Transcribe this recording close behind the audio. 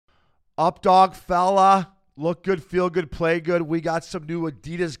Up dog fella. Look good, feel good, play good. We got some new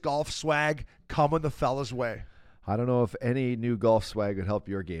Adidas golf swag coming the fella's way. I don't know if any new golf swag would help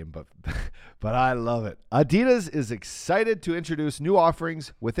your game, but I love it. Adidas is excited to introduce new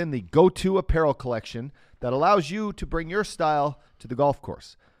offerings within the Go-To apparel collection that allows you to bring your style to the golf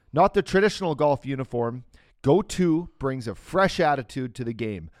course. Not the traditional golf uniform, Go-To brings a fresh attitude to the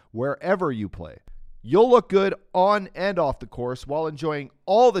game wherever you play. You'll look good on and off the course while enjoying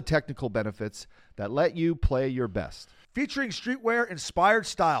all the technical benefits that let you play your best. Featuring streetwear-inspired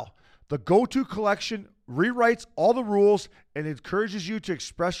style, the Go-To collection rewrites all the rules and encourages you to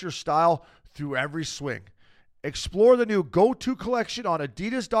express your style through every swing. Explore the new Go-To collection on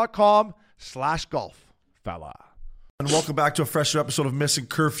adidas.com/golf. Fella. And welcome back to a fresh episode of Missing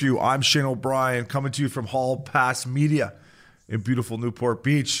Curfew. I'm Shane O'Brien, coming to you from Hall Pass Media in beautiful Newport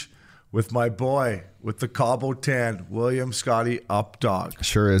Beach with my boy, with the Cabo tan, William Scotty Updog.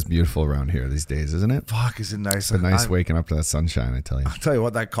 Sure is beautiful around here these days, isn't it? Fuck, is it nice? It's been nice waking up to that sunshine, I tell you. I'll tell you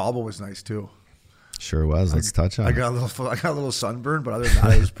what, that Cabo was nice too. Sure was. Let's touch on it. I got a little sunburn, but other than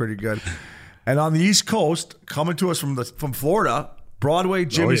that, it was pretty good. And on the East Coast, coming to us from Florida, Broadway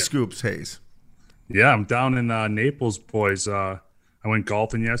Jimmy Scoops Hayes. Yeah, I'm down in Naples, boys. I went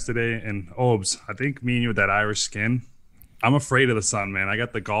golfing yesterday, and Obes, I think me and you with that Irish skin, I'm afraid of the sun, man. I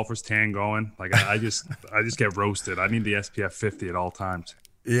got the golfer's tan going. Like I just get roasted. I need the SPF 50 at all times.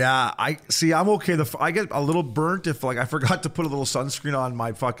 Yeah, I'm okay. I get a little burnt if I forgot to put a little sunscreen on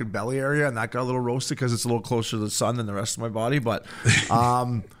my fucking belly area, and that got a little roasted because it's a little closer to the sun than the rest of my body. But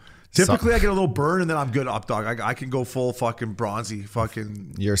typically I get a little burn, and then I'm good up, dog. I can go full fucking bronzy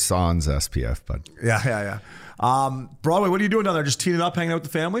fucking. Your sans SPF, bud. Yeah. Broadway, what are you doing down there? Just teeing up, hanging out with the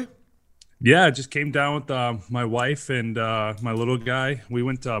family? Yeah, I just came down with my wife and my little guy. We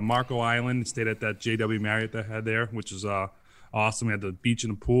went to Marco Island and stayed at that JW Marriott that had there, which was awesome. We had the beach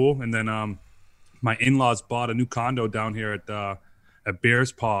and the pool. And then my in-laws bought a new condo down here at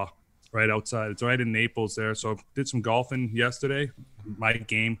Bears Paw, right outside. It's right in Naples there. So did some golfing yesterday. My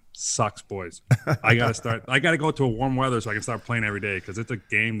game sucks, boys. I got to go to a warm weather so I can start playing every day, because it's a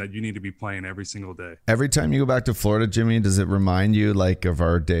game that you need to be playing every single day. Every time you go back to Florida, Jimmy, does it remind you of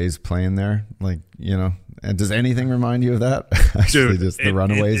our days playing there? And does anything remind you of that? Actually, Dude, just the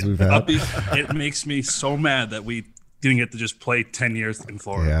runaways we've had. It makes me so mad that we didn't get to just play 10 years in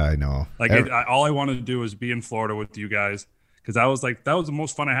Florida. Yeah, I know. All I wanted to do was be in Florida with you guys, because that was the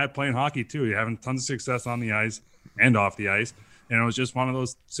most fun I had playing hockey too. You're having tons of success on the ice and off the ice. And it was just one of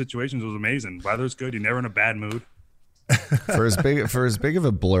those situations. It was amazing. Weather's good. You're never in a bad mood. For as big of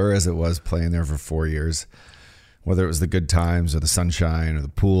a blur as it was playing there for 4 years, whether it was the good times or the sunshine or the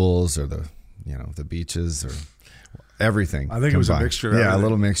pools or the beaches or everything. I think it was a mixture. Yeah, a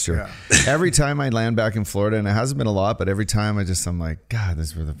little mixture. Yeah. Every time I land back in Florida, and it hasn't been a lot, but every time I'm like, God,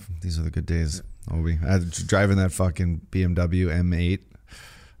 these are the good days. I had driving that fucking BMW M8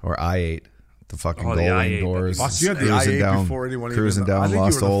 or i8. The fucking gold doors. You had the i8 before anyone cruising down I think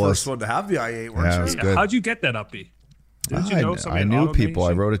Los you were the Olas. first one to have the i8, weren't Yeah, it you? was good. How'd you get that, Uppy? Didn't you know somebody? I knew at people. I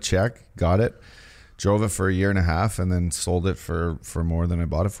Automation? wrote a check, got it, drove it for a year and a half, and then sold it for more than I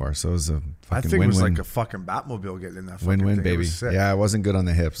bought it for. So it was a fucking I think win-win. It was like a fucking Batmobile getting in that fucking Win-win, thing. baby. Yeah, I wasn't good on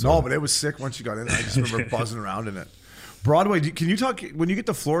the hips. No, but it was sick once you got in there. I just remember buzzing around in it. Broadway, can you talk, when you get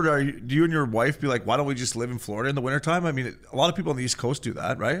to Florida, do you and your wife be like, why don't we just live in Florida in the wintertime? I mean, a lot of people on the East Coast do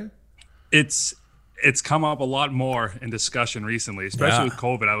that, right? It's come up a lot more in discussion recently, especially with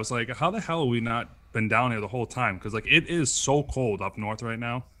COVID. I was like, how the hell have we not been down here the whole time? Because it is so cold up north right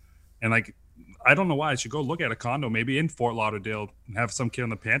now. And I don't know why. I should go look at a condo maybe in Fort Lauderdale and have some kid on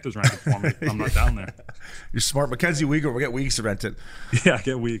the Panthers rent it for me if I'm not down there. You're smart. Mackenzie Weegar, we'll get weeks to rent it. Yeah,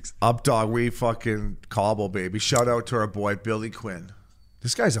 get weeks. Up dog, we fucking cobble, baby. Shout out to our boy, Billy Quinn.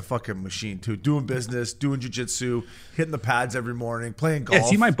 This guy's a fucking machine, too. Doing business, doing jiu-jitsu, hitting the pads every morning, playing golf. Yeah,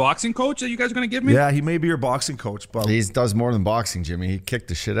 is he my boxing coach that you guys are going to give me? Yeah, he may be your boxing coach. But he does more than boxing, Jimmy. He kicked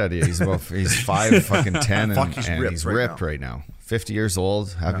the shit out of you. He's 5'10", and he's ripped right now. 50 years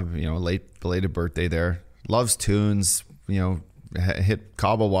old. Happy, late belated birthday there. Loves tunes. Hit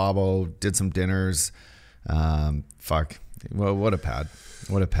Cabo Wabo. Did some dinners. Well, what a pad.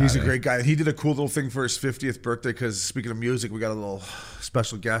 What a pad. He's a great guy. He did a cool little thing for his 50th birthday because, speaking of music, we got a little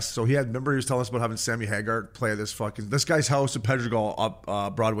special guest. So he was telling us about having Sammy Haggart play this guy's house in Pedregal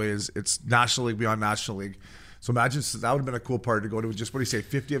up Broadway it's National League beyond National League. So imagine that would have been a cool party to go to. Just, what do you say,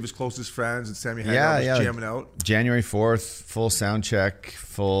 50 of his closest friends and Sammy Haggart was jamming out. January 4th, full sound check,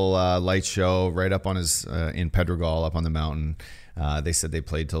 full light show right up on his in Pedregal up on the mountain. They said they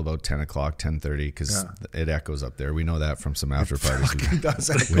played till about 10 o'clock, 10:30 because it echoes up there. We know that from some after parties. It does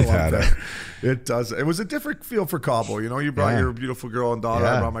echo up there. It does. It was a different feel for Cabo. You know, you brought your beautiful girl and daughter.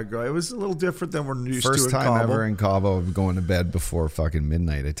 I brought my girl. It was a little different than we're used to in Cabo. First time ever in Cabo going to bed before fucking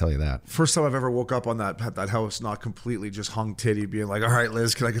midnight. I tell you that. First time I've ever woke up on that house, not completely just hung titty, being like, all right,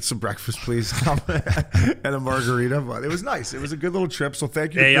 Liz, can I get some breakfast, please? And a margarita. But it was nice. It was a good little trip. So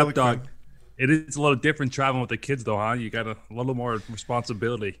thank you. Hey, up, dog. It is a little different traveling with the kids, though, huh? You got a little more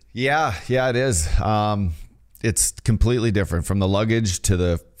responsibility. Yeah, it is. It's completely different from the luggage to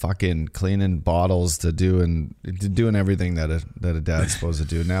the fucking cleaning bottles to doing everything that a dad's supposed to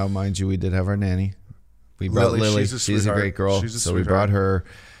do. Now, mind you, we did have our nanny. We brought Lily. She's a great girl. So we brought her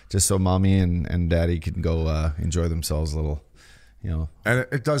just so mommy and daddy can go enjoy themselves a little, you know. And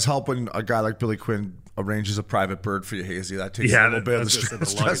it does help when a guy like Billy Quinn arranges a private bird for you, Hazy. That takes a little bit of the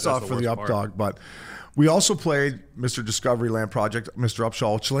stress off for the up dog. But we also played Mr. Discovery Land Project, Mr.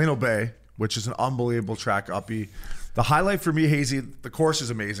 Upshaw, Chileno Bay, which is an unbelievable track, uppy. The highlight for me, Hazy, the course is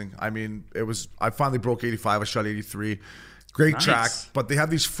amazing. I mean, I finally broke 85. I shot 83. Great track. But they have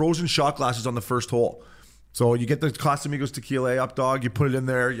these frozen shot glasses on the first hole. So you get the Casamigos Tequila up dog, you put it in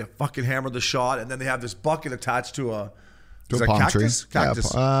there, you fucking hammer the shot, and then they have this bucket attached to a palm tree.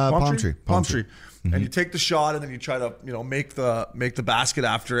 Cactus. Palm tree. Mm-hmm. And you take the shot, and then you try to, make the basket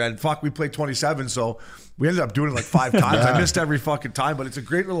after. And fuck, we played 27, so we ended up doing it like 5 times. I missed every fucking time, but it's a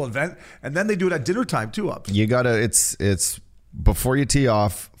great little event. And then they do it at dinner time too. Up. You gotta. It's before you tee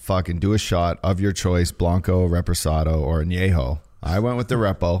off. Fucking do a shot of your choice: Blanco, Reposado, or Añejo. I went with the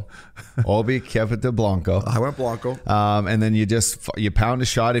Repo. Obi kept it to Blanco. I went Blanco. And then you pound a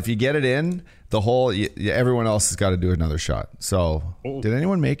shot. If you get it in the hole, everyone else has got to do another shot. So, did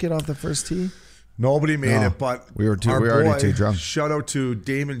anyone make it off the first tee? Nobody made it, but we were already too drunk. Shout out to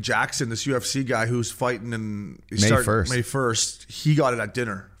Damon Jackson, this UFC guy who's fighting in May 1st. He got it at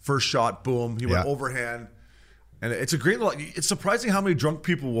dinner. First shot, boom. He went overhand. And it's a great little. It's surprising how many drunk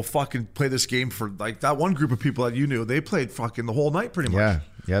people will fucking play this game for, like, that one group of people that you knew. They played fucking the whole night pretty much.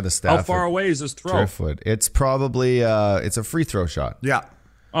 Yeah, the staff. How far away is this throw? Driftwood. It's probably it's a free throw shot. Yeah.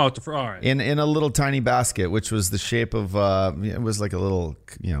 Oh, it's all right. In a little tiny basket, which was the shape of it was like a little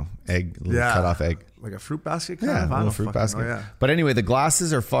egg, cut off egg. Like a fruit basket kind of? A little fruit basket. But anyway, the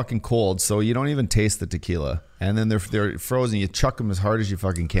glasses are fucking cold, so you don't even taste the tequila. And then they're frozen. You chuck them as hard as you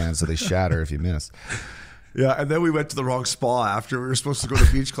fucking can so they shatter if you miss. Yeah, and then we went to the wrong spa after. We were supposed to go to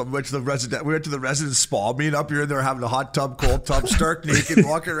the beach club. We went to the resident spa. Me and up here in there having a hot tub, cold tub, stark naked,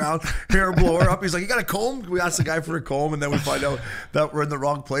 walking around, hair blower up. He's like, "You got a comb?" We asked the guy for a comb, and then we find out that we're in the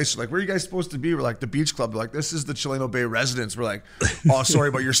wrong place. We're like, "Where are you guys supposed to be?" We're like, "The beach club." They're like, "This is the Chileno Bay residence." We're like, "Oh,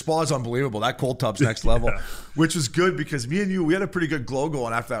 sorry, but your spa is unbelievable. That cold tub's next level," which was good because me and you, we had a pretty good glow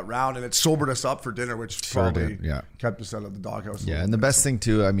going after that round, and it sobered us up for dinner, which probably kept us out of the doghouse. Yeah, and the best thing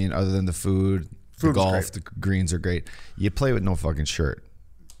too, I mean, other than the food. The golf, the greens are great. You play with no fucking shirt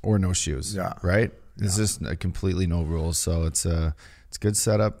or no shoes. Yeah. Right? It's just completely no rules. So it's good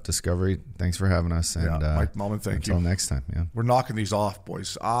setup. Discovery. Thanks for having us. And Mike Mullin, thank you. Until next time. Yeah. We're knocking these off,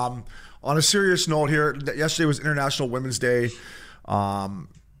 boys. On a serious note here, yesterday was International Women's Day. I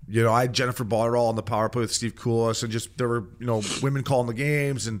had Jennifer Botterall on the power play with Steve Koulis, and just there were, women calling the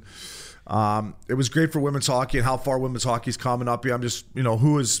games, and it was great for women's hockey and how far women's hockey's coming up. I'm just,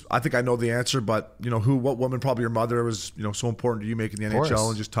 I think I know the answer, but what woman, probably your mother, was, so important to you making the NHL,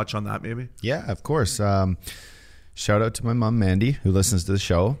 and just touch on that maybe. Yeah, of course. Shout out to my mom, Mandy, who listens to the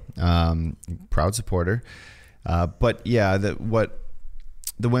show. Proud supporter. But yeah, what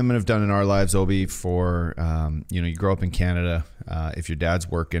the women have done in our lives, Obi, for, you grow up in Canada. If your dad's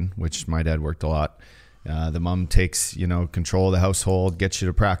working, which my dad worked a lot, the mom takes, control of the household, gets you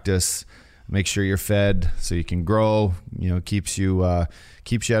to practice, make sure you're fed so you can grow, keeps you out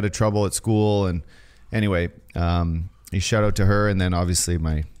of trouble at school. And anyway, you shout out to her. And then obviously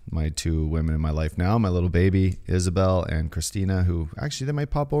my 2 women in my life now, my little baby, Isabel and Christina, who actually they might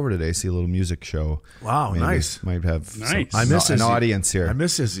pop over today, see a little music show. Wow. Maybe. Nice. Might have I miss an audience here. I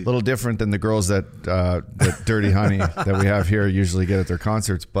miss Izzy. A little different than the girls that Dirty Honey that we have here usually get at their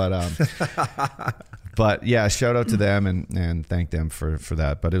concerts. But yeah, shout out to them and thank them for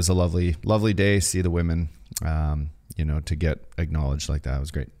that. But it was a lovely, lovely day. See the women, to get acknowledged like that. It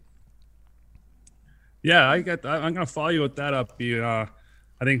was great. Yeah, I'm going to follow you with that up.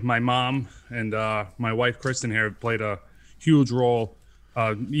 I think my mom and my wife, Kristen, here played a huge role,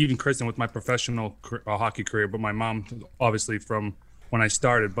 even Kristen with my professional hockey career, but my mom, obviously, from when I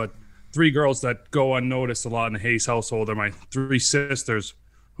started. But 3 girls that go unnoticed a lot in the Hayes household are my 3 sisters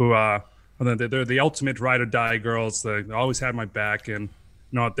who they're the ultimate ride or die girls. They always had my back, and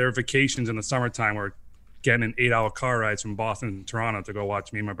their vacations in the summertime were getting an 8-hour car rides from Boston to Toronto to go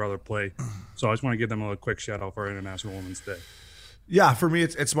watch me and my brother play. So I just want to give them a quick shout out for International Women's Day. Yeah, for me,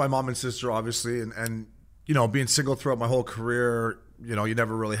 it's my mom and sister, obviously, and you know, being single throughout my whole career, you know, you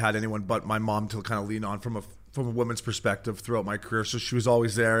never really had anyone but my mom to kind of lean on from a woman's perspective throughout my career. So she was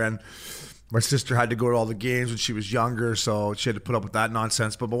always there, and my sister had to go to all the games when she was younger, so she had to put up with that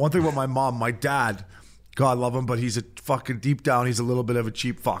nonsense. But one thing about my mom, my dad, God love him, but he's a fucking deep down, he's a little bit of a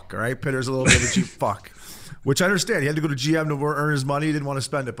cheap fuck, all right? Pitter's a little bit of a cheap fuck, which I understand. He had to go to GM to earn his money. He didn't want to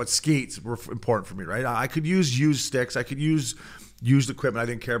spend it, but skates were important for me, right? I could use used sticks. I could use used equipment. I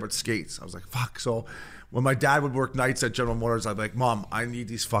didn't care about skates. I was like, fuck. So when my dad would work nights at General Motors, I'd be like, Mom, I need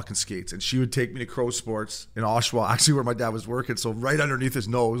these fucking skates. And she would take me to Crow Sports in Oshawa, actually where my dad was working. So right underneath his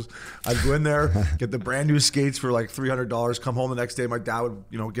nose, I'd go in there, get the brand new skates for like $300, come home the next day. My dad would,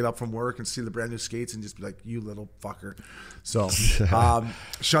 you know, get up from work and see the brand new skates and just be like, you little fucker. So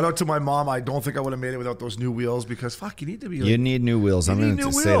shout out to my mom. I don't think I would have made it without those new wheels because fuck, you need to be like, you need new wheels. I'm going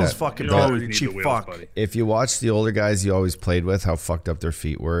to say that. Fucking cheap wheels, fuck. buddy. If you watch the older guys you always played with, how fucked up their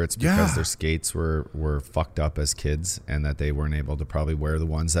feet were, it's because their skates were fucked up as kids and that they weren't able to probably wear the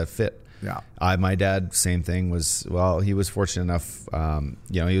ones that fit. Yeah. My dad, same thing, he was fortunate enough,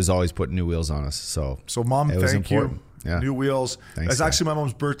 you know, he was always putting new wheels on us. So Mom, it was thank important. you. Yeah. New wheels. Thanks, it's actually my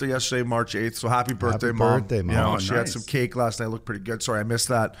mom's birthday yesterday, March 8th. So happy birthday, Mom. Happy birthday, Mom. You know, Oh, she had some cake last night. Looked pretty good. Sorry, I missed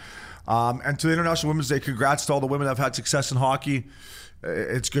that. And to the International Women's Day, congrats to all the women that have had success in hockey.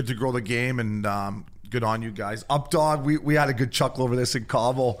 It's good to grow the game, and good on you guys. Updog, we had a good chuckle over this in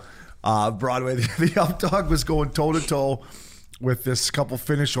Cobble, Broadway. The Updog was going toe-to-toe with this couple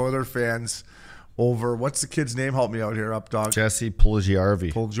Finnish Oiler fans over, what's the kid's name? Help me out here, Updog. Jesse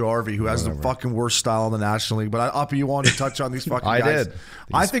Puljujarvi, who has the fucking worst style in the National League. But Uppy, you wanted to touch on these fucking guys. I did.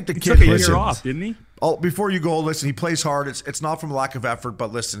 I think the He kid took a year off, didn't he? Oh, before you go, listen, he plays hard. It's not from a lack of effort,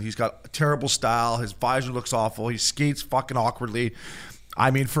 but listen, he's got a terrible style. His visor looks awful. He skates fucking awkwardly.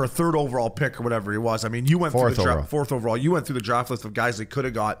 I mean, for a third overall pick or whatever he was. I mean, you went through the draft, fourth overall. You went through the draft list of guys they could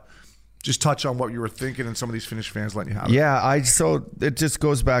have got. Just touch on what you were thinking and some of these Finnish fans letting you have it. Yeah, so it just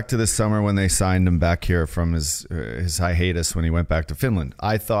goes back to this summer when they signed him back here from his hiatus when he went back to Finland.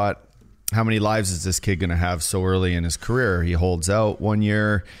 I thought, how many lives is this kid going to have so early in his career? He holds out 1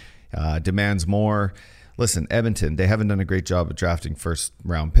 year, demands more. Listen, Edmonton, they haven't done a great job of drafting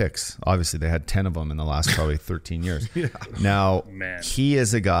first-round picks. Obviously, they had 10 of them in the last probably 13 years. Yeah. Now, he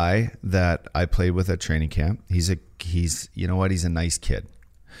is a guy that I played with at training camp. He's you know what? He's a nice kid.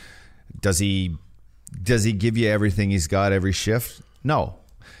 Does he give you everything he's got every shift? No.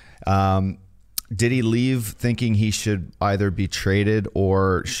 Did he leave thinking he should either be traded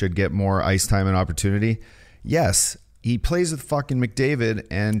or should get more ice time and opportunity? Yes. He plays with fucking McDavid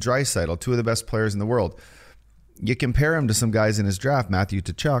and Draisaitl, two of the best players in the world. You compare him to some guys in his draft, Matthew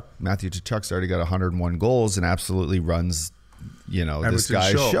Tkachuk. Matthew Tkachuk's already got 101 goals and absolutely runs, you know, this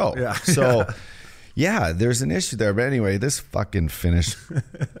guy's show. Yeah. So, yeah, there's an issue there. But anyway, this fucking Finnish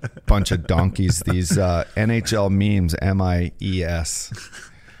bunch of donkeys, these NHL memes, MIES.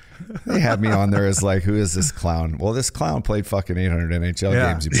 They had me on there as like, who is this clown? Well, this clown played fucking 800 NHL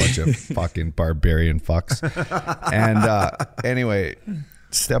games, you bunch of fucking barbarian fucks. And anyway,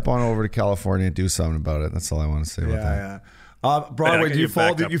 step on over to California and do something about it. That's all I want to say about that. Yeah. Broadway, do you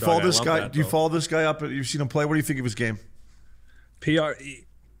follow this guy? Do you follow this guy up? You've seen him play. What do you think of his game?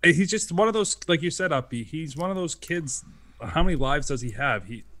 He's just one of those, like you said, Uppy. He's one of those kids. How many lives does he have?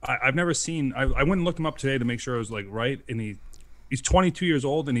 I've never seen. I went and looked him up today to make sure it was like right, and he's 22 years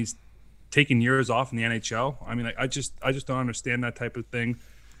old and he's taking years off in the NHL. I mean, I just don't understand that type of thing,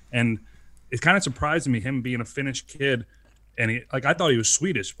 and it's kind of surprising me him being a Finnish kid. And I thought he was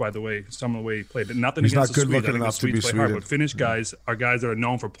Swedish, by the way, some of the way he played. Nothing he's against not good the Swedes. looking enough to be Swedish. Hard, but Finnish guys are guys that are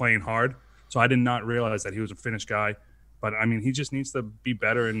known for playing hard. So I did not realize that he was a Finnish guy. But I mean, he just needs to be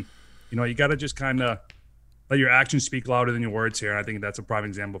better, and you got to just kind of let your actions speak louder than your words here. And I think that's a prime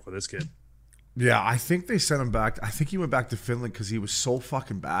example for this kid. Yeah, I think they sent him back. I think he went back to Finland because he was so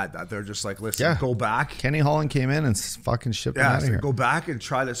fucking bad that they're just like, listen, go back. Kenny Holland came in and fucking shipped him out of here. Go back and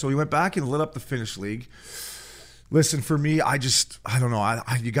try that. So he went back and lit up the Finnish league. Listen, for me, I don't know.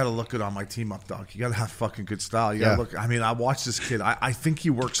 You got to look good on my team up, dog. You got to have fucking good style. You got to look. I mean, I watched this kid. I think he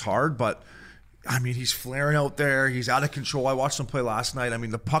works hard, but I mean, he's flaring out there. He's out of control. I watched him play last night. I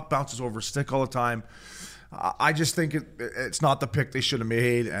mean, the puck bounces over his stick all the time. I just think it's not the pick they should have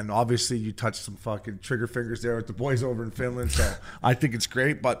made. And obviously, you touched some fucking trigger fingers there with the boys over in Finland. So I think it's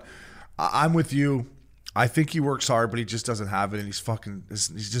great. But I'm with you. I think he works hard, but he just doesn't have it. And he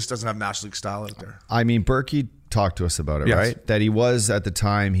just doesn't have National League style out there. I mean, Berkey talked to us about it, right? That he was, at the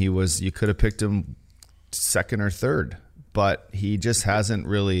time, you could have picked him second or third. But he just hasn't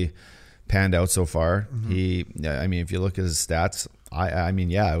really panned out so far. I mean, if you look at his stats, I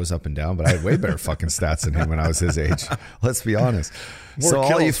mean, I was up and down, but I had way better fucking stats than him when I was his age. Let's be honest. More so all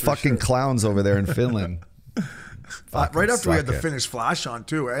you kills for fucking sure. clowns over there in Finland. Right after we had the suck it. Finnish flash on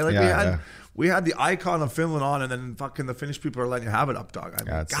too. Eh? Like Yeah, we had the icon of Finland on, and then fucking the Finnish people are letting you have it up, dog. I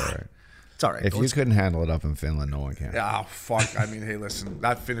mean, That's all right. It's all right. If you couldn't handle it up in Finland, no one can. Yeah, fuck. I mean, hey, listen,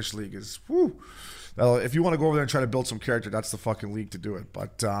 that Finnish league is, whew. Well, if you want to go over there and try to build some character, that's the fucking league to do it.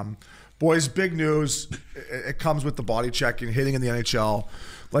 But, boys, big news. It comes with the body check and hitting in the NHL.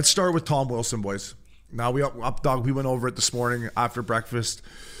 Let's start with Tom Wilson, boys. Now, we went over it this morning after breakfast.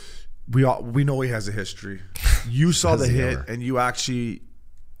 We know he has a history. You saw the hit, and you actually,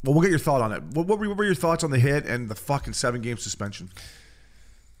 well, we'll get your thought on it. What were your thoughts on the hit and the fucking 7-game suspension?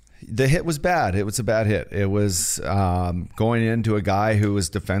 The hit was bad. It was a bad hit. It was going into a guy who was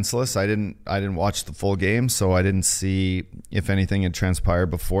defenseless. I didn't watch the full game, so I didn't see if anything had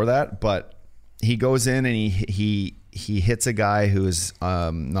transpired before that. But he goes in and he hits a guy who is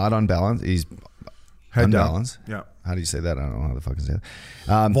not unbalanced. He's Head unbalanced. down. Yeah. How do you say that? I don't know how the fuck to say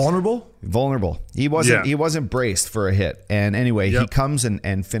that. Vulnerable? He wasn't braced for a hit. And anyway, he comes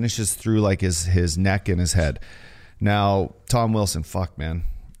and finishes through like his neck and his head. Now, Tom Wilson, fuck, man.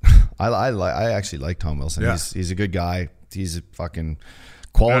 I actually like Tom Wilson. Yeah. He's a good guy. He's a fucking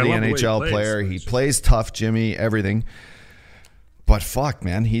quality NHL player. He plays tough, Jimmy, everything. But fuck,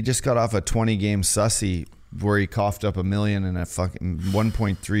 man, he just got off a 20-game sussy where he coughed up $1 million and a fucking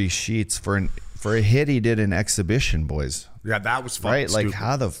 1.3 sheets for a hit he did in exhibition, boys. Yeah, that was fucking right. Like, stupid.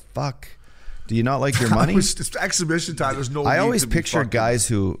 how the fuck do you not like your money? It's exhibition time. There's no. I need always to be picture fucking- guys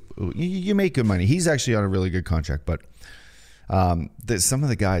who you make good money. He's actually on a really good contract, but some of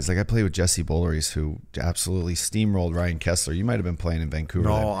the guys, like I played with Jesse Boleries, who absolutely steamrolled Ryan Kessler. You might have been playing in Vancouver.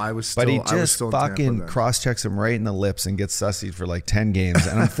 No, then. I was still. But he I was just still in Tampa fucking then. cross-checks him right in the lips and gets sussied for like 10 games.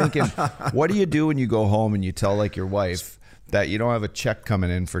 And I'm thinking, what do you do when you go home and you tell like your wife that you don't have a check coming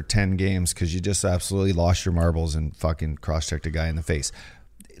in for 10 games because you just absolutely lost your marbles and fucking cross-checked a guy in the face?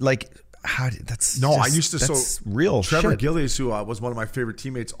 Like, that's No, just, I used to. that's So real Trevor shit. Gillies, who was one of my favorite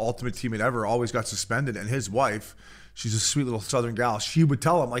teammates, ultimate teammate ever, always got suspended, and his wife. She's a sweet little Southern gal. She would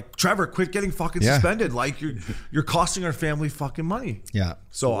tell him, like, Trevor, quit getting fucking suspended. Like, you're costing our family fucking money. Yeah.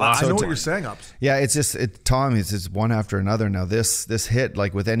 So I know what you're saying, Ups. Yeah, it's just Tom. It's just one after another. Now this hit,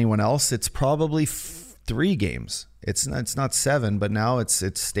 like with anyone else, it's probably 3 games. It's not 7, but now it's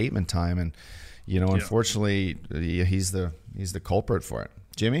statement time, and unfortunately, he's the culprit for it.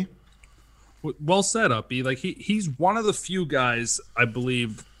 Jimmy, well said, Uppy. Like he's one of the few guys I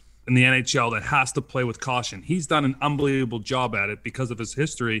believe in the NHL that has to play with caution. He's done an unbelievable job at it because of his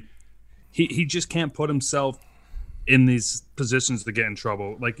history. He just can't put himself in these positions to get in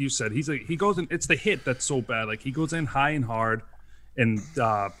trouble. Like you said, he goes in. It's the hit that's so bad. Like he goes in high and hard, and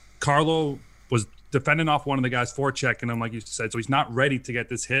Carlo was defending off one of the guys forechecking him, like you said. So he's not ready to get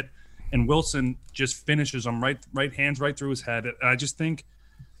this hit, and Wilson just finishes him right hands right through his head. And I just think,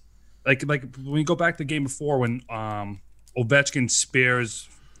 like when we go back to the game before when Ovechkin spares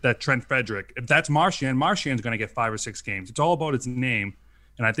that Trent Frederick, if that's Marchand's going to get 5 or 6 games. It's all about his name.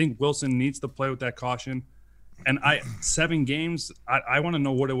 And I think Wilson needs to play with that caution. And 7 games, I want to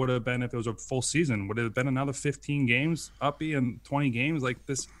know what it would have been if it was a full season. Would it have been another 15 games, Uppy, and 20 games? Like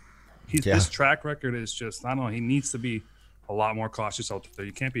this, his track record is just, I don't know, he needs to be a lot more cautious out there.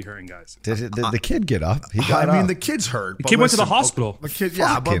 You can't be hurting guys. did the kid get up? He got I mean, up. the kid's hurt. The kid went to the hospital. The kid,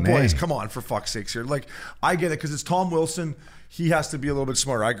 yeah, but Fucking boys, A. come on, for fuck's sakes here. Like, I get it because it's Tom Wilson. He has to be a little bit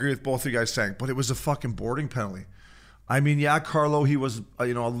smarter. I agree with both of you guys saying, but it was a fucking boarding penalty. I mean, yeah, Carlo, he was, a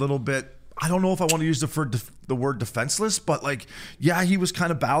little bit. I don't know if I want to use the word defenseless, but like, yeah, he was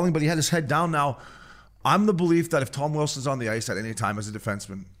kind of battling, but he had his head down. Now, I'm the belief that if Tom Wilson's on the ice at any time as a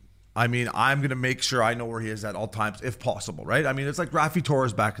defenseman, I mean, I'm going to make sure I know where he is at all times, if possible, right? I mean, it's like Rafi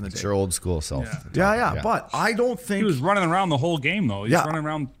Torres back in the day. It's your old school self. Yeah. But I don't think He was running around the whole game, though. He was Yeah. running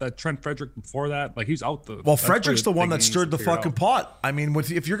around that Trent Frederick before that. Like, he's out the... Well, that's Frederick's the one thing that he needs stirred to the figure fucking out. pot. I mean,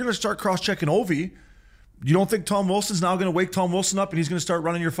 if you're going to start cross-checking Ovi, you don't think Tom Wilson's now going to wake Tom Wilson up and he's going to start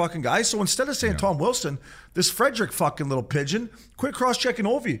running your fucking guys? So instead of saying Tom Wilson, this Frederick fucking little pigeon, quit cross-checking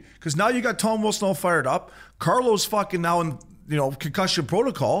Ovi. Because now you got Tom Wilson all fired up. Carlos fucking now in, concussion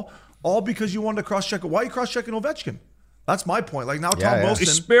protocol, all because you wanted to cross-check it. Why are you cross-checking Ovechkin? That's my point. Like now Tom He Wilson,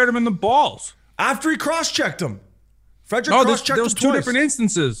 spared him in the balls. after he cross-checked him. Frederick No, cross-checked there him was twice. 2 different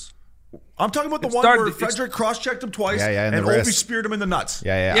instances. I'm talking about the It one started- where it's- Frederick cross-checked him twice and and the Ovi wrist. speared him in the nuts.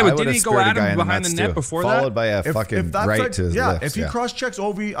 Yeah, Yeah, I but would didn't have he go speared a at him guy in behind the nuts net too. before that? Followed by a fucking right to his lips. If he cross-checks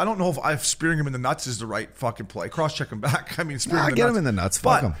Ovi, I don't know if spearing him in the nuts is the right fucking play. Cross-check him back. I mean, spearing him in the get nuts. him in the nuts.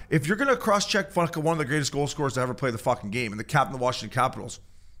 Fuck But him. if you're going to cross-check fucking one of the greatest goal scorers to ever play the fucking game and the captain of the Washington Capitals,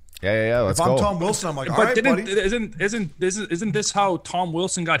 Let's if go. I'm Tom Wilson, I'm like, all But right, buddy. isn't this how Tom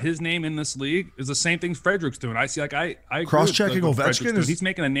Wilson got his name in this league? Is the same thing Frederick's doing. I agree with Cross-checking what Frederick's Ovechkin doing. He's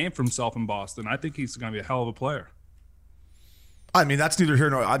making a name for himself in Boston. I think he's going to be a hell of a player. I mean, that's neither here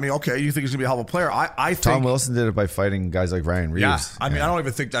nor. I mean, okay, you think he's gonna be a hell of a player? I think Tom Wilson did it by fighting guys like Ryan Reeves. Yeah, I mean, I don't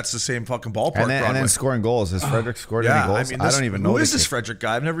even think that's the same fucking ballpark. And then scoring goals. Has Frederick scored any goals? I mean, I don't even know. Who is this Frederick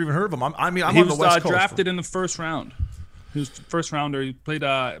guy? I've never even heard of him. I'm He on the was West Coast. drafted in the first round. He was the first rounder. He played.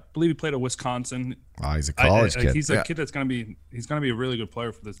 I believe he played at Wisconsin. Oh, he's a college kid. He's a kid that's gonna be. He's gonna be a really good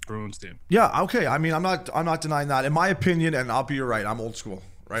player for this Bruins team. Yeah, okay. I mean, I'm not denying that. In my opinion, and I'll be right. I'm old school.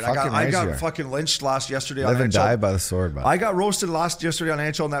 Right, I got fucking lynched yesterday. Live on and NHL. die by the sword, man. I got roasted yesterday on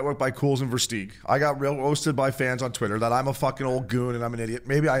NHL Network by Cools and Versteeg. I got roasted by fans on Twitter that I'm a fucking old goon and I'm an idiot.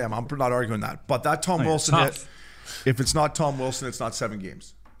 Maybe I am. I'm not arguing that. But that Tom Wilson hit, if it's not Tom Wilson, it's not 7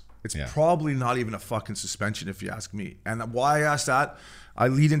 games. It's probably not even a fucking suspension if you ask me. And why I ask that, I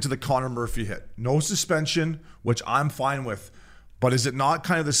lead into the Connor Murphy hit. No suspension, which I'm fine with. But is it not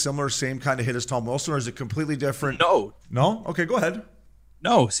kind of the same kind of hit as Tom Wilson, or is it completely different? No. No? Okay, go ahead.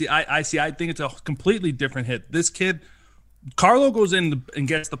 No, I think it's a completely different hit. This kid, Carlo goes in and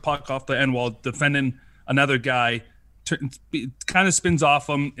gets the puck off the end wall, defending another guy, kind of spins off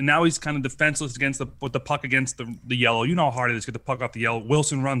him, and now he's kind of defenseless with the puck against the yellow. You know how hard it is to get the puck off the yellow.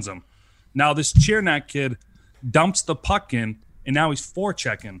 Wilson runs him. Now this Chernak kid dumps the puck in, and now he's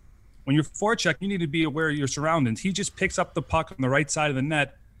forechecking. When you're forechecking, you need to be aware of your surroundings. He just picks up the puck on the right side of the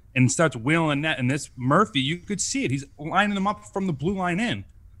net and starts wheeling net. And this Murphy, you could see it. He's lining them up from the blue line in.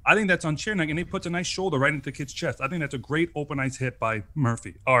 I think that's on Chernak, and he puts a nice shoulder right into the kid's chest. I think that's a great open ice hit by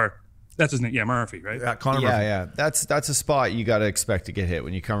Murphy. Or that's his name. Yeah, Murphy, right? Yeah, Connor Murphy. Yeah. That's a spot you got to expect to get hit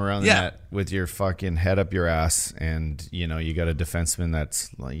when you come around the net with your fucking head up your ass, and you got a defenseman that's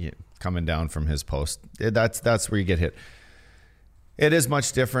like coming down from his post. That's where you get hit. It is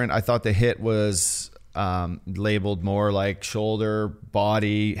much different. I thought the hit was labeled more like shoulder,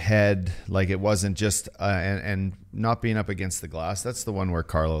 body, head, like it wasn't just and not being up against the glass. That's the one where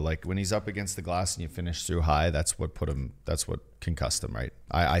Carlo, like when he's up against the glass and you finish through high, that's what concussed him, right?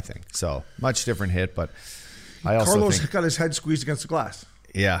 I think so. Much different hit, but I also Carlos think, got his head squeezed against the glass.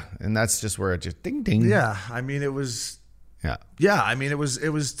 Yeah, and that's just where it just ding ding. Yeah, I mean it was. Yeah, I mean it was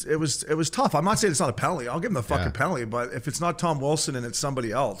tough. I'm not saying it's not a penalty. I'll give him the fucking penalty, but if it's not Tom Wilson and it's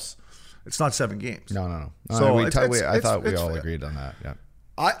somebody else, it's not 7 games. No. So I thought we all agreed on that. Yeah.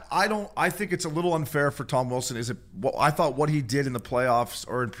 I think it's a little unfair for Tom Wilson. I thought what he did in the playoffs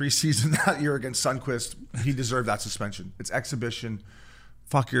or in preseason that year against Sundqvist, he deserved that suspension. It's exhibition.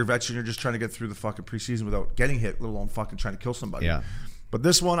 Fuck, you're a veteran. You're just trying to get through the fucking preseason without getting hit, let alone fucking trying to kill somebody. Yeah. But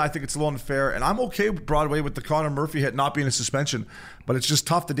this one, I think it's a little unfair. And I'm okay with Broadway with the Connor Murphy hit not being a suspension. But it's just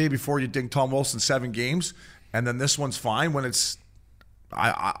tough the day before you ding Tom Wilson 7 games. And then this one's fine when it's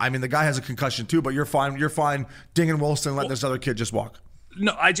I mean, the guy has a concussion too, but you're fine dinging Wilson, letting this other kid just walk.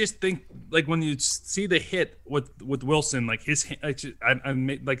 No, I just think like when you see the hit with Wilson, like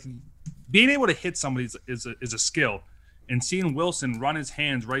like being able to hit somebody is a skill, and seeing Wilson run his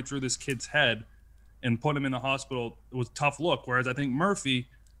hands right through this kid's head and put him in the hospital was a tough look. Whereas I think Murphy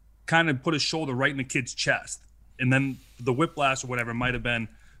kind of put his shoulder right in the kid's chest, and then the whiplash or whatever might have been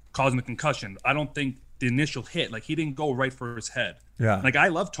causing the concussion. I don't think the initial hit, like he didn't go right for his head. Yeah. Like I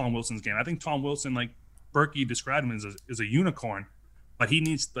love Tom Wilson's game. I think Tom Wilson, like Berkey described him as a unicorn, but he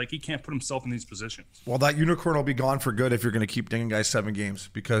can't put himself in these positions. Well, that unicorn will be gone for good if you're going to keep dinging guys 7 games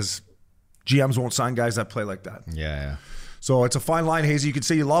because GMs won't sign guys that play like that. Yeah. So it's a fine line, Hazy. You could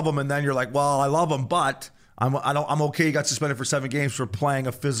say you love him, and then you're like, well, I love him, but I'm okay. He got suspended for 7 games for playing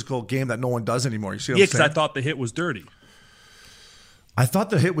a physical game that no one does anymore. You see what I'm saying? Yeah, because I thought the hit was dirty. I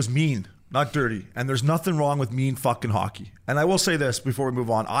thought the hit was mean, not dirty. And there's nothing wrong with mean fucking hockey. And I will say this before we move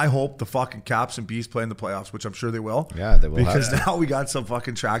on. I hope the fucking Caps and Bees play in the playoffs, which I'm sure they will. Yeah, they will. Because now we got some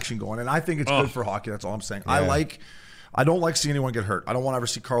fucking traction going. And I think it's good for hockey. That's all I'm saying. Yeah. I don't like seeing anyone get hurt. I don't want to ever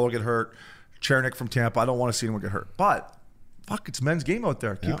see Carlo get hurt. Chernik from Tampa. I don't want to see anyone get hurt. But fuck, it's men's game out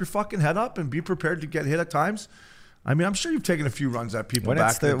there. Keep your fucking head up and be prepared to get hit at times. I mean, I'm sure you've taken a few runs at people when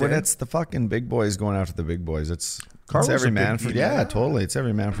it's the fucking big boys going after the big boys. It's every man for totally. It's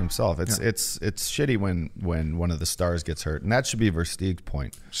every man for himself. It's shitty when one of the stars gets hurt, and that should be Versteeg's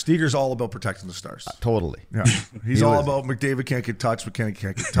point. Steger's all about protecting the stars. Totally. Yeah, he's all about McDavid can't get touched, McKinnon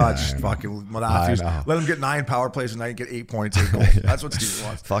can't get touched. Fucking Matthews, let him get 9 power plays a night and get 8 points, 8 goals. That's what Steger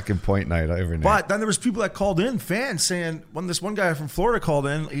wants. Fucking point night every night. But then there was people that called in, fans saying when this one guy from Florida called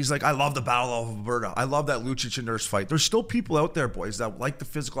in, he's like, I love the Battle of Alberta. I love that Lucic and Nurse fight. There's still people out there, boys, that like the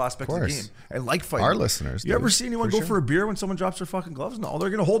physical aspect of the game and like fighting. Our listeners. You ever see anyone go go for a beer when someone drops their fucking gloves? No, they're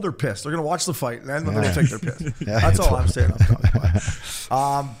going to hold their piss. They're going to watch the fight, and then they're going to take their piss. That's all I'm saying.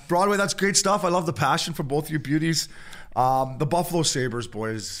 Broadway, that's great stuff. I love the passion for both of you beauties. The Buffalo Sabres,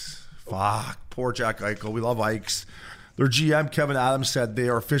 boys. Fuck. Poor Jack Eichel. We love Ikes. Their GM, Kevin Adams, said they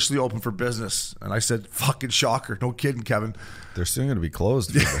are officially open for business. And I said, fucking shocker. No kidding, Kevin. They're soon going to be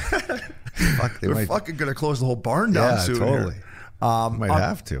closed. Fuck, they're fucking going to close the whole barn down soon. Totally. Might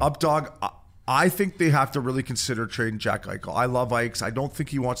have to. Updog, I think they have to really consider trading Jack Eichel. I love Ikes. I don't think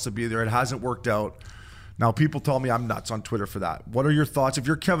he wants to be there. It hasn't worked out. Now, people tell me I'm nuts on Twitter for that. What are your thoughts? If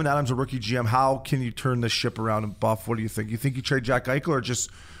you're Kevin Adams, a rookie GM, how can you turn this ship around in Buff? What do you think? You think you trade Jack Eichel or just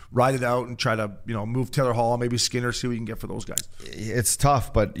ride it out and try to, move Taylor Hall, maybe Skinner, see what you can get for those guys? It's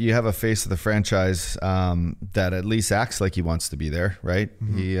tough, but you have a face of the franchise that at least acts like he wants to be there, right?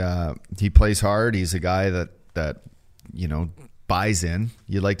 Mm-hmm. He plays hard. He's a guy that buys in.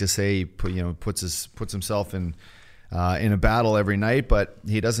 You'd like to say puts himself in a battle every night, but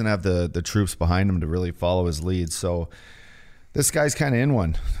he doesn't have the troops behind him to really follow his lead. So this guy's kind of in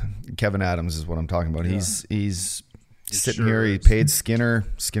one. Kevin Adams is what I'm talking about. Yeah. He's sitting here. He paid Skinner.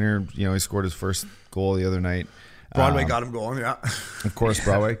 Skinner, he scored his first goal the other night. Broadway got him going, yeah. Of course,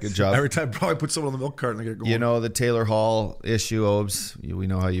 Broadway. Good job. Every time Broadway puts someone on the milk carton, they get going. The Taylor Hall issue, Obes. We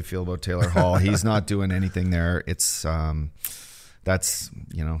know how you feel about Taylor Hall. He's not doing anything there. It's that's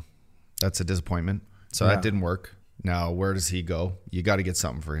a disappointment. So that didn't work. Now, where does he go? You got to get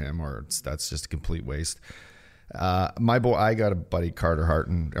something for him, or that's just a complete waste. My boy, I got a buddy, Carter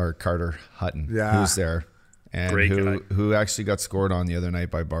Hutton, who's there. And who actually got scored on the other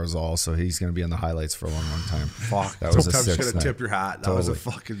night by Barzal, so he's going to be in the highlights for a long, long time. Fuck, that was a 6 night. Tip your hat. That was a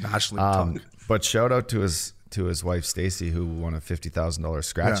fucking national tongue. But shout out to his wife Stacy, who won a $50,000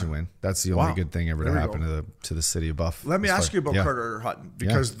 scratch and win. That's the only good thing ever to happen to the city of Buff. Let me ask you about Carter Hutton,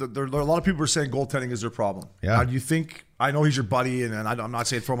 because there are a lot of people who are saying goaltending is their problem. Yeah. Now, do you think? I know he's your buddy, and I'm not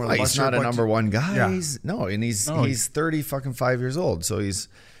saying throw him on the bus. He's not a number one guy. Yeah. He's 5 years old, so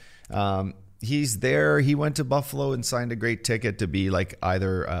he's there. He went to Buffalo and signed a great ticket to be like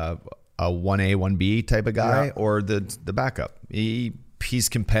either a 1A, 1B type of guy or the backup. He's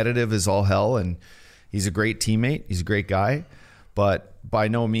competitive as all hell, and he's a great teammate. He's a great guy, but by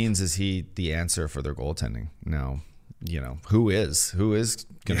no means is he the answer for their goaltending. Now, who is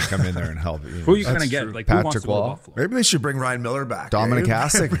going to come in there and help? Who are you going to get? Like Patrick Wall. Maybe they should bring Ryan Miller back. Dominic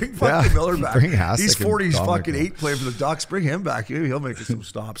Hasek. Bring fucking Miller back. Bring Hasek. He's 40. He's fucking 8 playing for the Ducks. Bring him back. Maybe he'll make some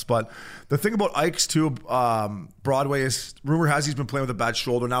stops. But the thing about Ikes too, Broadway, is rumor has he's been playing with a bad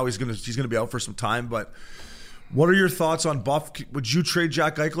shoulder. Now he's gonna be out for some time. But what are your thoughts on Buff? Would you trade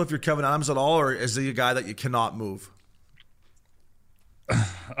Jack Eichel if you're Kevin Adams at all, or is he a guy that you cannot move?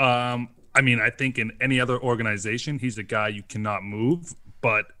 I think in any other organization, he's a guy you cannot move.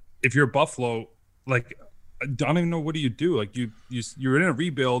 But if you're Buffalo, like, I don't even know, what do you do? Like, you're in a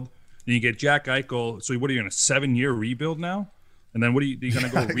rebuild, and you get Jack Eichel. So what are you in a 7-year rebuild now? And then what are you going to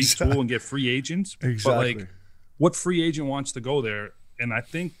go retool and get free agents? Exactly. But like, what free agent wants to go there? And I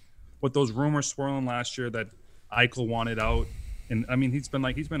think with those rumors swirling last year that Eichel wanted out, and he's been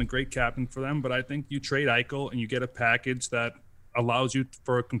a great captain for them. But I think you trade Eichel and you get a package that allows you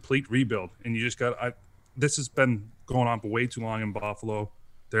for a complete rebuild. And you just this has been going on for way too long in Buffalo.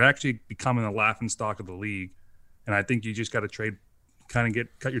 They're actually becoming a laughing stock of the league. And I think you just got to trade,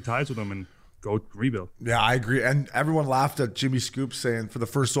 cut your ties with them and go rebuild. Yeah, I agree. And everyone laughed at Jimmy Scoop saying for the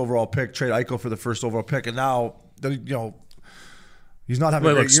first overall pick, trade Eichel for the first overall pick. And now, he's not having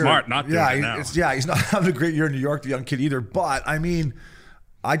a great year. Smart not doing it now. He's not having a great year in New York, the young kid either. But, I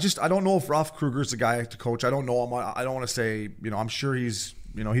don't know if Ralph Kruger's the guy to coach. I don't know him. I don't want to say, I'm sure he's,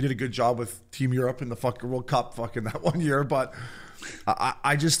 he did a good job with Team Europe in the fucking World Cup that one year. But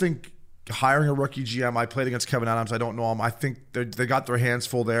I just think hiring a rookie GM, I played against Kevin Adams. I don't know him. I think they got their hands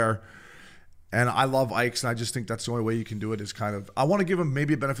full there. And I love Ikes, and I just think that's the only way you can do it is I want to give them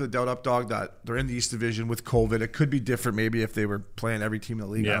maybe a benefit of the doubt, Updog, that they're in the East Division with COVID. It could be different maybe if they were playing every team in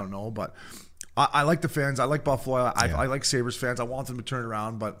the league. Yeah. I don't know. But I like the fans. I like Buffalo. I like Sabres fans. I want them to turn it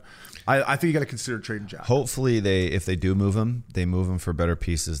around. But I think you got to consider trading Jack. Hopefully, if they do move him, they move him for better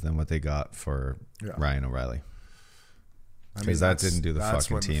pieces than what they got for Ryan O'Reilly. Because that didn't do the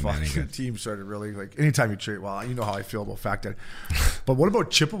fucking team any good. The team started really, anytime you trade, well, you know how I feel about Factor. But what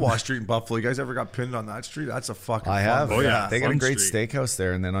about Chippewa Street in Buffalo? You guys ever got pinned on that street? That's a fucking I have. Fun, oh, yeah. They got a great street. Steakhouse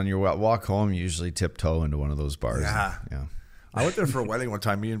there. And then on your walk home, you usually tiptoe into one of those bars. Yeah. Yeah. I went there for a wedding one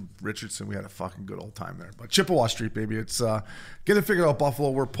time. Me and Richardson, we had a fucking good old time there. But Chippewa Street, baby. It's get it figured out, Buffalo.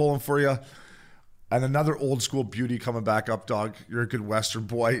 We're pulling for you. And another old school beauty coming back up, dog. You're a good Western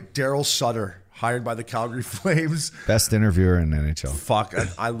boy. Daryl Sutter hired by the Calgary Flames. Best interviewer in NHL. Fuck,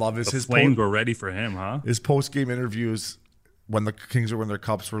 I love his. The Flames were ready for him, huh? His post-game interviews when the Kings were winning their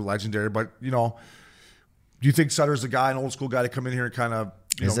cups were legendary. But, you know, do you think Sutter's a guy, an old school guy to come in here and kind of,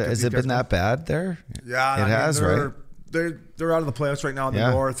 has it been that bad there? Yeah, it has, right? They're out of the playoffs right now in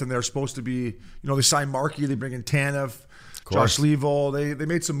the North, and they're supposed to be, you know, they signed Markey, they bring in Tanev, Josh Levo. They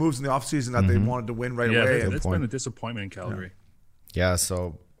made some moves in the offseason that they wanted to win right away. It's been a disappointment in Calgary. Yeah,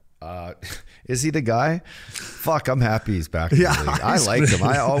 so is he the guy? Fuck, I'm happy he's back in the league. I liked him.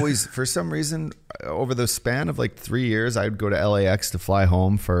 I always, for some reason, over the span of like 3 years, I would go to LAX to fly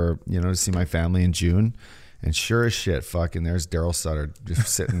home for, to see my family in June. And sure as shit, fucking there's Daryl Sutter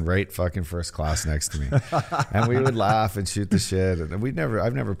just sitting right fucking first class next to me. And we would laugh and shoot the shit. And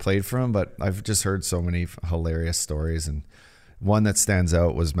I've never played for him, but I've just heard so many hilarious stories. And one that stands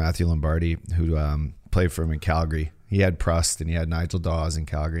out was Matthew Lombardi, who played for him in Calgary. He had Prust and he had Nigel Dawes in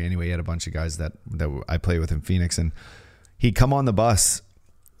Calgary. Anyway, he had a bunch of guys that I played with in Phoenix. And he'd come on the bus,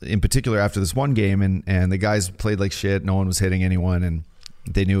 in particular after this one game, and the guys played like shit. No one was hitting anyone, and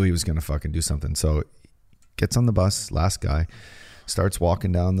they knew he was going to fucking do something. So gets on the bus, last guy, starts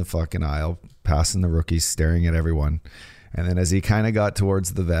walking down the fucking aisle, passing the rookies, staring at everyone. And then as he kind of got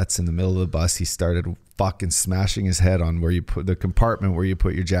towards the vets in the middle of the bus, he started fucking smashing his head on where you put the compartment where you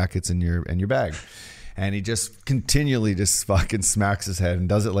put your jackets and your bag. And he just continually just fucking smacks his head and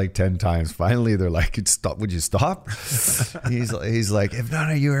does it like 10 times. Finally, they're like, "Stop! Would you stop?" He's like, "If none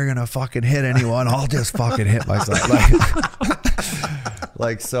of you are gonna fucking hit anyone, I'll just fucking hit myself."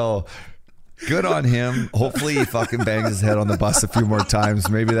 Like so. Good on him. Hopefully he fucking bangs his head on the bus a few more times.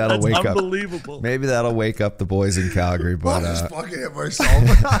 Maybe that'll wake up. Unbelievable. Maybe that'll wake up the boys in Calgary. But I'll just fucking hit myself.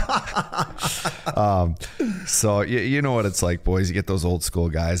 So you know what it's like, boys. You get those old school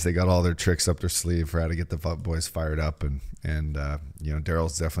guys. They got all their tricks up their sleeve for how to get the boys fired up, and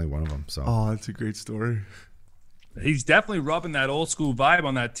Daryl's definitely one of them. So that's a great story. He's definitely rubbing that old school vibe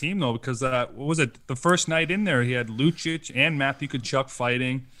on that team though, because what was it? The first night in there, he had Lucic and Matthew Tkachuk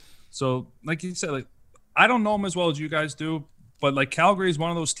fighting. So, like you said, I don't know him as well as you guys do, but Calgary is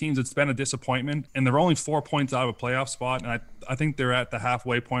one of those teams that's been a disappointment, and they're only 4 points out of a playoff spot, and I think they're at the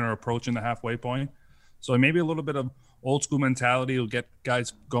halfway point or approaching the halfway point. So maybe a little bit of old school mentality will get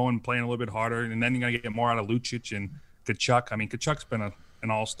guys going, playing a little bit harder, and then you're going to get more out of Lucic and Tkachuk. I mean, Tkachuk's been an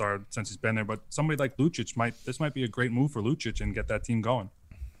all-star since he's been there, but somebody like Lucic might be a great move for Lucic and get that team going.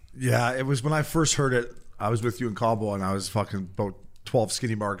 Yeah, it was when I first heard it, I was with you in Cabo, and I was fucking about 12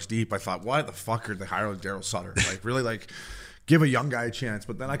 skinny marks deep. I thought, why the fuck are they hiring Daryl Sutter? Really, give a young guy a chance.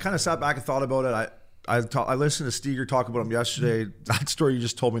 But then I kind of sat back and thought about it. I listened to Steger talk about him yesterday. That story you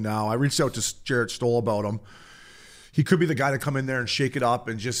just told me now. I reached out to Jarrett Stoll about him. He could be the guy to come in there and shake it up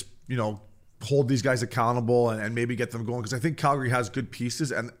and just, hold these guys accountable and maybe get them going. Because I think Calgary has good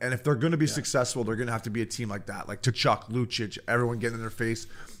pieces. And if they're going to be successful, they're going to have to be a team like that. Like Tkachuk, Lucic, everyone getting in their face.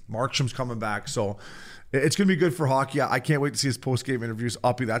 Markstrom's coming back. So it's going to be good for hockey. I can't wait to see his post-game interviews.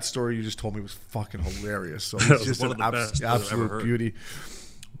 Uppy, that story you just told me was fucking hilarious. So he's just an absolute beauty.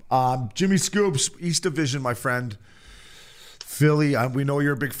 Jimmy Scoops, East Division, my friend. Philly, we know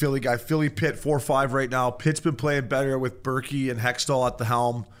you're a big Philly guy. Philly Pitt, 4-5 right now. Pitt's been playing better with Berkey and Hextall at the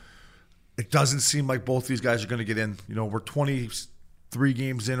helm. It doesn't seem like both these guys are going to get in. We're 23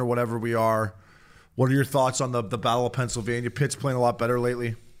 games in or whatever we are. What are your thoughts on the Battle of Pennsylvania? Pitt's playing a lot better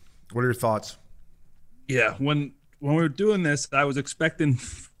lately. What are your thoughts? Yeah, when we were doing this, I was expecting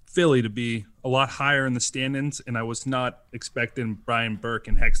Philly to be a lot higher in the standings, and I was not expecting Brian Burke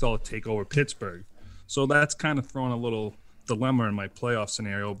and Hextall to take over Pittsburgh. So that's kind of throwing a little dilemma in my playoff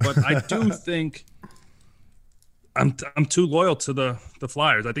scenario. But I do think I'm too loyal to the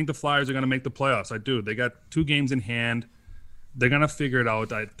Flyers. I think the Flyers are going to make the playoffs. I do. They got 2 games in hand. They're going to figure it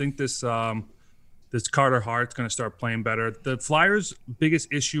out. I think this Carter Hart's going to start playing better. The Flyers'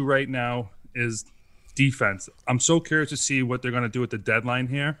 biggest issue right now is defense. I'm so curious to see what they're going to do at the deadline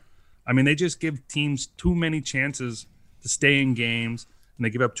here. I mean, they just give teams too many chances to stay in games, and they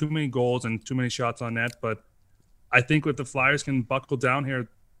give up too many goals and too many shots on net. But I think if the Flyers can buckle down here,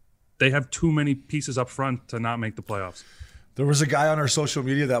 they have too many pieces up front to not make the playoffs. There was a guy on our social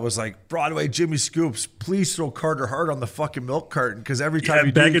media that was like, Broadway Jimmy Scoops, please throw Carter Hart on the fucking milk carton, because every time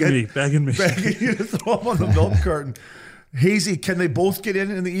you begging me begging you to throw him on the milk carton. Hazy, can they both get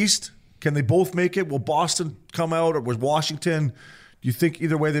in the East? Can they both make it? Will Boston come out, or was Washington? Do you think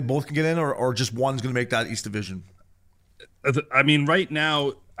either way they both can get in, or just one's going to make that East Division? I mean, right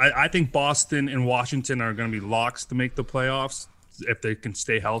now, I think Boston and Washington are going to be locks to make the playoffs if they can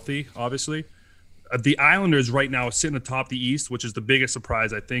stay healthy, obviously. The Islanders right now are sitting atop the East, which is the biggest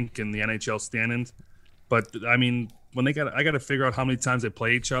surprise, I think, in the NHL standings. But, I mean, I got to figure out how many times they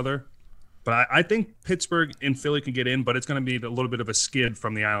play each other. But I think Pittsburgh and Philly can get in, but it's going to be a little bit of a skid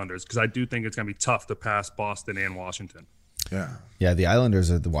from the Islanders because I do think it's going to be tough to pass Boston and Washington. Yeah. The Islanders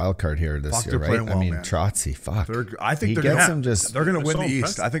are the wild card here this year, right? Well, I mean, man. Trotzy, fuck. I think they're going to win the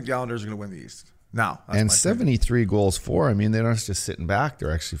East. I think the Islanders are going to win the East. Now, and 73 goals for. I mean, they're not just sitting back;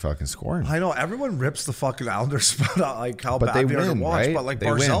 they're actually fucking scoring. I know everyone rips the fucking Islanders, like how but bad they win, are to watch. Right? But like they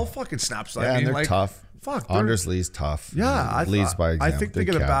Barzal win. fucking snaps. Yeah, and they're tough. Fuck, Anders Lee's tough. Yeah, leads by example. I think they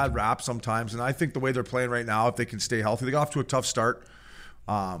get a bad rap sometimes, and I think the way they're playing right now, if they can stay healthy, they got off to a tough start.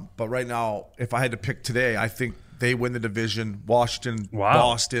 But right now, if I had to pick today, I think they win the division. Washington,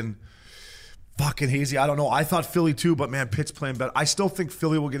 Boston, fucking hazy. I don't know. I thought Philly too, but man, Pitt's playing better. I still think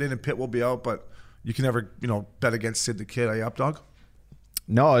Philly will get in and Pitt will be out, but you can never, bet against Sid the Kid. Are you up, dog?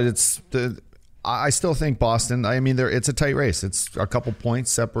 No, I still think Boston. I mean, it's a tight race. It's a couple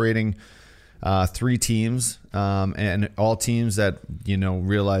points separating three teams, and all teams that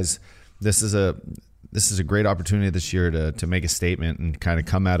realize this is a great opportunity this year to make a statement and kind of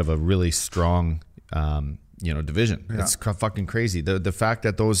come out of a really strong division. Yeah. It's fucking crazy. The fact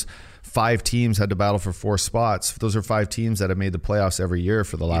that those 5 teams had to battle for 4 spots. Those are 5 teams that have made the playoffs every year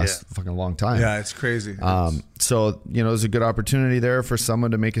for the last fucking long time. Yeah, it's crazy. So there's a good opportunity there for someone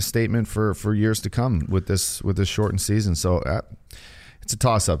to make a statement for years to come with this shortened season. So it's a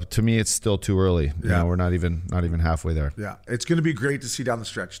toss up. To me, it's still too early. We're not even halfway there. Yeah, it's going to be great to see down the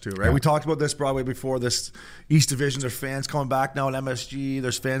stretch too, right? Yeah. We talked about this Broadway before. This East Division, there's fans coming back now at MSG.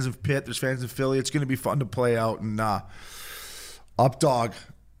 There's fans of Pitt. There's fans of Philly. It's going to be fun to play out. And Updog,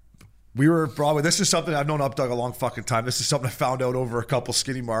 we were at Broadway. This is something I've known Updog a long fucking time. This is something I found out over a couple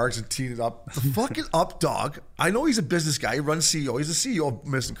skinny margs and teed it up. The fucking Updog. I know he's a business guy. He runs CEO. He's the CEO of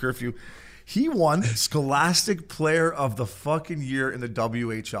Missing Curfew. He won Scholastic Player of the fucking Year in the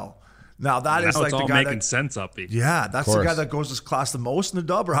WHL. Now that is like the guy making sense, Uppy. Yeah, that's the guy that goes to class the most in the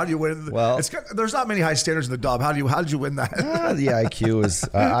dub, or how do you win? Well, there's not many high standards in the dub. How did you win that? The IQ is.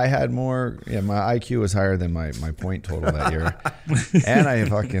 I had more. Yeah, my IQ was higher than my point total that year, and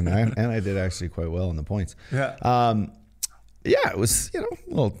I did actually quite well in the points. Yeah. It was a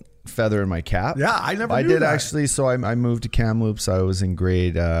little feather in my cap. Yeah, I did that. Actually. So I moved to Kamloops. I was in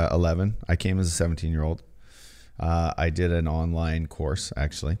grade 11. I came as a 17-year-old. I did an online course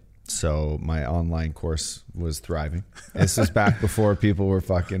actually. So my online course was thriving. This was back before people were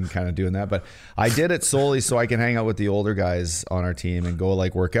fucking kind of doing that. But I did it solely so I can hang out with the older guys on our team and go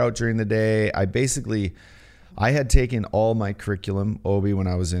work out during the day. I had taken all my curriculum, Obi, when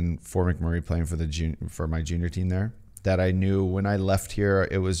I was in Fort McMurray playing for my junior team there, that I knew when I left here,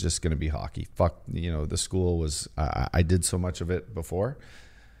 it was just going to be hockey. Fuck, the school was, I did so much of it before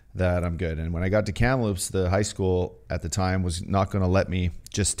that I'm good. And when I got to Kamloops, the high school at the time was not going to let me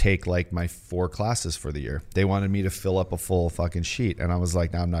just take my 4 classes for the year. They wanted me to fill up a full fucking sheet. And I was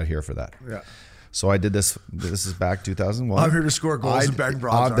like, no, I'm not here for that. Yeah. So I did this. This is back 2001. I'm here to score goals and bang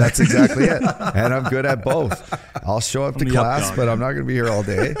bronze. That's exactly it. And I'm good at both. I'll show up to class, but I'm not going to be here all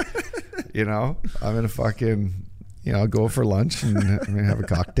day. I'm going to fucking, go for lunch and have a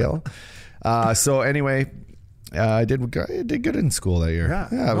cocktail. So anyway, I did good in school that year.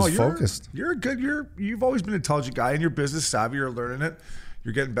 Yeah, I was focused. You've always been an intelligent guy, and you're business savvy. You're learning it.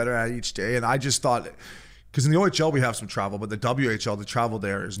 You're getting better at it each day. And I just thought, because in the OHL we have some travel, but the WHL, the travel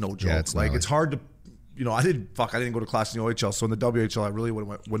there is no joke. Yeah, it's hard to, I didn't go to class in the OHL. So in the WHL, I really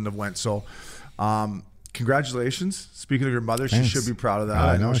wouldn't have went. So, congratulations. Speaking of your mother, Thanks. She should be proud of that.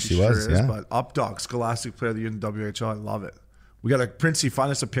 I know she was. Sure is, but Updog, Scholastic Player of the Year in the WHL, I love it. We got Princey, find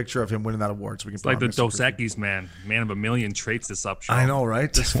us a picture of him winning that award so we can. It's like the Dos Equis man of a million traits. This up show. I know,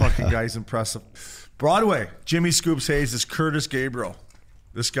 right? This fucking guy's impressive. Broadway, Jimmy Scoops Hayes is Curtis Gabriel.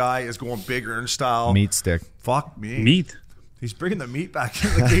 This guy is going Big Earn style. Meat stick. Fuck me. Meat. He's bringing the meat back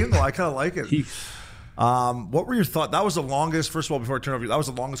in the game though. I kind of like it. What were your thoughts? That was the longest. First of all, before I turn over, that was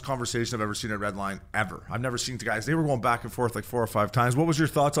the longest conversation I've ever seen at Red Line ever. I've never seen the guys. They were going back and forth 4 or 5 times. What was your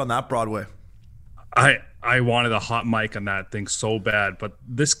thoughts on that, Broadway? I wanted a hot mic on that thing so bad, but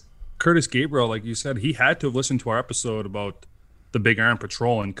this Curtis Gabriel, like you said, he had to have listened to our episode about the Big Iron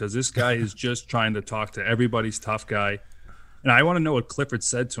Patrolling, because this guy is just trying to talk to everybody's tough guy. And I want to know what Clifford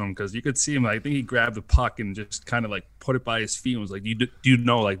said to him, because you could see him. I think he grabbed the puck and just kind of put it by his feet and was like, do you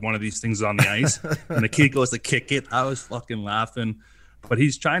know one of these things is on the ice? And the kid goes to kick it. I was fucking laughing. But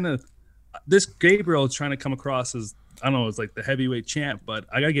this Gabriel is trying to come across as, I don't know, it's the heavyweight champ. But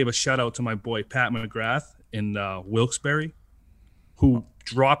I got to give a shout out to my boy Pat McGrath in Wilkes-Barre, who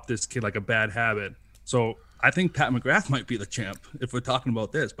dropped this kid like a bad habit. So I think Pat McGrath might be the champ if we're talking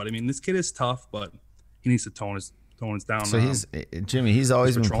about this. But I mean, this kid is tough, but he needs to tone us down. So he's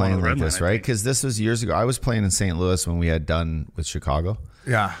always been playing like this, right? Because this was years ago. I was playing in St. Louis when we had done with Chicago.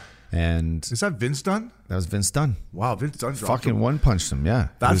 Yeah. And is that Vince Dunn? That was Vince Dunn. Wow, Vince Dunn fucking one-punched him. Yeah,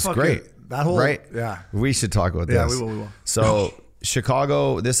 that's great. That whole right. Yeah, we should talk about this. Yeah, we will. So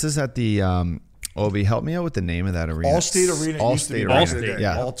Chicago. This is at the Obi. Help me out with the name of that arena. Allstate Arena. Allstate.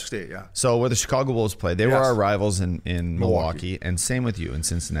 Yeah. Allstate. Yeah. So where the Chicago Wolves play, they were our rivals in Milwaukee, and same with you in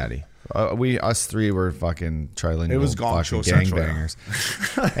Cincinnati. Us three were fucking trilingual. It was gong show gangbangers.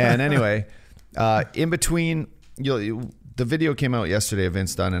 And anyway, in between, the video came out yesterday of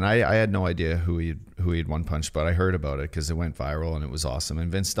Vince Dunn, and I had no idea who he'd one punch, but I heard about it because it went viral and it was awesome. And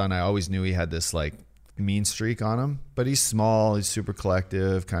Vince Dunn, I always knew he had this like mean streak on him, but he's small, he's super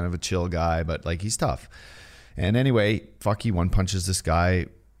collective, kind of a chill guy, but like he's tough. And anyway, he one punches this guy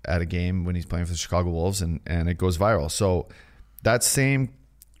at a game when he's playing for the Chicago Wolves, and it goes viral. So that same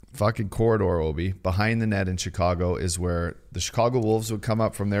fucking corridor, Obi, behind the net in Chicago is where the Chicago Wolves would come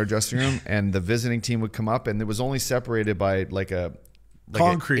up from their dressing room and the visiting team would come up, and it was only separated by like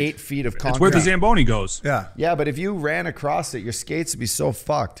concrete. 8 feet of concrete. It's where the Zamboni goes. Yeah, but if you ran across it, your skates would be so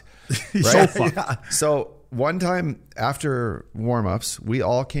fucked. Right? So fucked. Yeah. So one time after warm-ups, we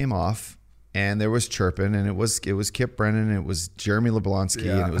all came off and there was chirping, and it was Kip Brennan, and it was Jeremy Leblonsky,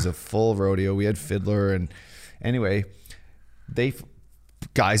 and it was a full rodeo. We had Fiddler, and anyway,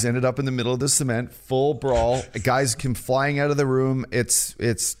 guys ended up in the middle of the cement, full brawl. Guys came flying out of the room. It's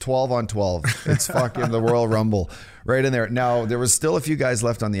 12 on 12. It's fucking the Royal Rumble right in there. Now, there was still a few guys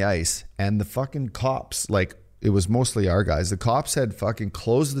left on the ice, and the fucking cops, like, it was mostly our guys. The cops had fucking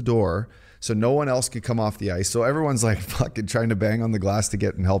closed the door so no one else could come off the ice. So everyone's like fucking trying to bang on the glass to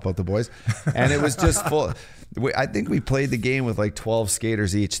get and help out the boys. And it was just full. I think we played the game with like 12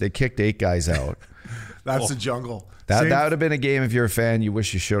 skaters each. They kicked 8 guys out. That's the jungle. That would have been a game, if you're a fan, you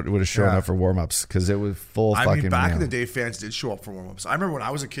wish you would have shown up for warm-ups, because it was full fucking back in the day, fans did show up for warm-ups. I remember when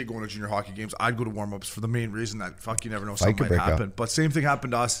I was a kid going to junior hockey games, I'd go to warm-ups for the main reason that you never know, something might happen. But same thing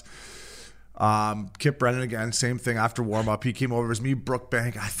happened to us. Kip Brennan again, same thing after warm-up. He came over. It was me,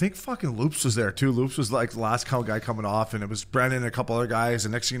 Brookbank. I think fucking Loops was there too. Loops was like the last guy coming off, and it was Brennan and a couple other guys.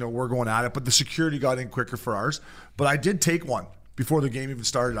 And next thing you know, we're going at it. But the security got in quicker for ours. But I did take one before the game even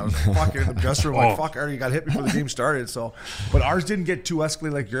started. I was fucking in the dressing room like, fuck, I already got hit before the game started. So, but ours didn't get too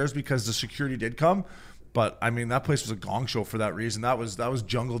escalated like yours because the security did come. But I mean, that place was a gong show for that reason. That was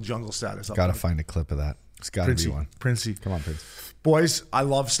jungle status. Got to find a clip of that. It's got to be one. Princey. Come on, Prince. Boys, I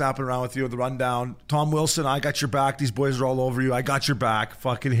love snapping around with you. The rundown. Tom Wilson, I got your back. These boys are all over you. I got your back.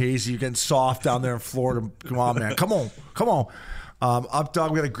 Fucking Hazy, you're getting soft down there in Florida. Come on, man. Come on. Up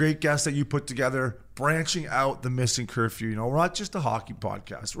Dog, we got a great guest that you put together, branching out the missing curfew. You know, we're not just a hockey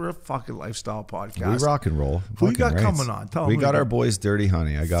podcast. We're a fucking lifestyle podcast. We rock and roll. Who you got coming on? Tell we got our boys Dirty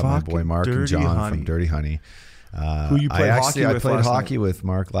Honey. I got my boy Mark and John from Dirty Honey. Who you played hockey with? I played hockey with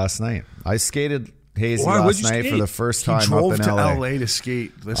Mark last night. I skated Hazy last night for the first time up in LA. LA to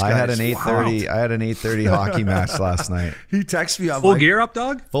skate. I had an 8:30 hockey match last night. He texted me. Full gear, Up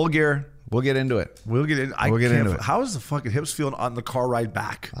Dog? Full gear. We'll get into it. We'll get into it. How is the fucking hips feeling on the car ride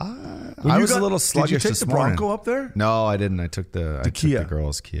back? I was a little sluggish this morning. Did you take the Bronco up there? No, I didn't. I took the Kia. Took the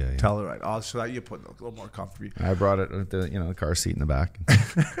girl's Kia. Yeah. Tell her right. Oh, so that you put a little more comfortable. I brought it with the car seat in the back.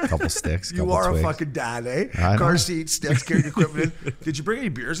 A couple sticks. You are a fucking dad, eh? Car seat, sticks, carrying equipment. Did you bring any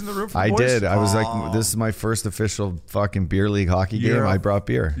beers in the room for the boys? I did. I was like, this is my first official fucking beer league hockey game. I brought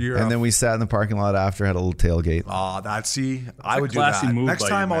beer. And then we sat in the parking lot after, had a little tailgate. Oh, I would do that. Next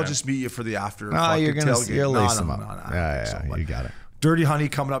time I'll just meet you for the after. You're going to lace them up. Yeah, you got it. Dirty Honey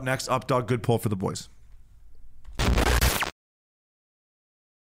coming up next. Up Dog, good pull for the boys.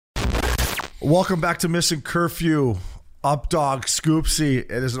 Welcome back to Missing Curfew. Up Dog, Scoopsy.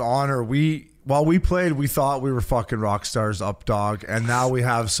 It is an honor. While we played, we thought we were fucking rock stars, Up Dog, and now we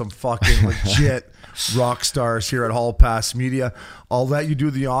have some fucking legit rock stars here at Hall Pass Media. I'll let you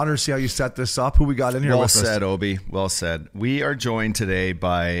do the honor, see how you set this up. Who we got in here with us? Well said, Obi. Well said. We are joined today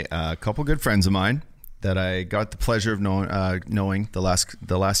by a couple good friends of mine that I got the pleasure of knowing the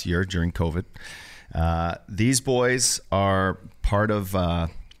last year during COVID. These boys are part of a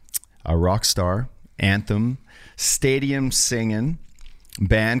rock star anthem stadium singing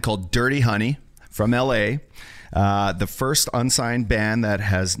band called Dirty Honey from LA. The first unsigned band that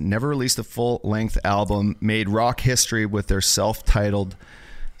has never released a full-length album, made rock history with their self-titled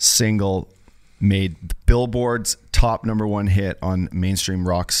single, made Billboard's top #1 hit on mainstream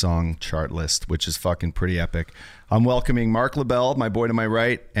rock song chart list, which is fucking pretty epic. I'm welcoming Mark LaBelle, my boy to my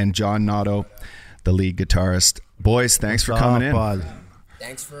right, and John Nato, the lead guitarist. Boys, thanks for coming in.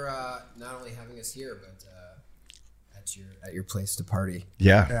 Thanks for not only having us here, but at at your place to party.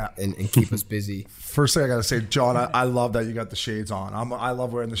 Yeah. And keep us busy. First thing I gotta say, John, I love that you got the shades on. I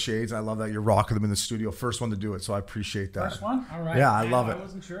love wearing the shades. I love that you're rocking them in the studio. First one to do it, so I appreciate that. First one? All right. Yeah, I love it. I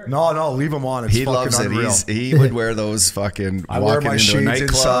wasn't sure. No, leave them on. It's He fucking loves unreal. it. He would wear those fucking I wear walking my into a shades nightclub,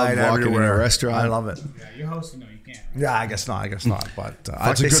 inside walking everywhere. into a restaurant. I love it. Yeah, you're hosting, no, you can't. Yeah, I guess not. But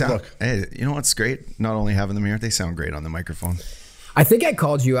Fuck, it's a they good sound, look. Hey, you know what's great? Not only having them here, they sound great on the microphone. I think I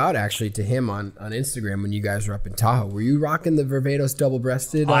called you out actually to him on Instagram when you guys were up in Tahoe. Were you rocking the Barbados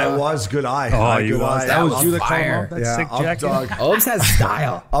double-breasted? I was good eye. Oh, Good you was. eye. That was on you that called him fire. out? That Yeah, sick up jacket? dog. Obes has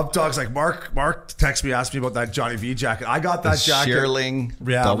style. Up dogs like Mark texted me, asked me about that Johnny V jacket. I got that jacket. Shearling,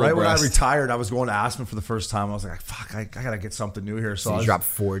 Yeah, double right when I breast. retired, I was going to Aspen for the first time. I was like, fuck, I gotta get something new here. So You dropped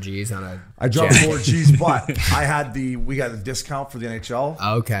 4 Gs on a. I dropped jacket. 4 G's, but we got a discount for the NHL.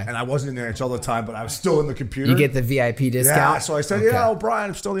 Okay. And I wasn't in the NHL at the time, but I was still in the computer. You get the VIP discount. Yeah, so I said, Okay. yeah, O'Brien,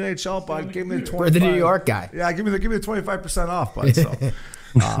 I'm still in the NHL, but give me the 25. For the New York guy. Yeah, give me the 25% off, bud.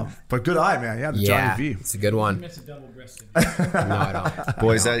 So, but good eye, man. Yeah, the Yeah, Johnny V. it's a good one. Miss a double-breasted. No, I don't.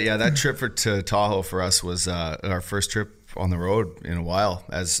 Boys, that trip to Tahoe for us was our first trip on the road in a while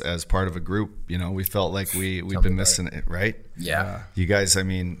as part of a group. You know, we felt like we'd been missing it, right? Yeah. You guys, I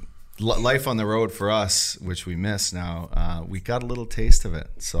mean, life on the road for us, which we miss now, we got a little taste of it.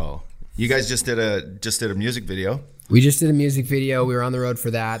 So you guys just did a music video. We just did a music video. We were on the road for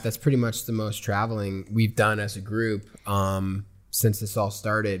that. That's pretty much the most traveling we've done as a group since this all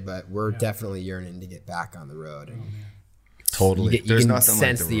started. But we're definitely yearning to get back on the road. And Totally. you There's can nothing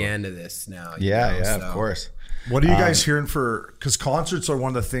sense like the road. end of this now. Of course. What are you guys hearing for? Because concerts are one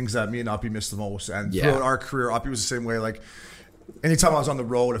of the things that me and Uppy miss the most. And Yeah. throughout our career, Uppy was the same way. Like, anytime I was on the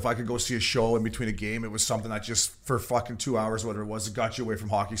road, if I could go see a show in between a game, it was something that just for fucking 2 hours, whatever it was, it got you away from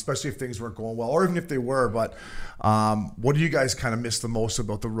hockey, especially if things weren't going well, or even if they were. But what do you guys kind of miss the most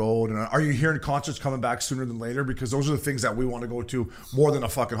about the road? And are you hearing concerts coming back sooner than later? Because those are the things that we want to go to more than a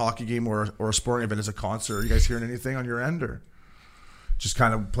fucking hockey game or a sporting event as a concert. Are you guys hearing anything on your end, or just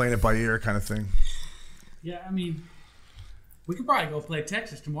kind of playing it by ear kind of thing? Yeah, I mean, we could probably go play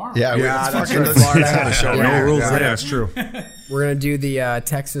Texas tomorrow. Yeah, that's fucking right. let's have a show. Yeah. right? No rules Yeah, there. that's true. We're going to do the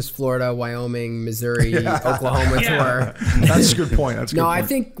Texas, Florida, Wyoming, Missouri, Oklahoma tour. That's a good point. That's a good No, point. I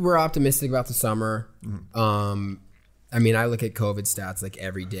think we're optimistic about the summer. I mean, I look at COVID stats like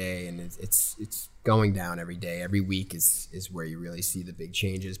every day, and it's going down every day. Every week is where you really see the big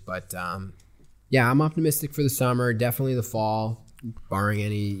changes. But yeah, I'm optimistic for the summer. Definitely the fall, barring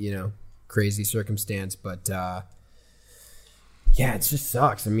any crazy circumstance. But yeah, it just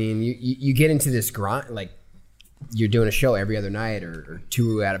sucks. I mean, you get into this grind, like you're doing a show every other night or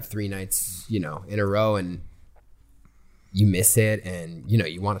 2 out of 3 nights, in a row, and you miss it, and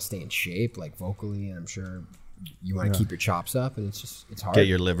you want to stay in shape, like vocally, and I'm sure you want to keep your chops up, and it's hard. Get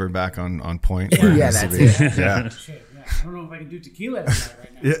your liver back on point. Yeah, that's it. Yeah. Shit, yeah. I don't know if I can do tequila every night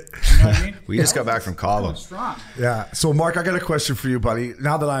right now. Yeah. You know what I mean? We just got back from Cabo. Going strong. Yeah. So, Mark, I got a question for you, buddy.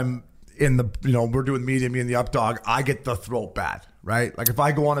 Now that I'm in the, we're doing media, me and the up dog, I get the throat bad, right? Like if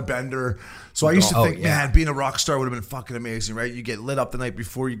I go on a bender. So I used to think, man, being a rock star would have been fucking amazing, right? You get lit up the night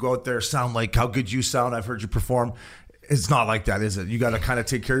before, you go out there, sound like how good you sound. I've heard you perform. It's not like that, is it? You got to kind of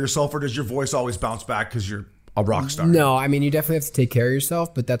take care of yourself, or does your voice always bounce back because you're a rock star? No, I mean, you definitely have to take care of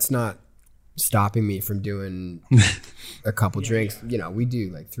yourself, but that's not stopping me from doing a couple drinks. We do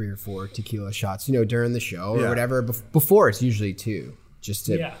like 3 or 4 tequila shots, during the show or whatever. Before it's usually 2, just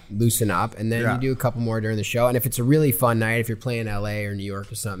to loosen up. And then you do a couple more during the show. And if it's a really fun night, if you're playing LA or New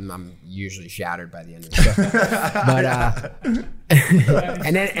York or something, I'm usually shattered by the end of the show. But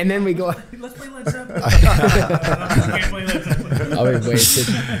and then we go. Let's play Led Zeppelin. I can't play Led Zeppelin. I'll be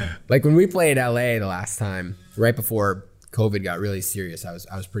wasted. Like when we played LA the last time, right before COVID got really serious, I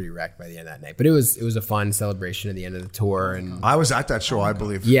was pretty wrecked by the end of that night. But it was a fun celebration at the end of the tour, and I was at that show, I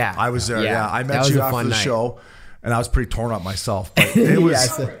believe. Yeah. I was there. Yeah. Yeah. I That met was you a after fun the night. show, and I was pretty torn up myself. But it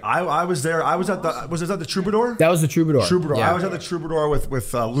was. so- I was there. I was at the. Was it at the Troubadour? that was the Troubadour. Troubadour. Yeah. I was at the Troubadour with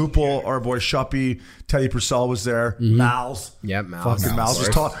Lupul, our boy Shuppy, Teddy Purcell was there, Mal's. Yep, Mal's. Fucking Mal's was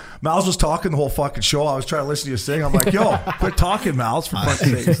Of course. Mal's was talking the whole fucking show. I was trying to listen to you sing. I'm like, yo, quit talking, Mal's, for fuck's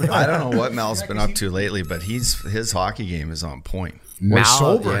sake. I don't know what Mel's been up to lately, but his hockey game is on point. We're Mal-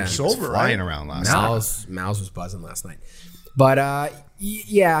 sober, yeah. sober, Flying right? around last night. Mal's was buzzing last night. But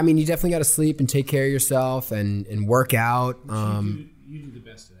yeah, I mean, you definitely got to sleep and take care of yourself and work out. You do the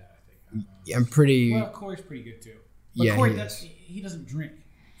best of that, I think. I'm pretty. Well, Corey's pretty good too. But Yeah, Corey, he is. he doesn't drink.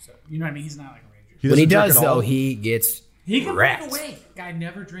 So, you know what I mean? He's not like a ranger. When he doesn't drink does at all. though, he gets He can wrecked. break away. Guy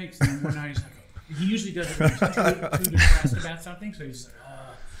never drinks. And then one night he's like, he usually does it when he's too depressed about something. So he's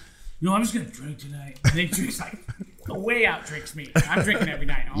like, I'm just going to drink tonight. And then he drinks like, way out drinks me. I'm drinking every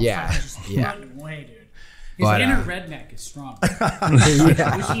night. And all Yeah, of a sudden, he's just yeah. putting away, dude. His But, inner redneck is strong.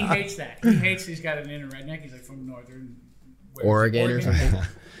 yeah. Which he hates that. He hates he's got an inner redneck. He's like from northern Oregon or something.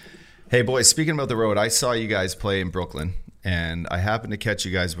 Hey, boys, speaking about the road, I saw you guys play in Brooklyn, and I happened to catch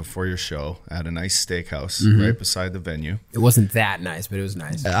you guys before your show at a nice steakhouse right beside the venue. It wasn't that nice, but it was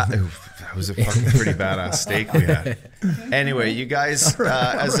nice. That was a fucking pretty badass steak we had. Anyway, you guys,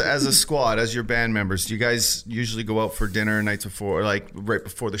 as a squad, as your band members, do you guys usually go out for dinner nights before, like right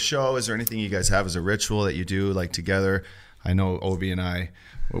before the show? Is there anything you guys have as a ritual that you do, like together? I know Obi and I,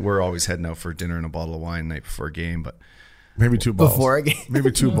 we're always heading out for dinner and a bottle of wine night before a game, but maybe 2 bottles. Before a game.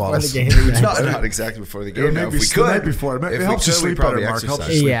 Maybe 2 bottles. The game. not exactly before the game. Now, if we the could, night before. It if helps we you could, we'd sleep probably better, Mark. Helps you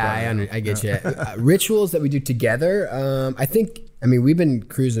exercise. sleep Yeah, I get you. Rituals that we do together. I mean, we've been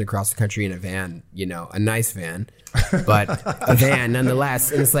cruising across the country in a van, a nice van, but a van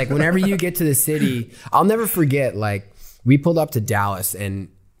nonetheless. And it's like whenever you get to the city, I'll never forget, like we pulled up to Dallas and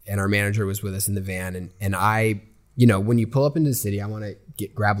our manager was with us in the van. And I, when you pull up into the city, I want to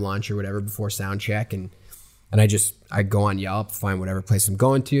grab lunch or whatever before sound check. And I go on Yelp, find whatever place I'm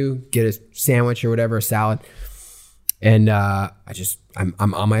going to, get a sandwich or whatever, a salad. And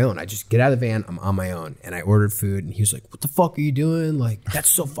I'm on my own. I just get out of the van. I'm on my own. And I ordered food. And he was like, what the fuck are you doing? Like, that's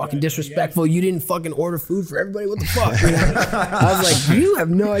so fucking disrespectful. You didn't fucking order food for everybody. What the fuck? I was like, you have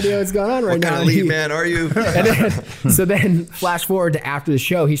no idea what's going on right now. What kind of lead man are you? So then flash forward to after the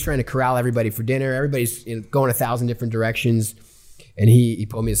show. He's trying to corral everybody for dinner. Everybody's going 1,000 different directions. And he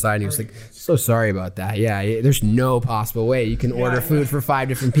pulled me aside and he was like, so sorry about that. Yeah, there's no possible way you can order food for 5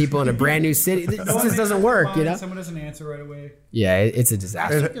 different people in a brand new city. This just doesn't work, Someone doesn't answer right away. Yeah, it's a I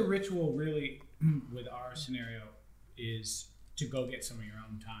disaster. think the ritual really, with our scenario, is to go get some of your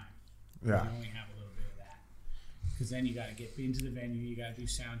own time. Yeah. You only have a little bit of that. Because then you got to get into the venue, you got to do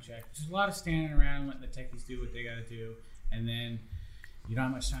sound check. There's a lot of standing around letting the techies do what they got to do. And then you don't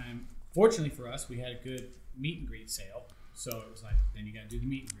have much time. Fortunately for us, we had a good meet and greet sale. So it was like, then you got to do the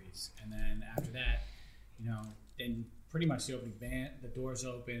meet and greets. And then after that, then pretty much the opening band, the doors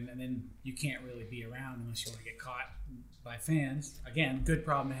open, and then you can't really be around unless you want to get caught by fans. Again, good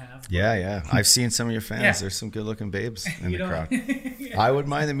problem to have. Yeah. I've seen some of your fans. Yeah. There's some good looking babes in the crowd. Yeah. I would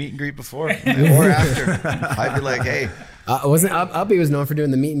mind the meet and greet before or after. I'd be like, hey. Wasn't Uppy was known for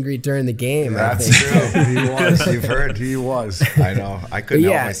doing the meet and greet during the game. That's I think. true. He was. You've heard. He was. I know. I couldn't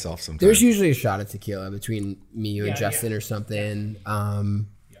help myself sometimes. There's usually a shot of tequila between me, you, and Justin or something.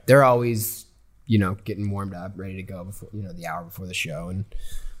 They're always, getting warmed up, ready to go before, the hour before the show. And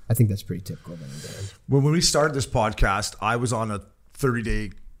I think that's pretty typical of any band. When we started this podcast, I was on a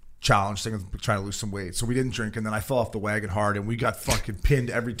 30-day challenge thing of trying to lose some weight. So we didn't drink, and then I fell off the wagon hard, and we got fucking pinned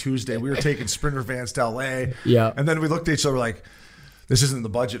every Tuesday. We were taking Sprinter vans to LA. Yeah. And then we looked at each other like, this isn't the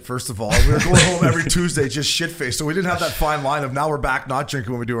budget, first of all. We were going home every Tuesday just shit-faced. So we didn't have that fine line of now we're back not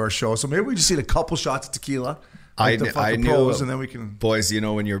drinking when we do our show. So maybe we just need a couple shots of tequila. I knew, pros, and then we can. Boys,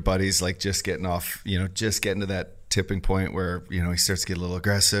 when your buddy's like just getting off, just getting to that tipping point where he starts to get a little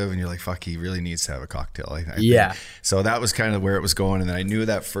aggressive and you're like, fuck, he really needs to have a cocktail. I think. So that was kind of where it was going. And then I knew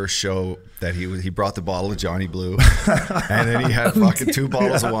that first show that he brought the bottle of Johnny Blue and then he had fucking 2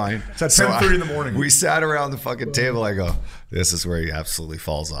 bottles of wine. It's at 10:30 in the morning. We sat around the fucking table. I go, this is where he absolutely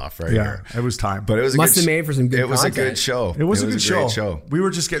falls off right here. It was time. But it was Must have made for some good It was content. a good show. It was a good great show. We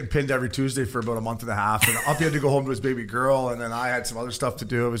were just getting pinned every Tuesday for about a month and a half, and Uppy had to go home to his baby girl, and then I had some other stuff to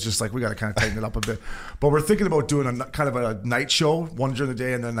do. It was just like we got to kind of tighten it up a bit. But we're thinking about doing a kind of a night show, one during the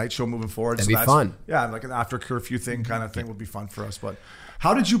day, and then a night show moving forward. That'd be fun. Yeah, like an after curfew thing kind of thing would be fun for us. But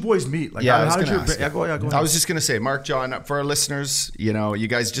how did you boys meet? Like, Yeah, how I was did gonna you? ask you. Go ahead. I was just gonna say, Mark, John, for our listeners, you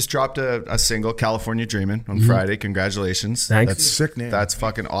guys just dropped a single, "California Dreamin'" on Friday. Congratulations! Thanks. That's Sick name. That's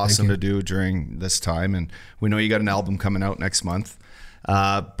fucking awesome to do during this time, and we know you got an album coming out next month.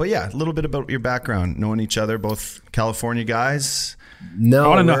 But yeah, a little bit about your background, knowing each other, both California guys. No, I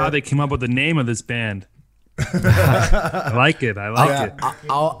want to know how they came up with the name of this band. I like it.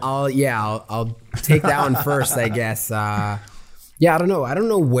 I'll take that one first, I guess. I don't know. I don't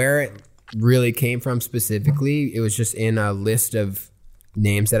know where it really came from specifically. It was just in a list of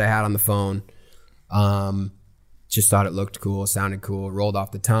names that I had on the phone. Just thought it looked cool, sounded cool, rolled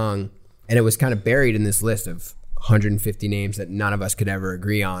off the tongue, and it was kind of buried in this list of 150 names that none of us could ever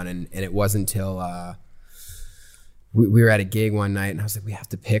agree on. And it wasn't until we were at a gig one night, and I was like, we have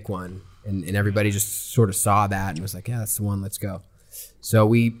to pick one. And everybody just sort of saw that and was like, yeah, that's the one, let's go.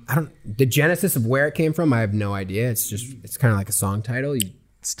 So the genesis of where it came from, I have no idea. It's kind of like a song title.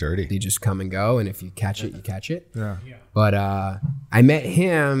 It's dirty. You just come and go, and if you catch it, you catch it. Yeah. But I met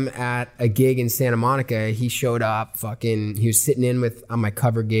him at a gig in Santa Monica. He showed up, he was sitting in on my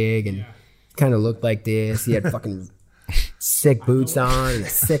cover gig and kind of looked like this. He had fucking sick boots on and a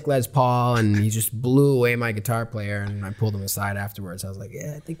sick Les Paul, and he just blew away my guitar player. And I pulled him aside afterwards. I was like,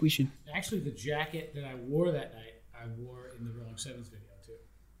 yeah, I think we should. Actually, the jacket that I wore that night, I wore in the Rolling Sevens video too.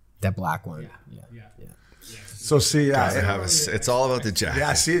 That black one. Yeah. So see, it's all about the jacket.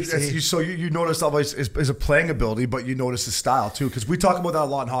 Yeah, see, you notice always is a playing ability, but you notice the style too, because we talk about that a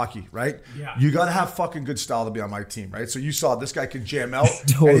lot in hockey, right? Yeah. You got to have fucking good style to be on my team, right? So you saw this guy can jam out,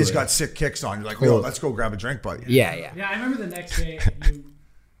 Totally. and he's got sick kicks on. You're like, yo, let's go grab a drink, buddy. Yeah. Yeah, I remember the next day,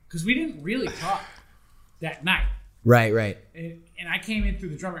 because we didn't really talk that night. Right. And I came in through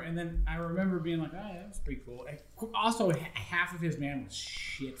the drummer, and then I remember being like, oh, that was pretty cool. And also, half of his band was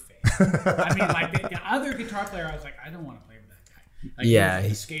shit-faced. I mean, like, the other guitar player, I was like, I don't want to play with that guy. Like, Yeah. he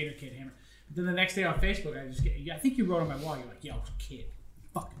was like a skater kid hammer. But then the next day on Facebook, I think you wrote on my wall, you're like, yo, kid,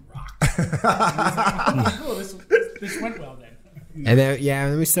 fucking rock. And I was like, oh, cool, this went well then. And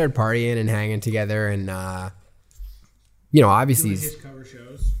then we started partying and hanging together, and obviously Doing his cover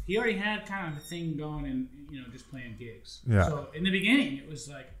shows. He already had kind of a thing going and, just playing gigs. Yeah. So in the beginning, it was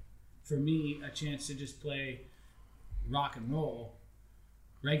like, for me, a chance to just play rock and roll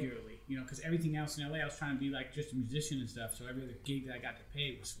regularly, because everything else in LA, I was trying to be like just a musician and stuff. So every other gig that I got to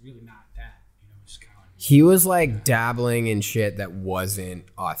pay was really not that, just kind of like. he was like dabbling in shit that wasn't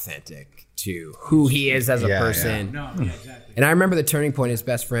authentic to who he is as a person. No, yeah, exactly. And I remember the turning point. His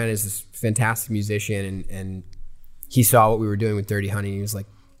best friend is this fantastic musician, and he saw what we were doing with Dirty Honey. And he was like,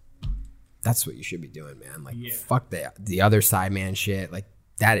 "That's what you should be doing, man. Like, fuck the other side man shit. Like,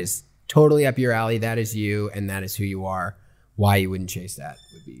 that is totally up your alley. That is you, and that is who you are. Why you wouldn't chase that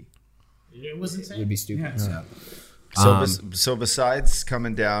It was insane. would be stupid." Yeah. So besides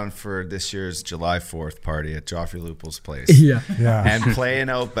coming down for this year's July 4th party at Joffrey Lupul's place, and playing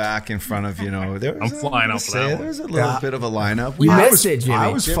out back in front of I'm flying out for that one. There's a little bit of a lineup. You missed it, Jimmy. I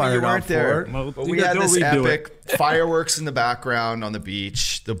was Jimmy, fired you weren't up there. for it. But we had this epic fireworks in the background on the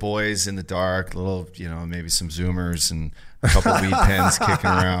beach, the boys in the dark, little, maybe some Zoomers and a couple weed pens kicking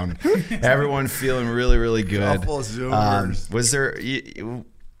around. Everyone feeling really, really good. Couple Zoomers.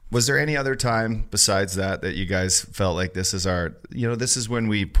 Was there any other time besides that you guys felt like this is our, this is when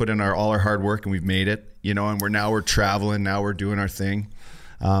we put in all our hard work and we've made it, and we're traveling, now we're doing our thing.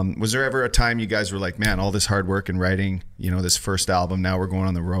 Was there ever a time you guys were like, man, all this hard work and writing, this first album, now we're going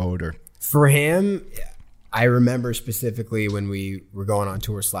on the road? Or For him, I remember specifically when we were going on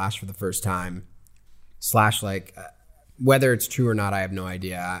tour Slash for the first time. Slash, like, whether it's true or not, I have no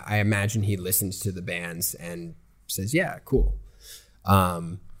idea. I imagine he listens to the bands and says, yeah, cool.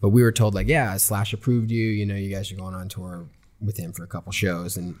 But we were told, like, yeah, Slash approved you. You guys are going on tour with him for a couple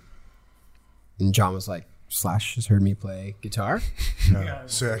shows. And John was like, Slash has heard me play guitar. Yeah,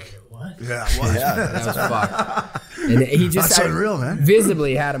 sick. What? Yeah, what? That was fucked. And he just That's unreal, man.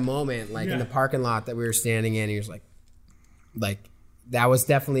 visibly had a moment, like in the parking lot that we were standing in. He was like that was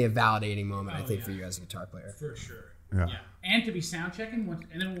definitely a validating moment, I think, for you as a guitar player. For sure. Yeah. And to be sound checking,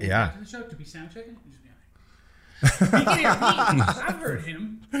 and then when we Yeah. got to the show, to be sound checking, just be like, he can hear me. I've heard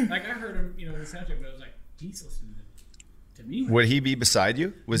him. Like, I heard him, in the sound check, but I was like, he's listening to me. would he be beside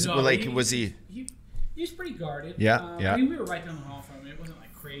you? Was he? He was pretty guarded. Yeah, yeah. I mean, we were right down the hall from him. It wasn't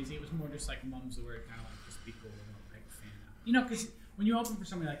like crazy. It was more just like mum's the word, kind of like just be cool and like a fan. Because when you open for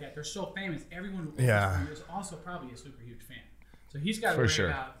somebody like that, they're so famous. Everyone who opens for them is also probably a super huge fan. So he's got to worry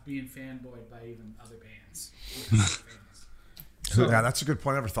about being fanboyed by even other bands. Yeah, that's a good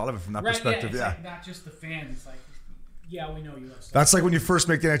point. I never thought of it from that perspective. Yeah, like not just the fans. It's like, yeah, we know you love stuff. That's like when you first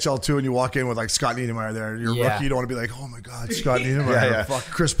make the NHL too, and you walk in with like Scott Niedermayer there. You're a rookie. You don't want to be like, oh my god, Scott Niedermayer, fuck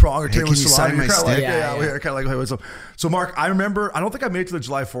Chris Prong or Taylor can you sign Solani. my You're kind of like, stick? kind of like, hey, what's up? So Mark, I remember. I don't think I made it to the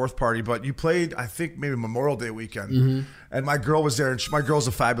July 4th party, but you played. I think maybe Memorial Day weekend, and my girl was there. And my girl's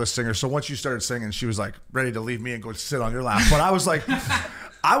a fabulous singer. So once you started singing, she was like ready to leave me and go sit on your lap. But I was like.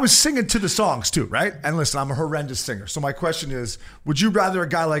 I was singing to the songs too, right? And listen, I'm a horrendous singer. So my question is, would you rather a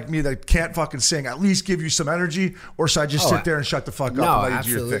guy like me that can't fucking sing at least give you some energy, or should I just sit there and shut the fuck up No, and let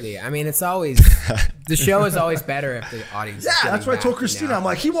you do your thing? absolutely. I mean, it's always the show is always better if the audience. Yeah, is that's what I told back, Christina. I'm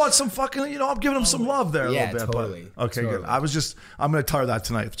like, he wants some fucking, I'm giving him some love there a Yeah, little bit. totally. But, okay, Totally. good. I'm going to tell her that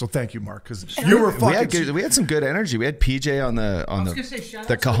tonight. So thank you, Mark, because you were fucking. We had some good energy. We had PJ on the gonna say, shout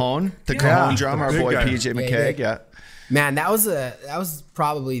the out to cajon, the Yeah. cajon drum, our Big boy guy. PJ McKegg. Yeah. Man, that was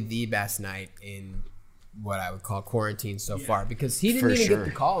probably the best night in what I would call quarantine so far, because he didn't For even sure. get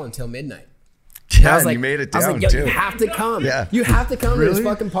the call until midnight. Yeah, I was and like, you made it I was down like, yo, too. you have to come. Yeah. You have to come to Really? this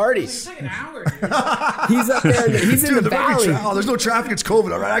fucking party. It's like an hour, dude. He's up there. He's in Dude, the valley. there's no traffic. It's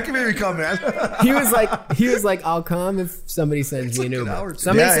COVID. All right, I can maybe come, man. He was like, I'll come if somebody sends me an Uber. hour.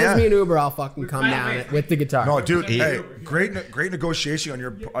 Somebody Yeah, sends yeah. me an Uber, I'll fucking come down with the guitar. No, dude. Hey, great negotiation on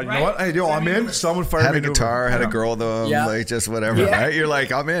your. You know what? Hey, I'm in. Someone fired had me a guitar, had a girl though, like just whatever, right? You're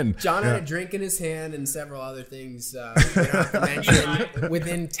like, I'm in. John had a drink in his hand and several other things. We don't have to mention.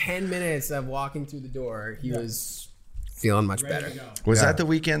 Within 10 minutes of walking through the door, he was feeling much better. Was that the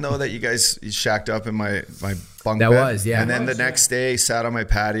weekend though that you guys shacked up in my bunk that bed? Was, yeah. And then the next day, sat on my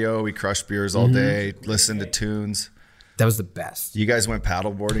patio. We crushed beers all day, listened to tunes. That was the best. You guys went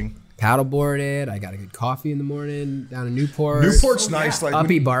paddleboarding? Paddleboarded. I got a good coffee in the morning down in Newport. Newport's nice. Like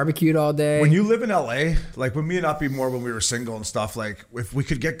Uppy barbecued all day. When you live in LA, like when me and Uppy more when we were single and stuff, like if we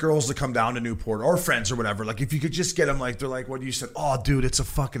could get girls to come down to Newport or friends or whatever, like if you could just get them, like they're like, what you said, oh dude, it's a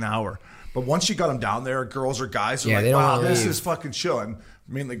fucking hour. But once you got them down there, girls or guys are like, wow, this is fucking chill. And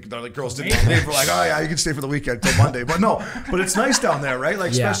mainly the girls didn't want to leave. We're like, oh yeah, you can stay for the weekend till Monday. But no, but it's nice down there, right?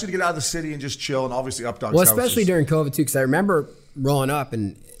 Like especially to get out of the city and just chill. And obviously Updog's well, especially during COVID too, because I remember rolling up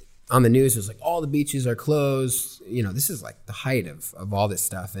and on the news it was like all the beaches are closed. You know, this is like the height of all this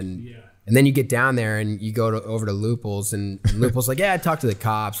stuff. And then you get down there and you go over to Lupul's and Lupul's like, yeah, I talked to the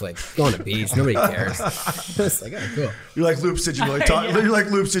cops, like go on the beach, nobody cares. It's like, oh, cool. You're like, Loops, did you really talk? You're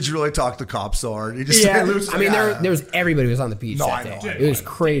like, Loops, did you really talk to cops so hard? You just say, Loops, I mean, there was everybody was on the beach that day. Dude, it was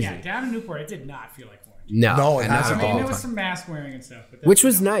crazy. Yeah, down in Newport, it did not feel like orange. No, it hasn't. I mean, there was some mask wearing and stuff, but which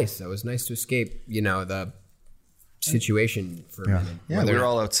was nice. It was nice to escape, you know, the situation for a minute. Yeah, we were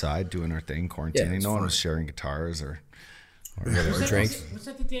all outside doing our thing, quarantining. No one was sharing guitars or drinks. Was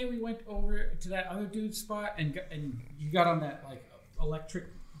that the day we went over to that other dude's spot and you got on that like electric?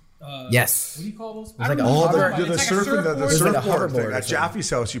 Yes. What do you call those? It was like a surfboard thing. At Jaffe's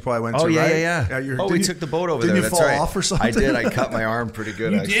house you probably went to, yeah, right? Yeah. We took the boat over there. Did you That's fall right. off or something? I did. I cut my arm pretty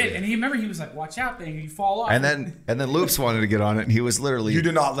good, actually. You did. And he was like, watch out, thing. You fall off. And then Loops wanted to get on it, and he was literally... You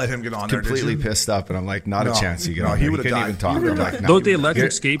did not let him get on there, completely pissed up, and I'm like, not a chance you get on he there. would have died. Couldn't even talk. I'm like, Don't the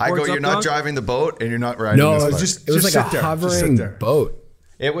electric skateboards I go, you're not driving the boat, and you're not riding this boat. It was like a hovering boat.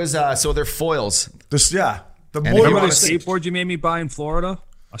 It was, so they're foils. The Remember the skateboard you made me buy in Florida?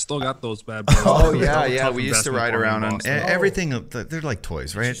 I still got those bad boys. Oh yeah. We used to ride around on everything. They're like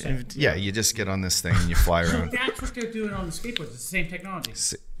toys, right? Yeah, you just get on this thing and you fly around. That's what they're doing on the skateboards. It's the same technology.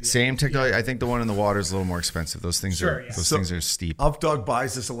 Same technology. I think the one in the water is a little more expensive. Those things things are steep. Updog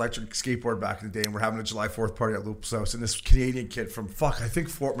buys this electric skateboard back in the day, and we're having a July 4th party at Loops' house, and this Canadian kid from I think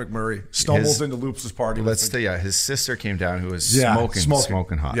Fort McMurray stumbles into Loops' party. His sister came down who was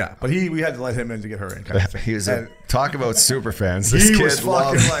smoking hot. Yeah, but we had to let him in to get her in. Kind of thing. He was talk about super fans. He was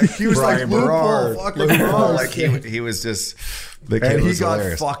like Brian like he was just. And he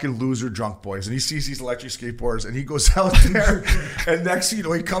got fucking loser drunk, boys. And he sees these electric skateboards, and he goes out there. And next thing you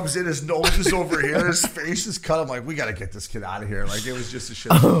know, he comes in, his nose is over here, his face is cut. I'm like, we got to get this kid out of here. Like, it was just a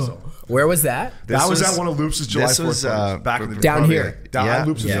shit. Where was that? That was at one of Loops' July 4th parties, back in the day. Down here. Down at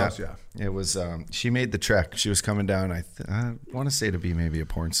Loops' house, yeah. It was, she made the trek. She was coming down, I want to say to be maybe a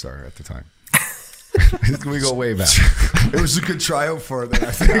porn star at the time. We go way back. It was a good tryout for them,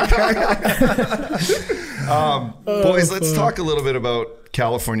 I think. Boys, let's talk a little bit about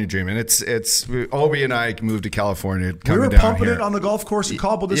California Dreaming. Obi and I moved to California. We were pumping it on the golf course in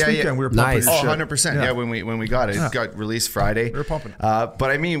Cobble this weekend. Yeah. We were pumping it. 100%. Yeah, when we got it. It got released Friday. We were pumping. But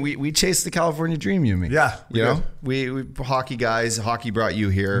I mean, we chased the California Dream, you mean? Yeah. We hockey guys. Hockey brought you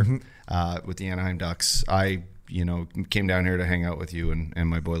here with the Anaheim Ducks. I, came down here to hang out with you and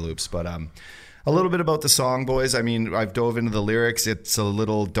my boy Loops. But a little bit about the song, boys. I mean, I've dove into the lyrics. It's a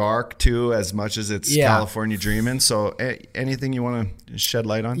little dark, too, as much as it's California Dreamin'. So anything you want to shed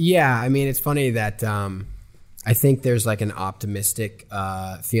light on? Yeah, I mean, it's funny that I think there's like an optimistic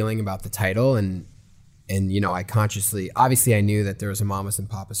feeling about the title. And I consciously, obviously I knew that there was a Mamas and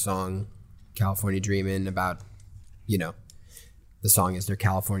Papas song, California Dreamin', about, the song is they're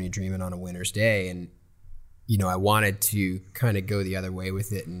California Dreamin' on a winter's day. And I wanted to kind of go the other way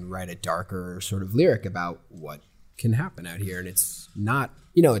with it and write a darker sort of lyric about what can happen out here. And it's not,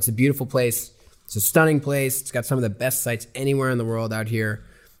 it's a beautiful place. It's a stunning place. It's got some of the best sights anywhere in the world out here,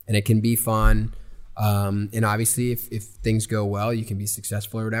 and it can be fun. And obviously if things go well, you can be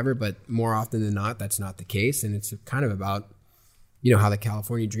successful or whatever, but more often than not, that's not the case. And it's kind of about, how the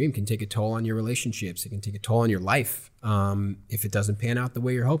California dream can take a toll on your relationships. It can take a toll on your life if it doesn't pan out the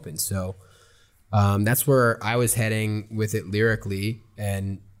way you're hoping. So that's where I was heading with it lyrically,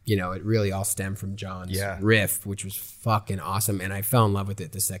 and it really all stemmed from John's riff, which was fucking awesome, and I fell in love with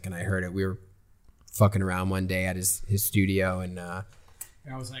it the second I heard it. We were fucking around one day at his studio, and I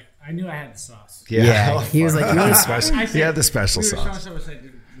was like, I knew I had the sauce. Yeah. He was like, you want special? He had the special sauce.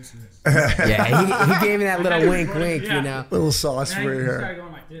 Yeah, he gave me that little wink, little sauce for you here. Started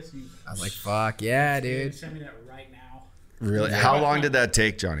going like this. I was like, fuck yeah, dude. Send me that right now. Really? How long did that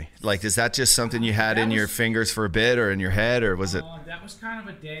take, Johnny? Like, is that just something you had in your fingers for a bit or in your head, or was it? That was kind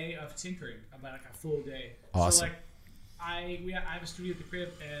of a day of tinkering, about like a full day. Awesome. So like, I have a studio at the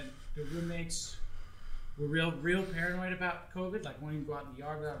crib, and the roommates were real paranoid about COVID. Like, won't even go out in the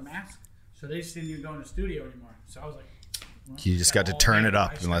yard without a mask. So they just didn't even go in the studio anymore. So I was like, well, You just got to turn it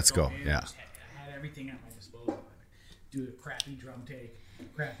up and let's go. Yeah. I had everything at my disposal. Like, do a crappy drum take,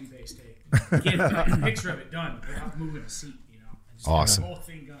 crappy bass take, get a picture of it done without moving a seat, you know. And just Awesome. Get the whole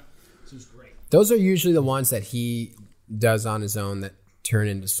thing done. So it was great. Those are usually the ones that he does on his own that turn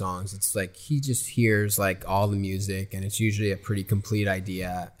into songs. It's like he just hears like all the music, and it's usually a pretty complete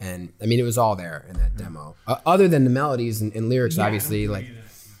idea. And I mean, it was all there in that demo, other than the melodies and lyrics, obviously. Like,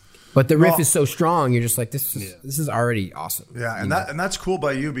 but the riff is so strong, you're just like, this is already awesome. Yeah, and that's cool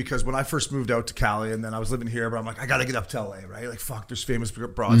by you, because when I first moved out to Cali and then I was living here, but I'm like, I got to get up to LA, right? Like, fuck, there's famous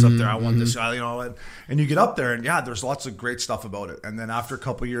broads up there. I want this, you know, and you get up there and yeah, there's lots of great stuff about it. And then after a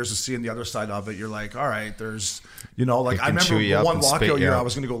couple of years of seeing the other side of it, you're like, all right, there's, you know, like I remember one lockout year, I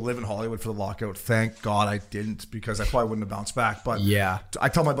was going to go live in Hollywood for the lockout. Thank God I didn't, because I probably wouldn't have bounced back. But yeah, I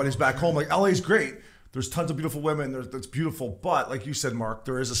tell my buddies back home, like, LA's great. There's tons of beautiful women. That's beautiful. But like you said, Mark,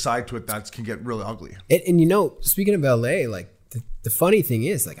 there is a side to it that can get really ugly. And you know, speaking of LA, like the funny thing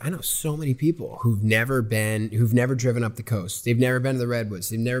is, like, I know so many people who've never driven up the coast. They've never been to the Redwoods.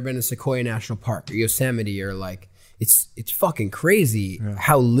 They've never been to Sequoia National Park or Yosemite, or like, it's fucking crazy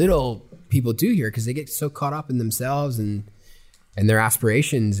how little people do here, because they get so caught up in themselves and their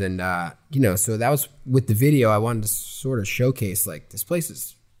aspirations. And, you know, so that was with the video. I wanted to sort of showcase, like, this place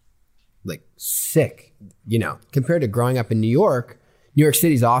is like sick, you know, compared to growing up in New York. New York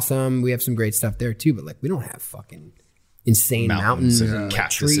City's awesome. We have some great stuff there too, but like, we don't have fucking insane mountains and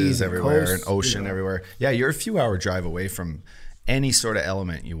cactuses trees everywhere and ocean everywhere. Yeah, you're a few hour drive away from any sort of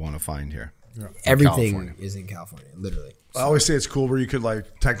element you want to find here. Yeah. Everything is in California, literally. I always say it's cool where you could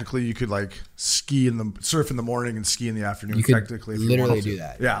technically surf in the morning and ski in the afternoon. You could technically, if literally you do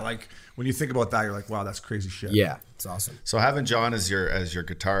that. Yeah, like when you think about that, you're like, wow, that's crazy shit. Yeah, it's awesome. So having John as your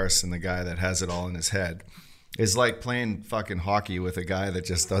guitarist and the guy that has it all in his head is like playing fucking hockey with a guy that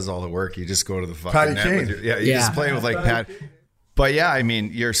just does all the work. You just go to the fucking net with you're just playing with like Pat. But yeah, I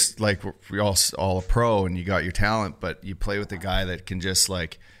mean, you're like, we're all a pro and you got your talent, but you play with a guy that can just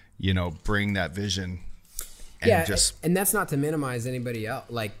like, you know, bring that vision. And that's not to minimize anybody else.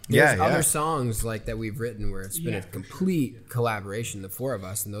 Like, there's other songs like that we've written where it's been a complete collaboration, the four of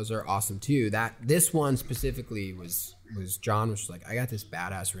us, and those are awesome too. This one specifically was John was like, I got this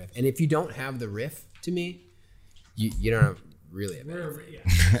badass riff, and if you don't have the riff, to me, you don't really have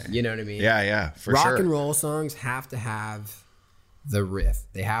anything. You know what I mean? Yeah, for sure. Rock and roll songs have to have the riff.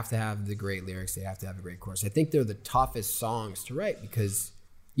 They have to have the great lyrics. They have to have a great chorus. I think they're the toughest songs to write because,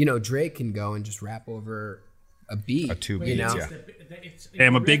 you know, Drake can go and just rap over a beat, two beats, Hey,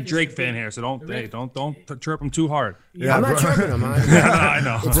 I'm a big Drake fan here, so don't chirp him too hard. Yeah, I'm not chirping him. I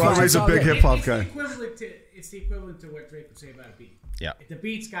know. Broadway's a big hip hop guy. It's the equivalent to what Drake would say about a beat. Yeah. If the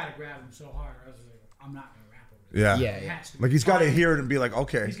beat's got to grab him so hard, or else I'm not going to rap over it. Yeah. Like he's got to hear it and be like,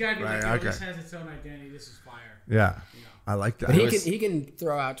 okay, he's got to be right, like, this has its own identity. This is fire. Yeah. You know? I like that. But he can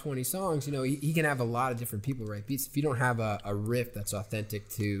throw out 20 songs. You know, he can have a lot of different people write beats. If you don't have a riff that's authentic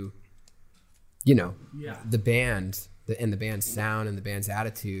to, you know, the band and the band's sound and the band's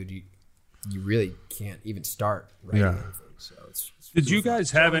attitude, you really can't even start writing anything. So did you guys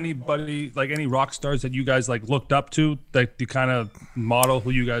have anybody, like any rock stars that you guys like looked up to, that you kind of model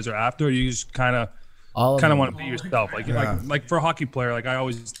who you guys are after? Or you just kind of want to be yourself, like for a hockey player, like I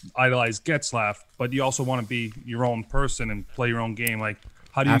always idolize Getzlaff, but you also want to be your own person and play your own game. Like,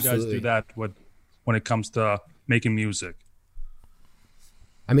 how do you guys do that when it comes to making music?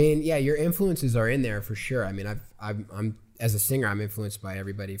 I mean, yeah, your influences are in there for sure. I mean, I'm as a singer, I'm influenced by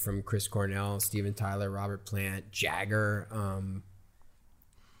everybody from Chris Cornell, Steven Tyler, Robert Plant, Jagger,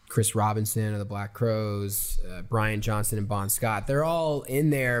 Chris Robinson of the Black Crowes, Brian Johnson and Bon Scott. They're all in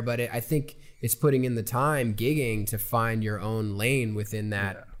there, but I think it's putting in the time, gigging to find your own lane within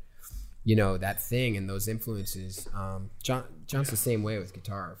that, you know, that thing and those influences. John's the same way with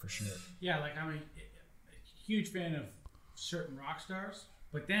guitar for sure. Yeah, like I'm a huge fan of certain rock stars,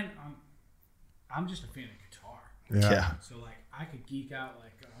 but then I'm just a fan of guitar. Yeah. So like I could geek out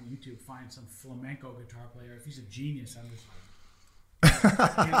like on YouTube, find some flamenco guitar player. If he's a genius, I'm just like.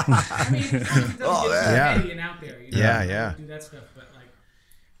 I mean, and out there, you know, do that stuff, but like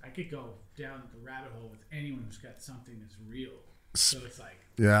I could go down the rabbit hole with anyone who's got something that's real. So it's like,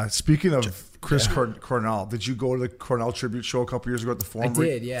 yeah. Speaking of Chris Cornell, did you go to the Cornell tribute show a couple years ago at the Forum? I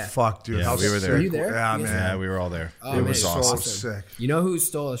did, yeah. Fuck, dude. Yeah, we were there. Were you there? Yeah, man. Yeah, we were all there. Oh, it was awesome. So sick. You know who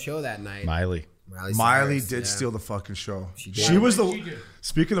stole a show that night? Miley. Miley did steal the fucking show. She did. She was What the. did she do?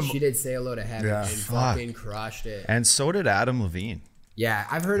 Speaking of, She did Say Hello to Heaven Yeah. and fucking crushed it. And so did Adam Levine. Yeah,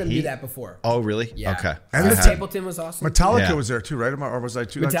 I've heard him do that before. Oh, really? Yeah. Okay. And Chris the- Stapleton was awesome. Metallica Yeah. was there too, right? Or was I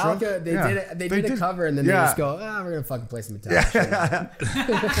too? Metallica, they did a cover and then they just go, we're gonna fucking play some Metallica.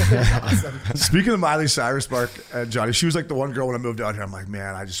 Awesome. Speaking of Miley Cyrus, Mark and Johnny, she was like the one girl when I moved out here. I'm like,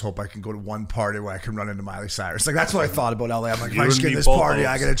 man, I just hope I can go to one party where I can run into Miley Cyrus. Like that's what I thought about LA. I'm like, if I You just and get me this both, party, Obes.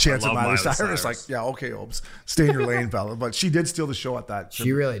 I get a chance I at love Miley Miley Cyrus. Cyrus. Like, yeah, okay, Obes, stay in your lane, fella. But she did steal the show at that.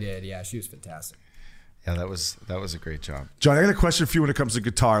 She really did. Yeah, she was fantastic. Yeah, that was a great job. John, I got a question for you when it comes to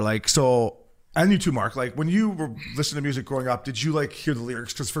guitar. Like, so, and you too, Mark. Like, when you were listening to music growing up, did you like hear the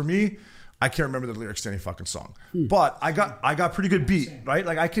lyrics? Because for me, I can't remember the lyrics to any fucking song. But I got pretty good beat, right?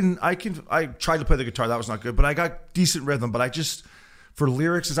 Like, I tried to play the guitar, that was not good, but I got decent rhythm. But I just, for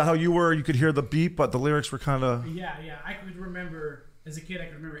lyrics, is that how you were? You could hear the beat, but the lyrics were kind of. Yeah. I could remember as a kid. I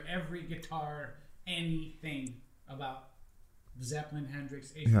could remember every guitar, anything about Zeppelin,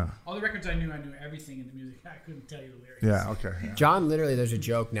 Hendrix, Yeah. all the records I knew everything in the music. I couldn't tell you the lyrics. Yeah. Okay. Yeah. John, literally, there's a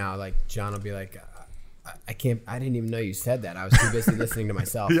joke now. Like John will be like, I didn't even know you said that. I was too busy listening to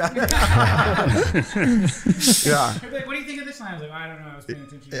myself. Yeah. Yeah. They'd be like, what do you think of this line? I was like, I don't know. I was paying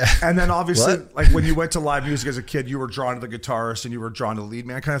attention. And then obviously, like when you went to live music as a kid, you were drawn to the guitarist and you were drawn to the lead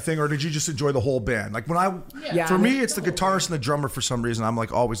man kind of thing, or did you just enjoy the whole band? Like when Yeah, for I me, mean, it's the guitarist and the drummer for some reason. I'm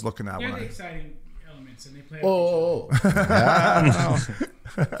like always looking at They're when the I. exciting elements, and they play. Music.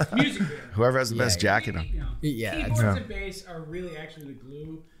 Video. Whoever has the best Yeah. jacket on. You know, Yeah, keyboards yeah. and bass are really actually the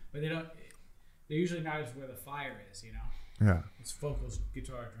glue, but they don't. They're usually not as where the fire is. You know, Yeah. it's vocals,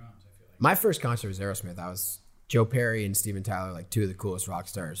 guitar, drums. I feel like. My first concert was Aerosmith. I was Joe Perry and Steven Tyler, like two of the coolest rock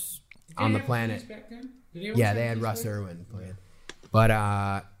stars on the planet. Back then? Yeah, they had Russ Irwin playing.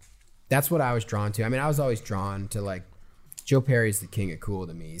 But that's what I was drawn to. I mean, I was always drawn to like Joe Perry's the king of cool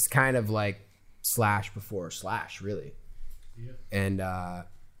to me. He's kind of like Slash before Slash, really. Yeah. And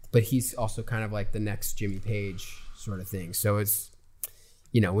but he's also kind of like the next Jimmy Page sort of thing. So it's,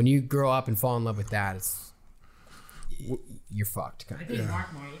 you know, when you grow up and fall in love with that, it's you're fucked. Kind I of. think Mark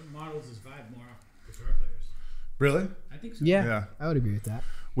models his vibe more off guitar players. Really? I think so. Yeah, Yeah. I would agree with that.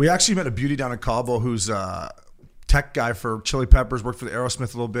 We actually met a beauty down in Cabo who's a tech guy for Chili Peppers, worked for the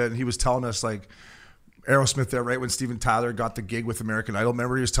Aerosmith a little bit, and he was telling us like Aerosmith there right when Steven Tyler got the gig with American Idol.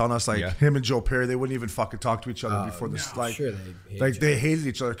 Remember he was telling us like Yeah. him and Joe Perry, they wouldn't even fucking talk to each other before this. no. Like, Sure, they hate like each they hated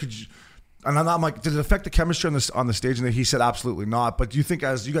each other. Could you? And I'm like, did it affect the chemistry on the stage? And he said absolutely not. But do you think,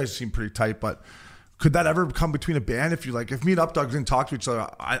 as you guys seem pretty tight, but could that ever come between a band? If you like, if me and Updog didn't talk to each other,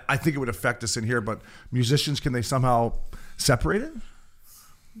 I think it would affect us in here. But musicians, can they somehow separate it?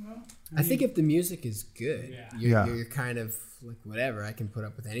 Well, I think if the music is good, Yeah. you're kind of like, whatever, I can put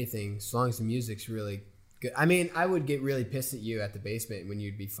up with anything as long as the music's really good. I mean, I would get really pissed at you at the basement when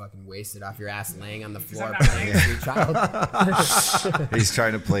you'd be fucking wasted off your ass laying on the floor I'm not playing Sweet Child. He's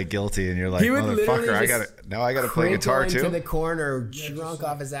trying to play guilty, and you're like, He would literally motherfucker, I just gotta play guitar Crinkle too. into the corner, drunk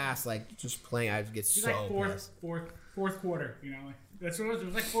off his ass, like just playing. I'd get it's so like pissed. fourth quarter. You know, like, that's what it was. It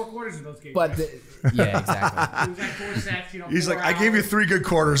was like 4 quarters of those games. But yeah, exactly. it was like 4 sets. You know, He's 4 like, I gave you hours. 3 good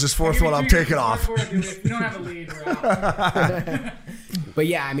quarters. This I fourth gave you one, I'm 3 taking good off. quarters. If you don't have a lead, we're out. But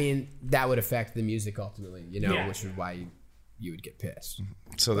yeah, I mean, that would affect the music ultimately, you know, Yeah. which is why you would get pissed.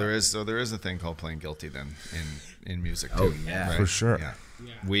 So there is a thing called playing guilty then in music too. Oh, yeah. right? For sure. Yeah.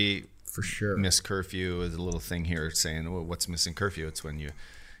 Yeah. We For sure. miss curfew is a little thing here saying, well, what's missing curfew? It's when you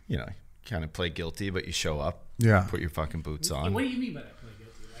know, kind of play guilty, but you show up. Yeah. Put your fucking boots on. What do you mean by that? Play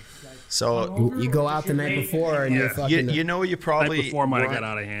guilty? Like So hungover, You or go just out the your night day before and you're yeah. fucking. you know you Night probably before might have weren't-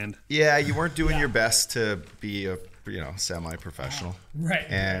 got out of hand. Yeah, you weren't doing your best to be a semi-professional. Right.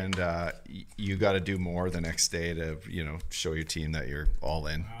 And you got to do more the next day to show your team that you're all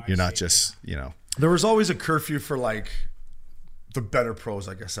in. You're not just There was always a curfew for like the better pros,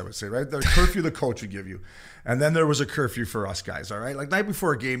 I guess I would say, right? The curfew the coach would give you. And then there was a curfew for us guys, all right? Like night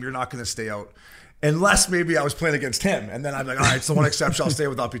before a game, you're not going to stay out unless maybe I was playing against him. And then I'm like, all right, it's the one exception. I'll stay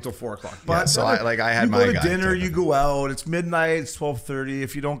without you till 4 o'clock. But Yeah, so I had you my go to guy dinner, type you of- go out, it's midnight, it's 12:30.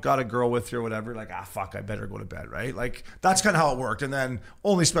 If you don't got a girl with you or whatever, like, fuck, I better go to bed, right? Like that's kind of how it worked. And then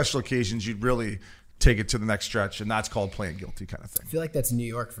only special occasions you'd really take it to the next stretch, and that's called playing guilty kind of thing. I feel like that's New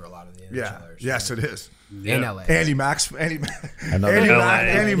York for a lot of the Yeah. NHLers. Yes, it is. In LA. Andy Mack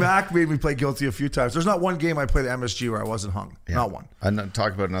made me play guilty a few times. There's not one game I played at MSG where I wasn't hung. Not one. And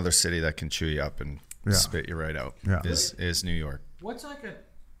talk about another city that can chew you up and Yeah. spit you right out. Yeah. Is New York. What's like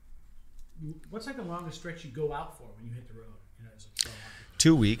the longest stretch you go out for when you hit the road? You know, as a pro hockey player?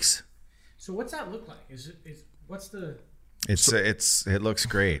 2 weeks. So what's that look like? What's the It looks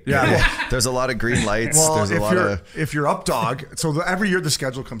great. Yeah. There's a lot of green lights. Well, There's a lot of if you're up dog, so every year the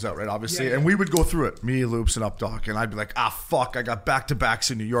schedule comes out, right? Obviously, and we would go through it, me, Loops, and up dog, and I'd be like, fuck, I got back to backs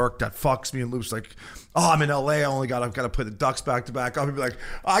in New York. That fucks me. And Loops like, I'm in LA. I've got to play the Ducks back to back. I'll be like,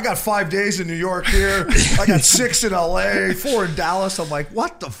 I got 5 days in New York here. I got 6 in LA, 4 in Dallas. I'm like,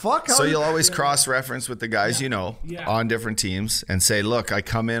 what the fuck? So you'll always cross reference with the guys on different teams and say, look, I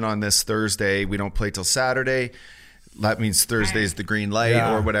come in on this Thursday. We don't play till Saturday. That means Thursday's the green light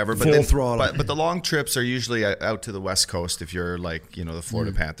or whatever. But full throttle. But the long trips are usually out to the West Coast. If you're like, the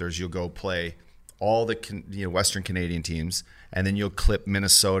Florida Panthers, you'll go play all the Western Canadian teams, and then you'll clip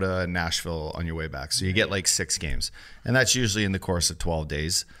Minnesota and Nashville on your way back. So you get like 6 games, and that's usually in the course of 12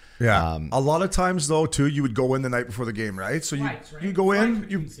 days. Yeah. A lot of times though too, you would go in the night before the game, right? So you go in,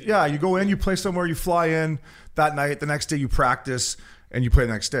 you go in, you play somewhere, you fly in that night, the next day you practice and you play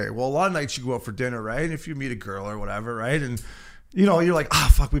the next day. Well, a lot of nights you go out for dinner, right? And if you meet a girl or whatever, right? And you're like,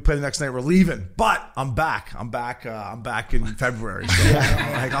 fuck, we play the next night, we're leaving. But I'm back in February. So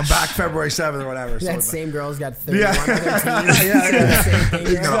like I'm back February 7th or whatever. That so same girl's got 31 other teams.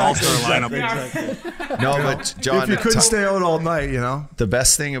 He's got an all-star lineup. No, but John, if you couldn't stay out all night, the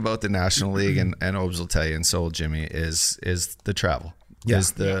best thing about the National League, and Obes will tell you, and so will Jimmy, is the travel. And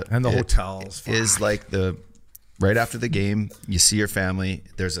the hotels. Is like right after the game, you see your family,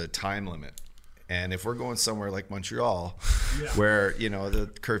 there's a time limit. And if we're going somewhere like Montreal, where, the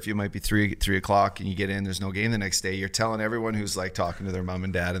curfew might be 3 o'clock and you get in, there's no game the next day, you're telling everyone who's like talking to their mom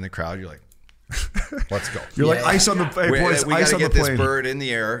and dad in the crowd, you're like, let's go. You're like ice on the boys, we got to get this bird in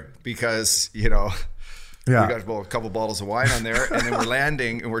the air because, we got a couple bottles of wine on there, and then we're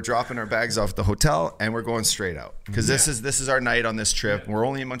landing and we're dropping our bags off at the hotel and we're going straight out. Because this is our night on this trip. We're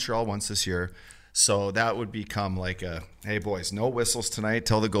only in Montreal once this year. So that would become like hey boys, no whistles tonight.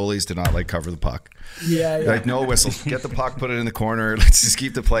 Tell the goalies to not cover the puck. Like no whistles. Get the puck, put it in the corner. Let's just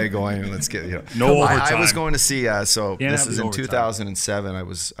keep the play going and let's get no overtime. I was going to see this is in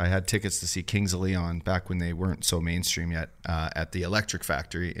 2007. I had tickets to see Kings of Leon back when they weren't so mainstream yet at the Electric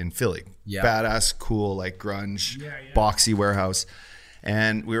Factory in Philly. Badass, cool, like grunge, boxy warehouse.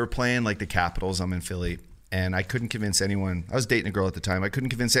 And we were playing like the Capitals. I'm in Philly, and I couldn't convince anyone. I was dating a girl at the time. I couldn't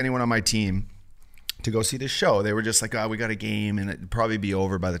convince anyone on my team to go see this show. They were just like, we got a game and it'd probably be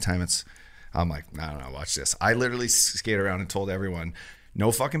over by the time I'm like, no, watch this. I literally skated around and told everyone,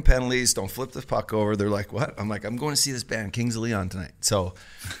 no fucking penalties, don't flip the puck over. They're like, what? I'm like, I'm going to see this band, Kings of Leon, tonight. So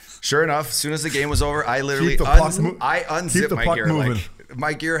sure enough, as soon as the game was over, I literally unzipped my gear. Like,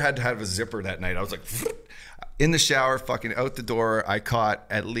 my gear had to have a zipper that night. I was like, in the shower, fucking out the door. I caught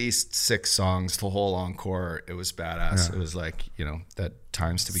at least 6 songs, the whole encore. It was badass. It was like, that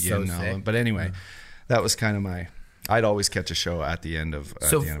time's to begin now. But anyway, that was kind of I'd always catch a show at the end of a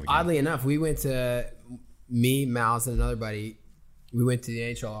game. Oddly enough, we went to, me, Miles, and another buddy, we went to the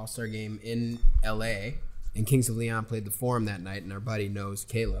NHL All-Star game in LA, and Kings of Leon played the Forum that night, and our buddy knows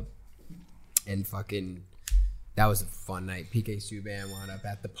Caleb. And fucking, that was a fun night. PK Subban wound up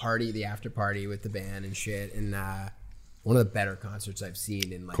at the party, the after party with the band and shit. And one of the better concerts I've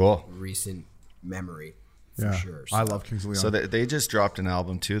seen in recent memory. For sure. So. I love Kings of Leon. So they just dropped an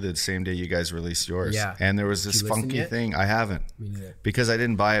album too the same day you guys released yours. Yeah. And there was this funky thing. I haven't. Me neither. Because I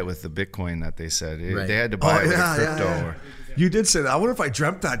didn't buy it with the Bitcoin that they said. They had to buy it with crypto. Yeah. You did say that. I wonder if I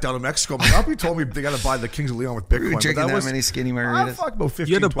dreamt that down in Mexico. But told me they got to buy the Kings of Leon with Bitcoin. Were you drinking that many skinny margaritas? Fuck, about 15,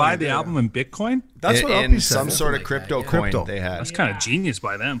 You had to buy 20 the album in Bitcoin? That's what in Uppy said. some sort of crypto coin they had. That's kind of genius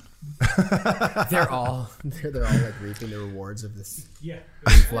by them. They're all like reaping the rewards of this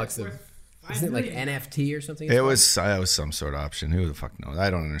influx of. Isn't it like NFT or something? It was some sort of option. Who the fuck knows?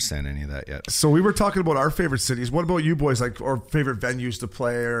 I don't understand any of that yet. So we were talking about our favorite cities. What about you boys? Or favorite venues to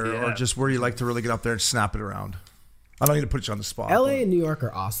play, or just where you like to really get up there and snap it around? I don't need to put you on the spot. LA and New York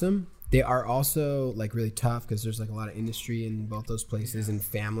are awesome. They are also like really tough because there's like a lot of industry in both those places and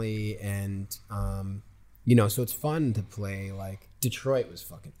family and so it's fun to play. Like Detroit was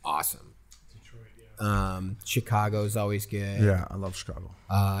fucking awesome. Chicago's always good. Yeah, I love Chicago.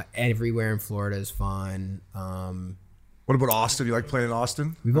 Everywhere in Florida is fun. What about Austin? You like playing in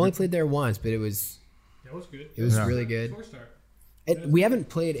Austin? We've only played there once, but it was good. It was really good. And we haven't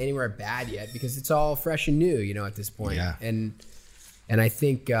played anywhere bad yet because it's all fresh and new, at this point. Yeah. And I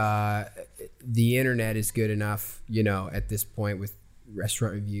think the internet is good enough, at this point with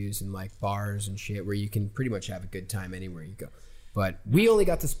restaurant reviews and like bars and shit where you can pretty much have a good time anywhere you go. But we only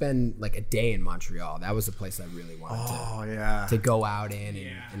got to spend like a day in Montreal. That was a place I really wanted to go out in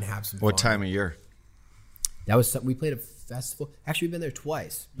and have some fun. What time of year? That was we played a festival. Actually, we've been there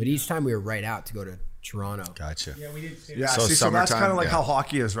twice, but each time we were right out to go to Toronto. Gotcha. Yeah, we did. Stay Yeah, So so that's summertime, kind of like yeah. how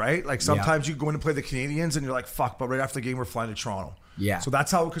hockey is, right? Like sometimes you go in and play the Canadians and you're like, fuck, but right after the game we're flying to Toronto. Yeah. So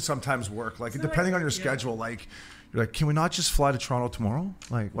that's how it could sometimes work. Like depending on your schedule, like you're like, can we not just fly to Toronto tomorrow?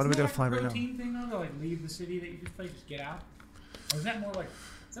 Like, why do we gotta fly right now? Routine thing though, to like leave the city that you just play, just get out. Or is that more like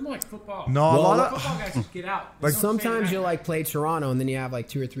football? No, a lot of Football guys just get out. Like sometimes you'll like play Toronto and then you have like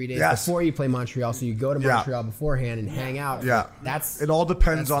 2 or 3 days Yes. before you play Montreal, so you go to Montreal beforehand and hang out. Yeah, That's it all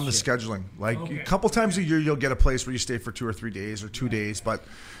depends that's on the shit. scheduling. Like Okay. a couple times a year, you'll get a place where you stay for 2 or 3 days or 2 days. But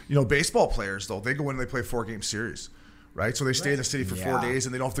baseball players though, they go in and they play 4-game series, right? So they stay in the city for 4 Yeah. days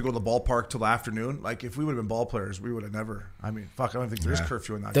and they don't have to go to the ballpark till the afternoon. Like if we would have been ball players, we would have never. I mean, fuck, I don't think there's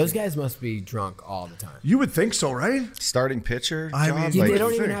curfew in that. Those game. guys must be drunk all the time. You would think so, right? Starting pitcher I job? mean, Yeah, like- they don't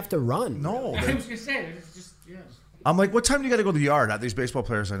thing. even have to run. No. I was gonna say it's just I'm like, what time do you got to go to the yard? At these baseball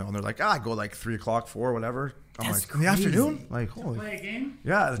players I know, and they're like, I go like 3 o'clock, 4, whatever. I'm That's like, in the crazy. afternoon? Like, holy. play a game.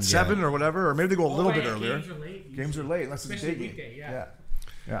 Yeah, it's 7 or whatever, or maybe they go a little bit earlier. Games are late. Games are late, unless it's a Especially day game. weekday, yeah.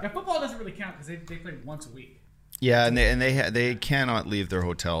 Yeah. Yeah, football doesn't really count because they play once a week. Yeah, and they cannot leave their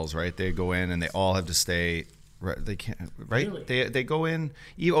hotels, right? They go in and they all have to stay. Right, they can't, right? Really? They go in.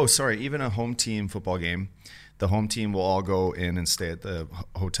 Even a home team football game, the home team will all go in and stay at the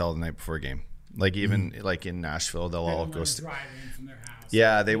hotel the night before a game. Like even like in Nashville, they'll all go. Drive in from their house.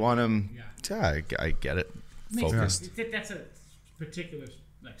 Yeah, they want them. Yeah. Yeah, I get it. Focused. That's a particular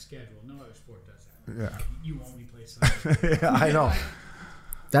like schedule. No other sport does that. Yeah. You only play Sunday. Yeah, I know.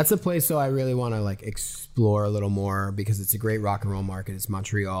 That's a place though I really want to like explore a little more because it's a great rock and roll market. It's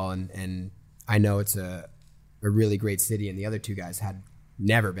Montreal and I know it's a really great city and the other two guys had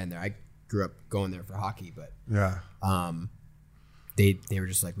never been there. I grew up going there for hockey, but Yeah. they were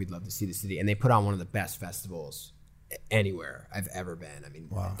just like, we'd love to see the city. And they put on one of the best festivals anywhere I've ever been. I mean,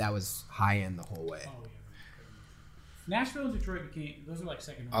 that was high end the whole way. Oh, yeah. Nashville and Detroit became, those are like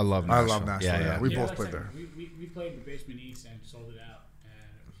second home. I love I Nashville. love Nashville. Yeah. We both played there. We played in the basement east and sold it out. And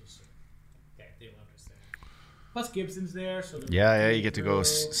it was just, they loved us there. Plus Gibson's there. So You get to go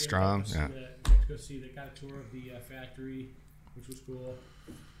strong. Got Yeah. to go see, they got a tour of the factory, which was cool.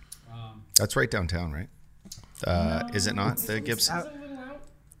 That's right downtown, right? Is it not the Gibson? Is it a little out?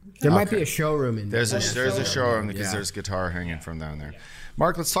 There might be a showroom in there. There's a showroom because Yeah. there's guitar hanging from down there.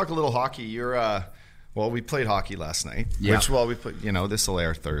 Mark, let's talk a little hockey. You're we played hockey last night. Yeah. Which we put. This will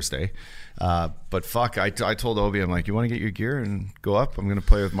air Thursday. But fuck, I told Obi, I'm like, you want to get your gear and go up? I'm going to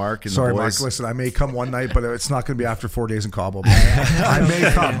play with Mark and Sorry, the Mark. boys. Listen, I may come one night, but it's not going to be after 4 days in Cabo. I may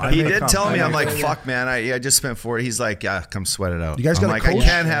come. He did tell me, I'm like, fuck, man. I just spent 4. He's like, yeah, come sweat it out. You guys I'm got a like, coach? I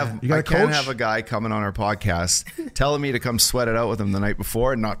can't have You got a I can't coach? have a guy coming on our podcast telling me to come sweat it out with him the night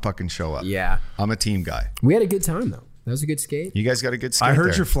before and not fucking show up. Yeah. I'm a team guy. We had a good time though. That was a good skate. You guys got a good skate I heard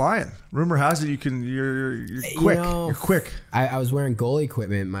there. you're flying. Rumor has it you're quick. You're quick. I was wearing goalie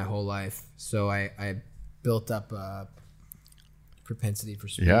equipment my whole life, so I built up a propensity for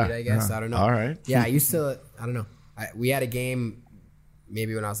speed. Yeah. I guess I don't know. All right. Yeah, I used to. I don't know. We had a game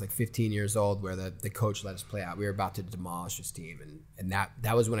maybe when I was like 15 years old where the coach let us play out. We were about to demolish his team, and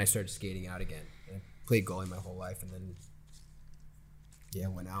that was when I started skating out again. I played goalie my whole life, and then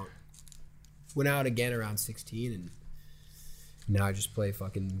went out again around 16, and now I just play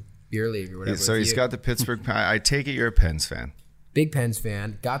fucking beer league or whatever. So he's got the Pittsburgh. I take it you're a Pens fan. Big Pens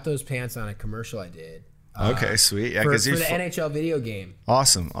fan. Got those pants on a commercial I did. Okay, sweet. Yeah, for because the NHL video game.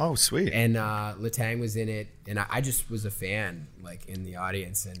 awesome. Oh, sweet. And Letang was in it, and I just was a fan, like in the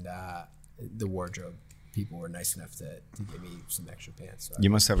audience, and the wardrobe people were nice enough to give me some extra pants. So You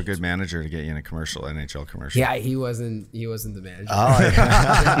must have a good manager to get you in a commercial, NHL commercial. yeah, he wasn't the manager. Oh,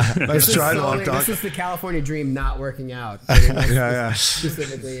 yeah. Nice try, Slowly, dog. this is the California dream not working out. Yeah.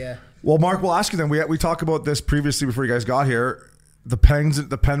 Specifically, yeah. Well, Mark, we'll ask you then. We talked about this previously before you guys got here. The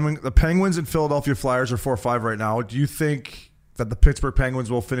Penguins and Philadelphia Flyers are 4-5 right now. Do you think that the Pittsburgh Penguins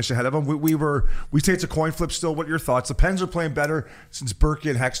will finish ahead of them? We say it's a coin flip still. What are your thoughts? The Pens are playing better since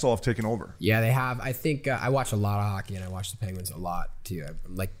Berkey and Hextall have taken over. Yeah, they have. I think I watch a lot of hockey, and I watch the Penguins a lot too.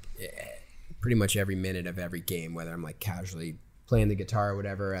 I'm like pretty much every minute of every game, whether I'm like casually playing the guitar or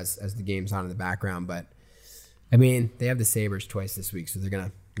whatever as the game's on in the background. But I mean, they have the Sabres twice this week, so they're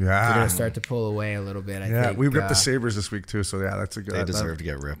gonna start to pull away a little bit. I think we ripped the Sabres this week too, so yeah, that's a good. They deserve to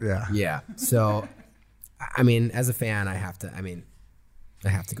get ripped. Yeah. Yeah. So, I mean, as a fan, I have to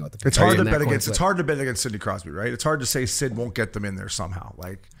go with the. It's hard to in that bet coin against. flip. It's hard to bet against Sidney Crosby, right? It's hard to say Sid won't get them in there somehow.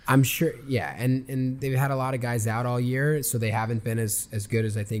 Like I'm sure, yeah, and they've had a lot of guys out all year, so they haven't been as good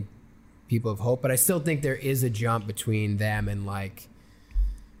as I think people have hoped. But I still think there is a jump between them and like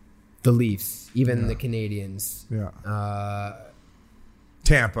the Leafs, even the Canadians. yeah,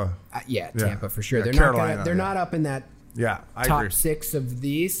 Tampa. Tampa for sure. Yeah, They're Carolina, not. They're not up in that Yeah, I top agree. 6 of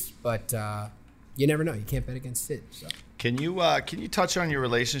these, but you never know. You can't bet against Sid. So. Can you touch on your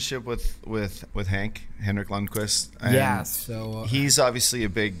relationship with Henrik Lundqvist? Yeah, so he's obviously a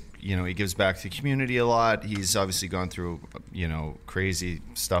big, he gives back to the community a lot. He's obviously gone through, crazy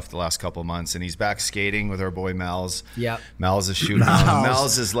stuff the last couple of months, and he's back skating with our boy Mal's. Yeah, Mal's is shooting.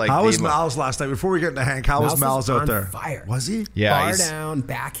 Mal's is like. How was Mal's last night? Before we get into Hank, how was Mal's out there? Fire. Was he? Yeah, bar down,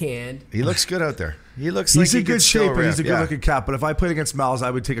 backhand. He looks good out there. He looks he's like in good shape, but he's a good-looking cat. But if I played against Mal's,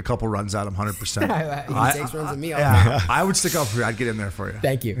 I would take a couple runs at him, 100%. He takes runs at me all the time. I would stick up for you. I'd get in there for you.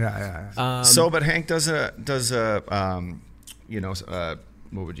 Thank you. Yeah. But Hank does a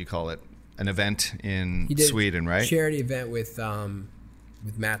what would you call it? An event in Sweden, right? Charity event with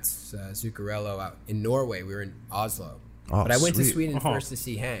Mats Zuccarello out in Norway. We were in Oslo, but I went to Sweden first to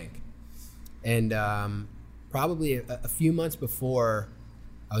see Hank, and probably a few months before,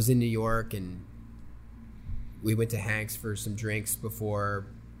 I was in New York and we went to Hank's for some drinks before,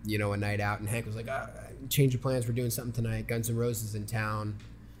 a night out. And Hank was like, change of plans. We're doing something tonight. Guns N' Roses in town.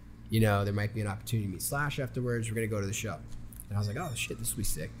 There might be an opportunity to meet Slash afterwards. We're going to go to the show. And I was like, oh, shit, this will be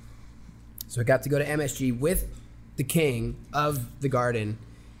sick. So I got to go to MSG with the king of the Garden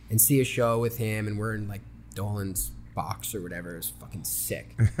and see a show with him. And we're in like Dolan's box or whatever. It was fucking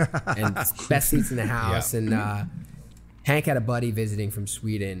sick. And best seats in the house. Yeah. And Hank had a buddy visiting from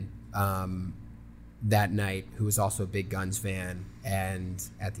Sweden that night who was also a big Guns fan. And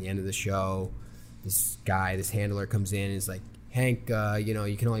at the end of the show, this handler comes in and is like, Hank,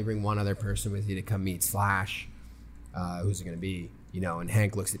 you can only bring one other person with you to come meet Slash. Who's it going to be? And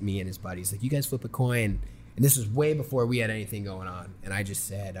Hank looks at me and his buddy. He's like, you guys flip a coin. And this was way before we had anything going on. And I just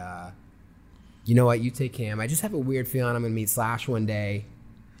said, you know what? You take Cam. I just have a weird feeling I'm going to meet Slash one day,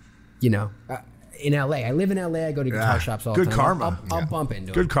 in LA. I live in LA. I go to guitar shops all the time. Good karma. I'll bump into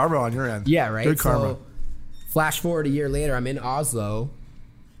him. Good karma on your end. Yeah, right? Good karma. So, flash forward a year later, I'm in Oslo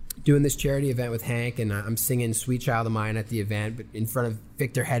doing this charity event with Hank, and I'm singing Sweet Child of Mine at the event, but in front of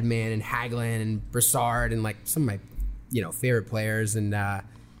Victor Hedman and Hagelin and Broussard and like some of my, favorite players. And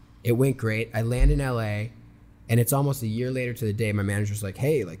it went great. I land in LA, and it's almost a year later to the day. My manager's like,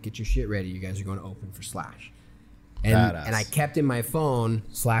 hey, like, get your shit ready. You guys are going to open for Slash. And I kept in my phone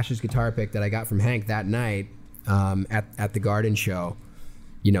Slash's guitar pick that I got from Hank that night at the Garden show.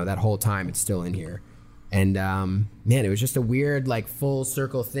 That whole time it's still in here. And man, it was just a weird, like, full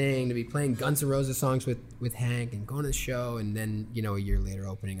circle thing to be playing Guns N' Roses songs with Hank and going to the show, and then a year later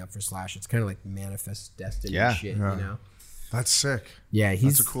opening up for Slash. It's kind of like manifest destiny shit, That's sick. Yeah,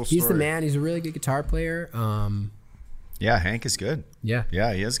 that's a cool story. He's the man. He's a really good guitar player. Yeah, Hank is good. Yeah,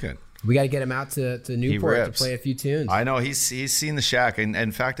 he is good. We got to get him out to Newport to play a few tunes. I know he's seen the shack, and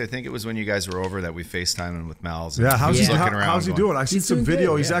in fact, I think it was when you guys were over that we FaceTimed with Mal's. Yeah, how's he doing? I see some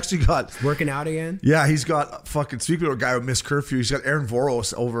video. He's actually got working out again. Yeah, he's got fucking, speaking of a guy who missed curfew, he's got Aaron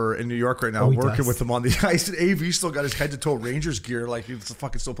Voros over in New York right now, working with him on the ice. And AV still got his head to toe Rangers gear, like he's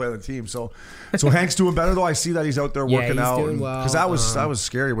fucking still playing on the team. So Hank's doing better though. I see that he's out there working out. Doing well. Because that was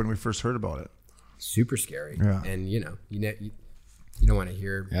scary when we first heard about it. Super scary. Yeah. And you don't want to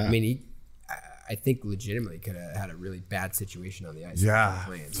hear. Yeah. I mean, I think legitimately could have had a really bad situation on the ice. Yeah.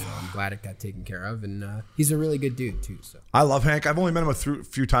 Playing, so I'm glad it got taken care of. And he's a really good dude, too. So I love Hank. I've only met him a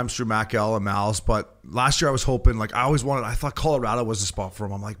few times through Mac L and Mal's, but last year I was hoping, like, I thought Colorado was the spot for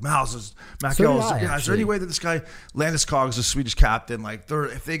him. I'm like, Mal's is Mac L. Is there any way that this guy, Landeskog, is a Swedish captain, like,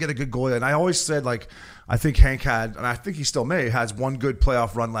 if they get a good goalie? And I always said, like, I think Hank had, and I think he still has one good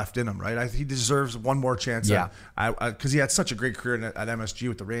playoff run left in him, right? He deserves one more chance. Yeah. Because he had such a great career at MSG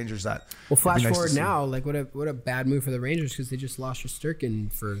with the Rangers. Flash forward now, like, what a bad move for the Rangers, because they just lost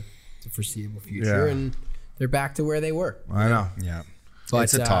Shesterkin for the foreseeable future, and they're back to where they were. I know. Yeah.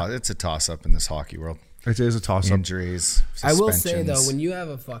 But it's a toss-up in this hockey world. It is a toss-up. Injuries, I will say, though, when you have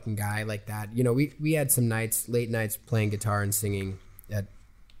a fucking guy like that, we had some late nights playing guitar and singing at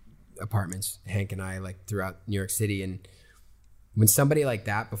apartments, Hank and I, like, throughout New York City, and when somebody like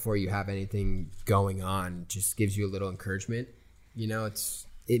that, before you have anything going on, just gives you a little encouragement,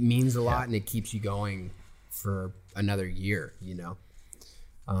 it means a lot, and it keeps you going for another year.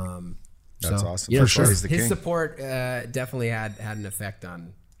 That's awesome. For sure, his support definitely had an effect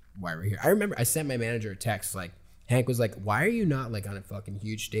on why we're here. I remember I sent my manager a text, like, Hank was like, "Why are you not, like, on a fucking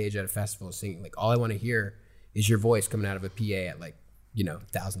huge stage at a festival singing? Like, all I want to hear is your voice coming out of a PA at, like,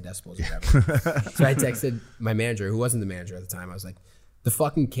 1,000 decibels or whatever." So I texted my manager, who wasn't the manager at the time. I was like, the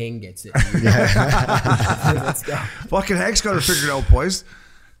fucking king gets it. Let's go. Fucking Hank's got it figured out, boys.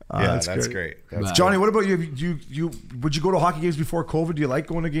 That's great. Johnny, what about you? You would you go to hockey games before COVID? Do you like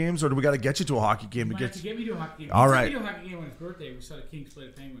going to games, or do we got to get you to a hockey game to get? To get me to a hockey game. All right. Took me to a hockey game on his birthday. We saw the Kings play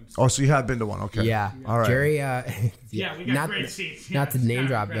the Penguins. Oh, so you have been to one? Okay. Yeah. All right. Jerry. Yeah, we got great seats. Not to name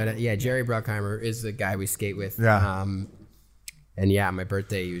drop, but Jerry Bruckheimer is the guy we skate with. Yeah. And yeah, my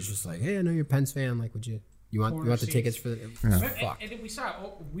birthday, he was just like, "Hey, I know you're a Pens fan. Like, would you want the tickets for the?" Fuck. And we saw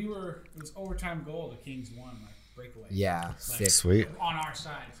it was overtime goal. The Kings won like breakaway. Yeah, sick. Sweet. On our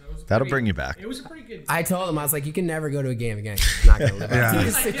side, so it was That'll bring you back. It was a pretty good. I told him, I was like, "You can never go to a game again. You're not gonna live up to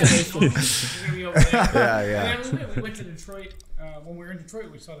this situation." We're gonna be over there. Yeah. And then we went to Detroit. When we were in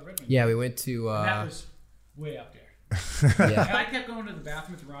Detroit, we saw the Red Wings. Yeah, we went to. That was way up there. Yeah. And I kept going to the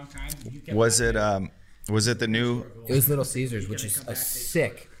bathroom at the wrong time. Was it the new? It was Little Caesars, which is a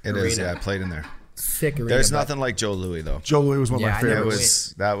sick. It arena. is. Yeah, I played in there. Sick arena. There's nothing like Joe Louis though. Joe Louis was one of my Yeah, I know.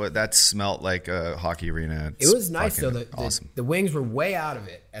 favorites. That smelt like a hockey arena. It was nice though. Awesome. The Wings were way out of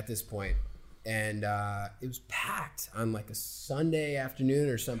it at this point, and it was packed on like a Sunday afternoon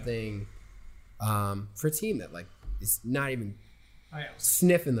or something for a team that like is not even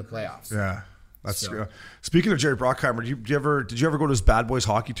sniffing the playoffs. Yeah. That's speaking of Jerry Brockheimer, did you ever go to his Bad Boys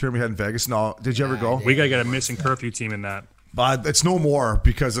hockey tournament he had in Vegas? No, did you ever go? We gotta get a missing curfew team in that. But it's no more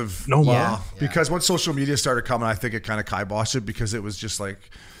because of more. Because once social media started coming, I think it kind of kiboshed it because it was just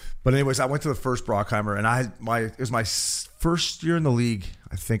like. But anyways, I went to the first Brockheimer, and it was my first year in the league,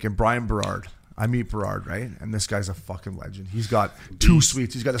 I think, and Brian Berard. I meet Berard, right? And this guy's a fucking legend. He's got 2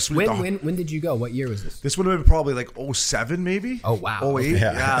 suites. He's got a suite. When did you go? What year was this? This would have been probably like 07 maybe. Oh, wow. 08.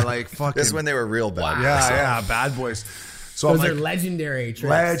 Yeah, like fucking. This is when they were real bad. Wow. Yeah, Bad Boys. So Those I'm are like, legendary trips.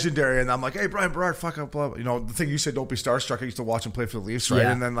 legendary, and I'm like, hey, Brian Berard, fuck up, blah, blah. You know, the thing you said, don't be starstruck. I used to watch him play for the Leafs, right?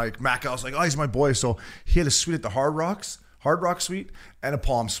 Yeah. And then like Mac, I was like, oh, he's my boy. So he had a suite at the Hard Rock suite and a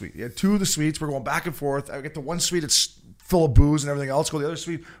Palm suite. He had 2 of the suites. We're going back and forth. I get to one suite, it's full of booze and everything else. Go to the other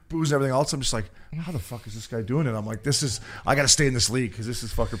suite, booze and everything else. I'm just like, how the fuck is this guy doing it? I'm like, I got to stay in this league because this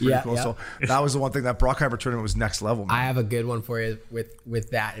is fucking pretty cool. Yeah. So that was the one thing, that Brockheimer tournament was next level, man. I have a good one for you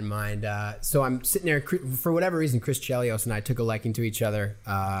with that in mind. So I'm sitting there, for whatever reason, Chris Chelios and I took a liking to each other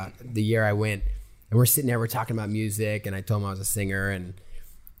the year I went. And we're sitting there, we're talking about music, and I told him I was a singer, and,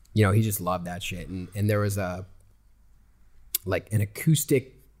 you know, he just loved that shit. And there was an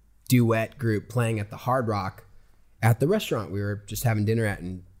acoustic duet group playing at the Hard Rock at the restaurant we were just having dinner at,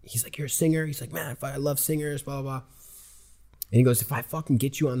 and he's like, "You're a singer?" He's like, "Man, I love singers, blah, blah, blah." And he goes, "If I fucking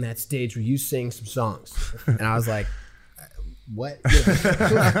get you on that stage, will you sing some songs?" And I was like, what?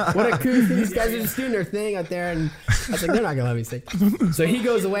 What these guys are just doing their thing out there. And I was like, they're not going to let me sing. So he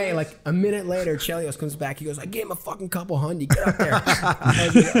goes away. Like a minute later, Chelios comes back. He goes, "I gave him a fucking couple $100. Get up there."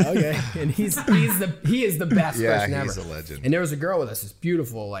 I was like, okay. And he is the best person ever. He's a legend. And there was a girl with us. This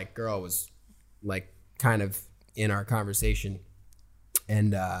beautiful girl was like kind of in our conversation.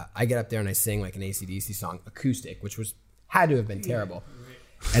 And I get up there and I sing like an AC/DC song, acoustic, which had to have been terrible.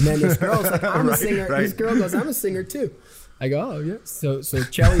 And then this girl's like, "I'm a singer." Right. This girl goes, "I'm a singer too." I go, "Oh yeah." So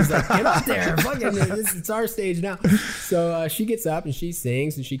Chelly's like, "Get up there, fucking! It's our stage now." So she gets up and she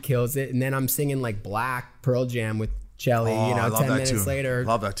sings and she kills it. And then I'm singing like Black Pearl Jam with Chelly. 10 minutes later.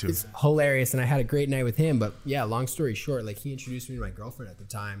 Love that too. It's hilarious, and I had a great night with him. But yeah, long story short, like he introduced me to my girlfriend at the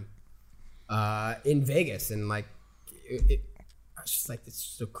time in Vegas, and like I was just like, it's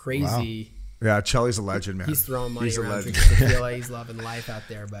so crazy. Wow. Yeah, Chelly's a legend, man. He's throwing money around, drinking tequila. He's loving life out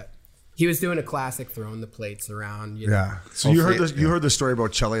there, but. He was doing a classic, throwing the plates around. Yeah. So you heard the story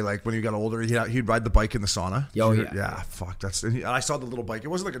about Chelly, like when he got older, he'd ride the bike in the sauna. Oh yeah. Yeah. Fuck. And I saw the little bike. It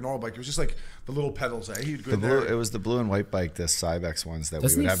wasn't like a normal bike. It was just like the little pedals. He'd go there. It was the blue and white bike, the Cybex ones that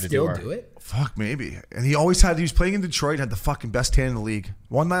Doesn't we would have to do. Doesn't he still do it? Fuck, maybe. And he always he was playing in Detroit, had the fucking best tan in the league.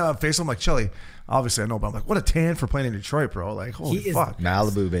 One night on Facebook, I'm like, Chelly, obviously I know, but I'm like, what a tan for playing in Detroit, bro. Like, holy fuck.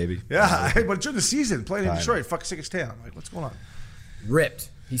 Malibu, baby. Yeah. But during the season, playing in Detroit, fuck, sickest tan. I'm like, what's going on? Ripped.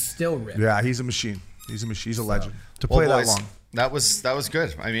 He's still ripped. Yeah, he's a machine. He's a legend. To play that long. That was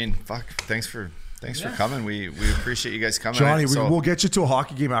good. I mean, fuck. Thanks for coming. We appreciate you guys coming. Johnny, we'll get you to a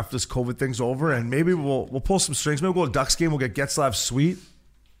hockey game after this COVID thing's over, and maybe we'll pull some strings. Maybe we'll go to a Ducks game. We'll get Getzlav Sweet.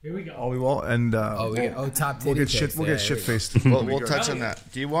 Here we go. Oh, we will. And top we'll get picks. We'll get shit faced. We'll touch on that.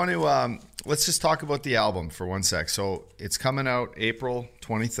 Do you want to? Let's just talk about the album for 1 sec. So it's coming out April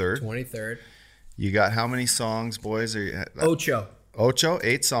 23rd. 23rd. You got how many songs, boys? Ocho.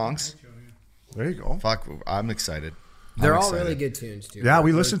 8 songs. There you go. Fuck, I'm excited. They're all really good tunes too. Yeah,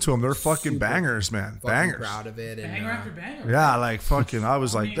 we listened to them. They're fucking bangers, man. Bangers. Proud of it. And, Banger after banger. Yeah, like fucking. I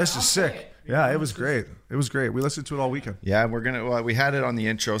was like, this is sick. Yeah, it was great. It was great. We listened to it all weekend. Yeah, we had it on the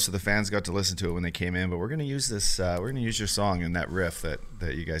intro, so the fans got to listen to it when they came in. But we're gonna use this. We're gonna use your song and that riff that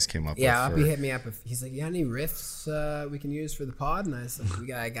you guys came up with. Yeah, Uppy hit me up. He's like, "You got any riffs we can use for the pod?" And I was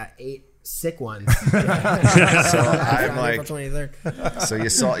like, I got 8 sick ones. So I'm like, so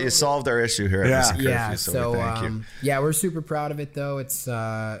you solved our issue here. At Mr. Yeah. Curfew, so thank you. Yeah, we're super proud of it though. It's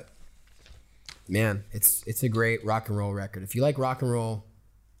man, it's a great rock and roll record. If you like rock and roll,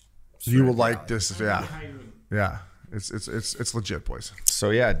 you will like this. Yeah. It's legit, boys. So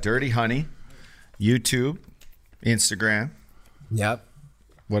yeah, Dirty Honey, YouTube, Instagram. Yep.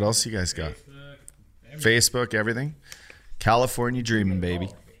 What else you guys got? Facebook, everything. California Dreaming, baby.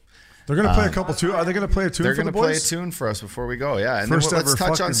 They're gonna play a couple too. Are they gonna play a tune? They're going to play a tune for us before we go. Yeah, and First then let's ever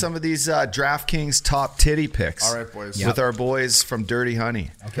touch on some of these DraftKings top titty picks. All right, boys. With our boys from Dirty Honey.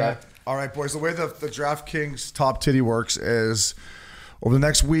 Okay. All right, boys. The way the DraftKings top titty works is over the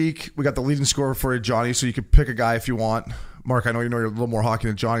next week, we got the leading scorer for you, Johnny, so you can pick a guy if you want. Mark, I know you're a little more hockey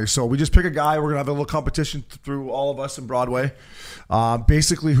than Johnny, so we just pick a guy. We're going to have a little competition through all of us in Broadway.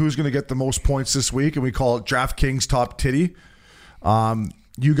 Basically, who's going to get the most points this week, and we call it DraftKings top titty.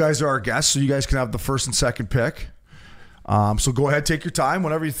 You guys are our guests, so you guys can have the first and second pick. So go ahead, take your time,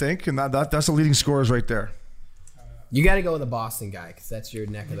 whatever you think, and that's the leading scorers right there. You got to go with a Boston guy because that's your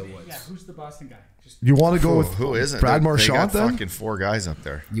neck of the woods. Yeah, who's the Boston guy? You want to go with who isn't? Brad They Marchand got then? fucking 4 guys up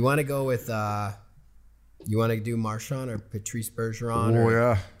there. You want to go with you want to do Marchand or Patrice Bergeron? Oh, or,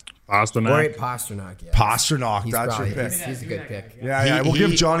 yeah. Or Pasternak. Yeah. Pasternak, He's that's your probably- pick. He's a good pick. Yeah, we'll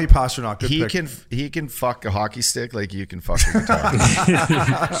give Johnny Pasternak. Good He pick. can fuck a hockey stick like you can fuck a guitar.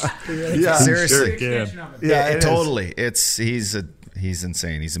 Yeah, Seriously. Yeah, Totally. He's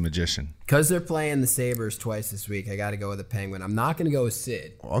insane. He's a magician. Because they're playing the Sabres twice this week, I got to go with the Penguin. I'm not going to go with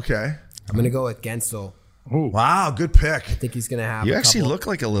Sid. Okay. I'm going to go with Gensel. Wow, good pick. I think he's going to have You a actually couple- look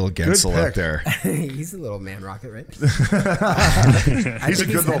like a little Gensel pick. up there. He's a little man rocket, right? He's a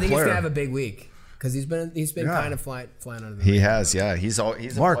good little I think he's going player. to have a big week. Because he's been Yeah. kind of flying under the He radar. has, yeah. He's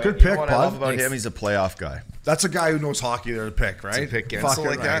Mark, a good you know pick, what bud. I love about Thanks. him? He's a playoff guy. That's a guy who knows hockey there to pick, right? To pick Gensel Fucking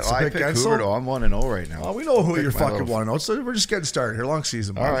like right. that. So I pick pick Gensel? Huberto. I'm 1-0 right now. Oh, we know who Pick you're my fucking little- want to know. So we're just getting started here. Long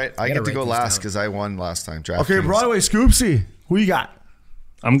season. All right, I get gotta to go write these last down. because I won last time. Okay, DraftKings. Broadway Scoopsy. Who you got?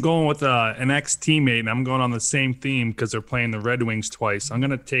 I'm going with an ex-teammate, and I'm going on the same theme because they're playing the Red Wings twice. I'm going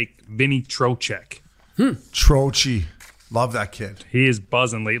to take Vinny Trocheck. Trochi. Love that kid. He is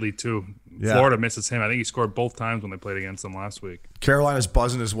buzzing lately, too. Yeah. Florida misses him. I think he scored both times when they played against them last week. Carolina's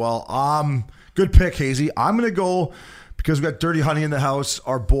buzzing as well. Good pick, Hazy. I'm going to go because we got Dirty Honey in the house.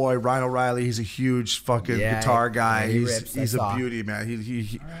 Our boy, Ryan O'Reilly. He's a huge fucking guitar guy. Yeah, he rips. He's I a saw. beauty,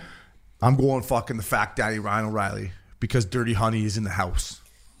 man. I'm going fucking the Fact Daddy, Ryan O'Reilly, because Dirty Honey is in the house.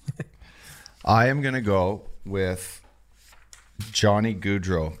 I am going to go with Johnny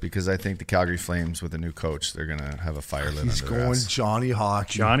Gaudreau because I think the Calgary Flames with a new coach, they're going to have a fire lit He's under their going ass. Johnny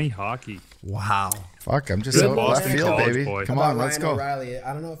Hockey. Johnny Hockey. Wow. Fuck, I'm just Good out left Boston field, college baby. boy. Come About on, let's Ryan go. O'Reilly,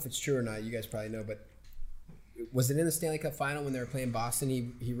 I don't know if it's true or not. You guys probably know, but was it in the Stanley Cup final when they were playing Boston?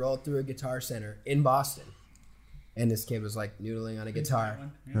 He rolled through a Guitar Center in Boston, and this kid was like noodling on a guitar,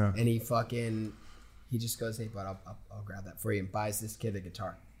 Yeah. and he just goes, "Hey, bud, I'll grab that for you," and buys this kid a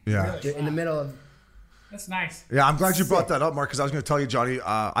guitar Yeah. in the middle of. That's nice. Yeah, I'm glad you brought that up, Mark, because I was going to tell you, Johnny,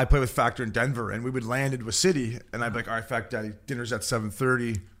 I play with Factor in Denver, and we would land into a city, and I'd be like, all right, Fact Daddy, dinner's at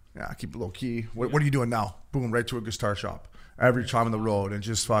 7:30. Yeah, keep it low key. What are you doing now? Boom, right to a guitar shop. Every time on the road, and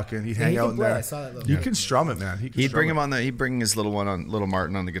just fucking, he'd hang he out can in play. there. I saw that little He guy. can strum it, man. He'd bring him on he'd bring his little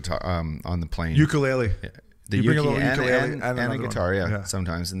Martin on the guitar, on the plane. Ukulele. The You bring a ukulele little ukulele and and a another guitar, one. yeah,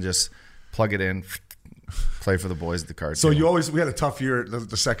 sometimes, and just plug it in, play for the boys at the card So table. we had a tough year,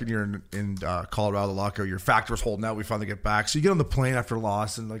 the second year in Colorado, the lockout year. Factor was holding out. We finally get back. So you get on the plane after a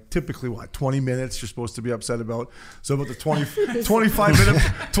loss, and like typically, 20 minutes you're supposed to be upset about. So about the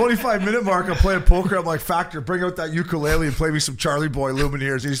 25 minute mark, I'm playing poker. I'm like, Factor, bring out that ukulele and play me some Charlie Boy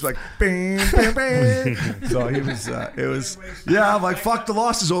Lumineers. And he's like, bang, bang, bang. So it was, yeah, I'm like, fuck, the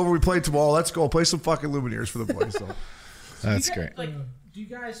loss is over. We play tomorrow. Let's go play some fucking Lumineers for the boys. So That's You guys- great. Like, do you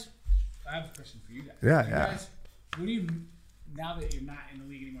guys? I have a question for you guys. Yeah, Do you yeah. Guys, what do you now that you're not in the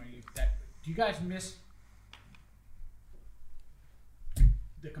league anymore? Do you guys miss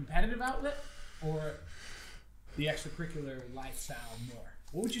the competitive outlet or the extracurricular lifestyle more?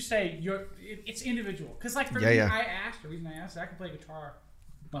 What would you say? It's individual. Because like for me, Yeah. the reason I asked, I can play guitar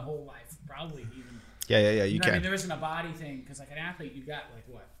my whole life, probably even. Yeah, you You know what I can. mean? There isn't a body thing because like an athlete, you got like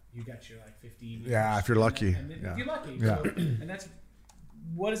what? You got your like 15 years. Yeah, if you're lucky. And then, Yeah. if you're lucky. Yeah. So, and that's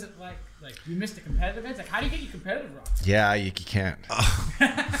what is it like? Like, you missed the competitive events? Like, how do you get your competitive rock? Yeah, you can't.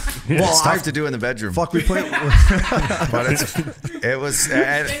 It's tough to do in the bedroom. Fuck, we played. But it was.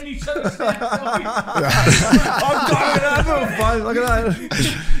 And, And each other's fun. Look at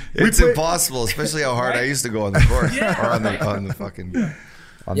that. it's impossible, especially how hard I used to go on the court or on the fucking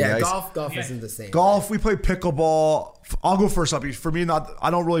on the ice. Golf isn't the same. Golf, we play pickleball. I'll go first up. For me, I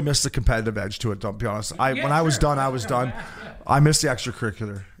don't really miss the competitive edge to it, to be honest. When I was done, I was done. I miss the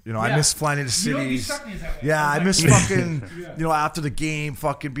extracurricular. You know, I miss flying into cities. Yeah, I miss fucking, you know, after the game,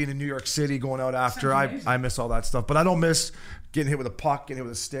 fucking being in New York City, going out after. I miss all that stuff. But I don't miss getting hit with a puck, getting hit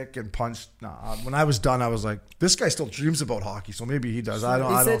with a stick, and punched. Nah, when I was done, I was like, this guy still dreams about hockey, so maybe he does.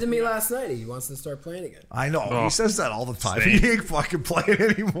 He said to me last night he wants to start playing again. I know. Oh, he says that all the time. same. He ain't fucking playing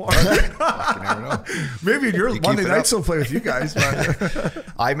anymore. Fucking never know. Maybe in your You keep Monday it nights up. he'll play with you guys. But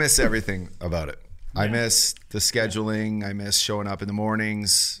I miss everything about it. I miss the scheduling. I miss showing up in the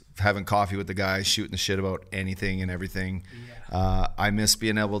mornings, having coffee with the guys, shooting the shit about anything and everything. I miss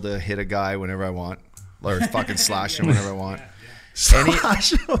being able to hit a guy whenever I want, or fucking slash him whenever I want.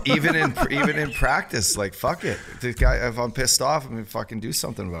 Even in practice, like, fuck it. The guy, if I'm pissed off, I'm gonna fucking do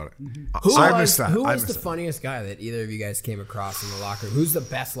something about it. I miss that. Who I was miss the that. funniest guy that either of you guys came across in the locker room? Who's the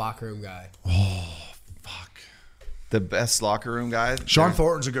best locker room guy? The best locker room guy, Sean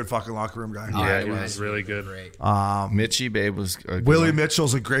Thornton's a good fucking locker room guy. Yeah, he was really good. Great. Mitchie Babe was a good Willie one.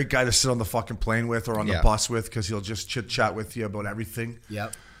 Mitchell's a great guy to sit on the fucking plane with or on the Yeah. bus with because he'll just chit chat with you about everything.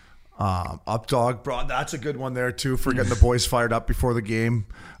 Yep. Updog, bro, that's a good one there too for getting the boys fired up before the game.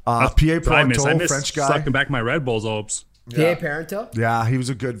 PA I miss Pronto, French guy. sucking back my Red Bulls hopes. PA Parental? Yeah, he was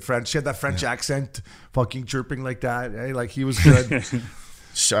a good French. He had that French accent, fucking chirping like that. Hey, like he was good.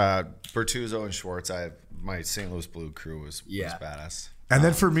 Bertuzzo and Schwartz. My St. Louis Blue crew was badass. And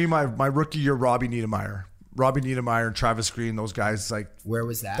then for me, my rookie year, Robbie Niedermeyer and Travis Green, those guys, like, Where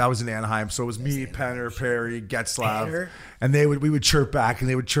was that? that was in Anaheim. So it was me, Penner, Perry, Getzlav, Penner? and we would chirp back and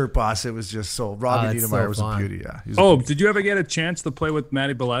they would chirp us. It was just so Robbie that's Niedermeyer so was fun. a beauty. Yeah. He was a Oh, beauty. did you ever get a chance to play with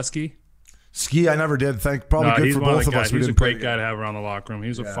Matty Bolesky? Ski, I never did. Probably good he's for one both of of the us. guys. We He's a didn't play great guy together. to have around the locker room.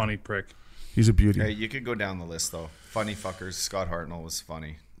 He's a funny prick. He's a beauty. Hey, you could go down the list though. Funny fuckers. Scott Hartnell was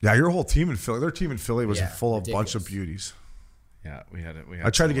funny. Yeah, your whole team in Philly. Their team in Philly was Yeah, full of a bunch of ridiculous. beauties. Yeah, we had it.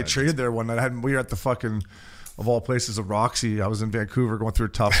 I tried to get traded there one night. We were at the fucking, of all places, of Roxy. I was in Vancouver going through a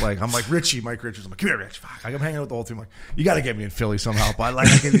tough, like, I'm like, Mike Richards. I'm like, come here, Rich. Fuck. I'm hanging out with the whole team. I'm like, you got to get me in Philly somehow. But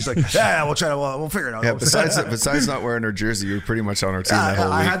he's like, yeah, we'll try to, we'll figure it out. Yeah, besides not wearing her jersey, you were pretty much on our team that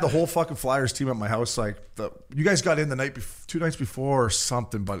whole I week. had the whole fucking Flyers team at my house. Like, you guys got in the night, 2 nights before or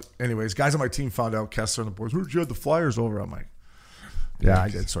something. But anyways, guys on my team found out, Kessler and the boys, where'd you have the Flyers over? I'm like, yeah, I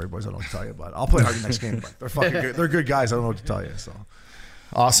did. Sorry, boys, I don't know what to tell you, but I'll play hard next game. But they're fucking good. They're good guys. I don't know what to tell you. So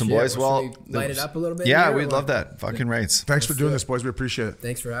Awesome, boys. Should Well, we light it up a little bit? yeah, here, we'd or- love that. Fucking rights. thanks for doing this, boys. We appreciate it.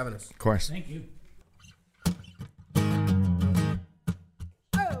 Thanks for having us. Of course. Thank you.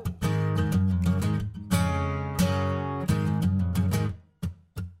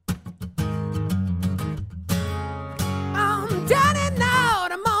 I'm down and out,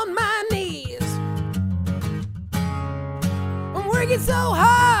 I'm on my knees. I'm working so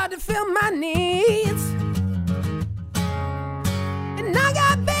hard to fill my needs. And I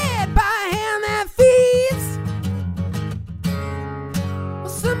got bed by a hand that feeds. Will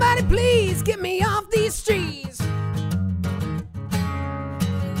somebody please get me off these streets?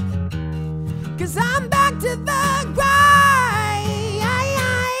 'Cause I'm back to the grind.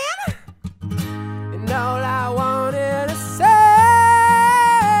 And all I wanted to say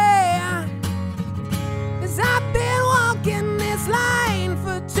is I've been walking this line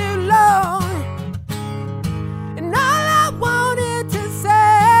for too long. And all I wanted to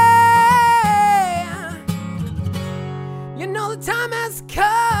say, you know the time has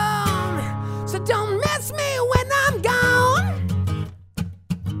come, so don't miss me when I'm gone.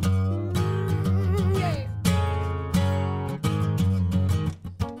 Yeah.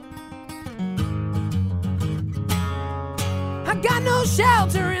 I got no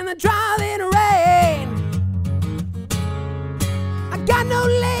shelter in the driving rain. I got no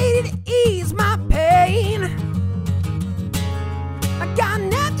lady to ease my pain. I got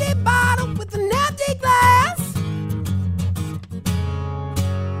an empty bottle with an empty glass.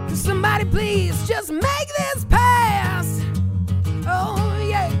 Can somebody please just make this pass? Oh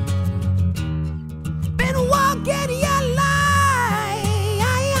yeah. Been walking your line,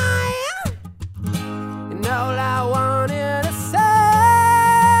 and all I wanted to say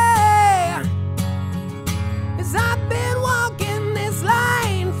is I've been walking this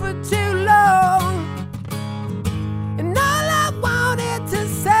line for too long. And all I wanted to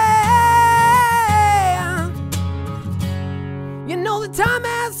say, you know the time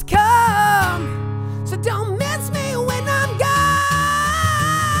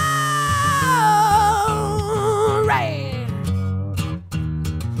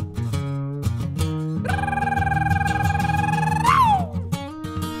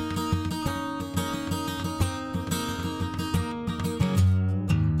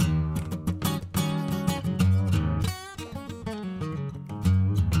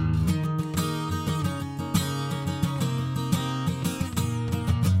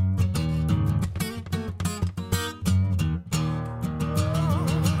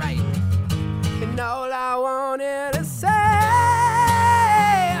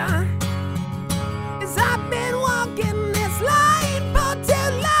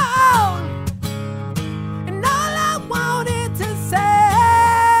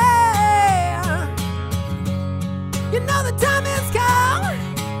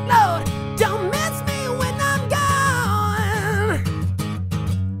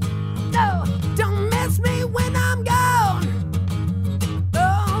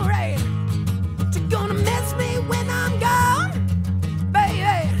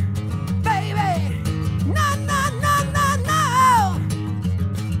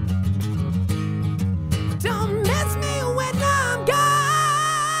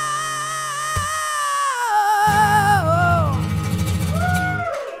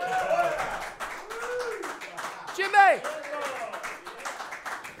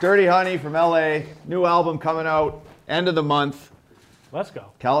Dirty Honey from LA. New album coming out end of the month. Let's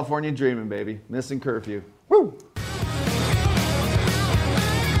go. California Dreaming, baby. Missing Curfew. Woo!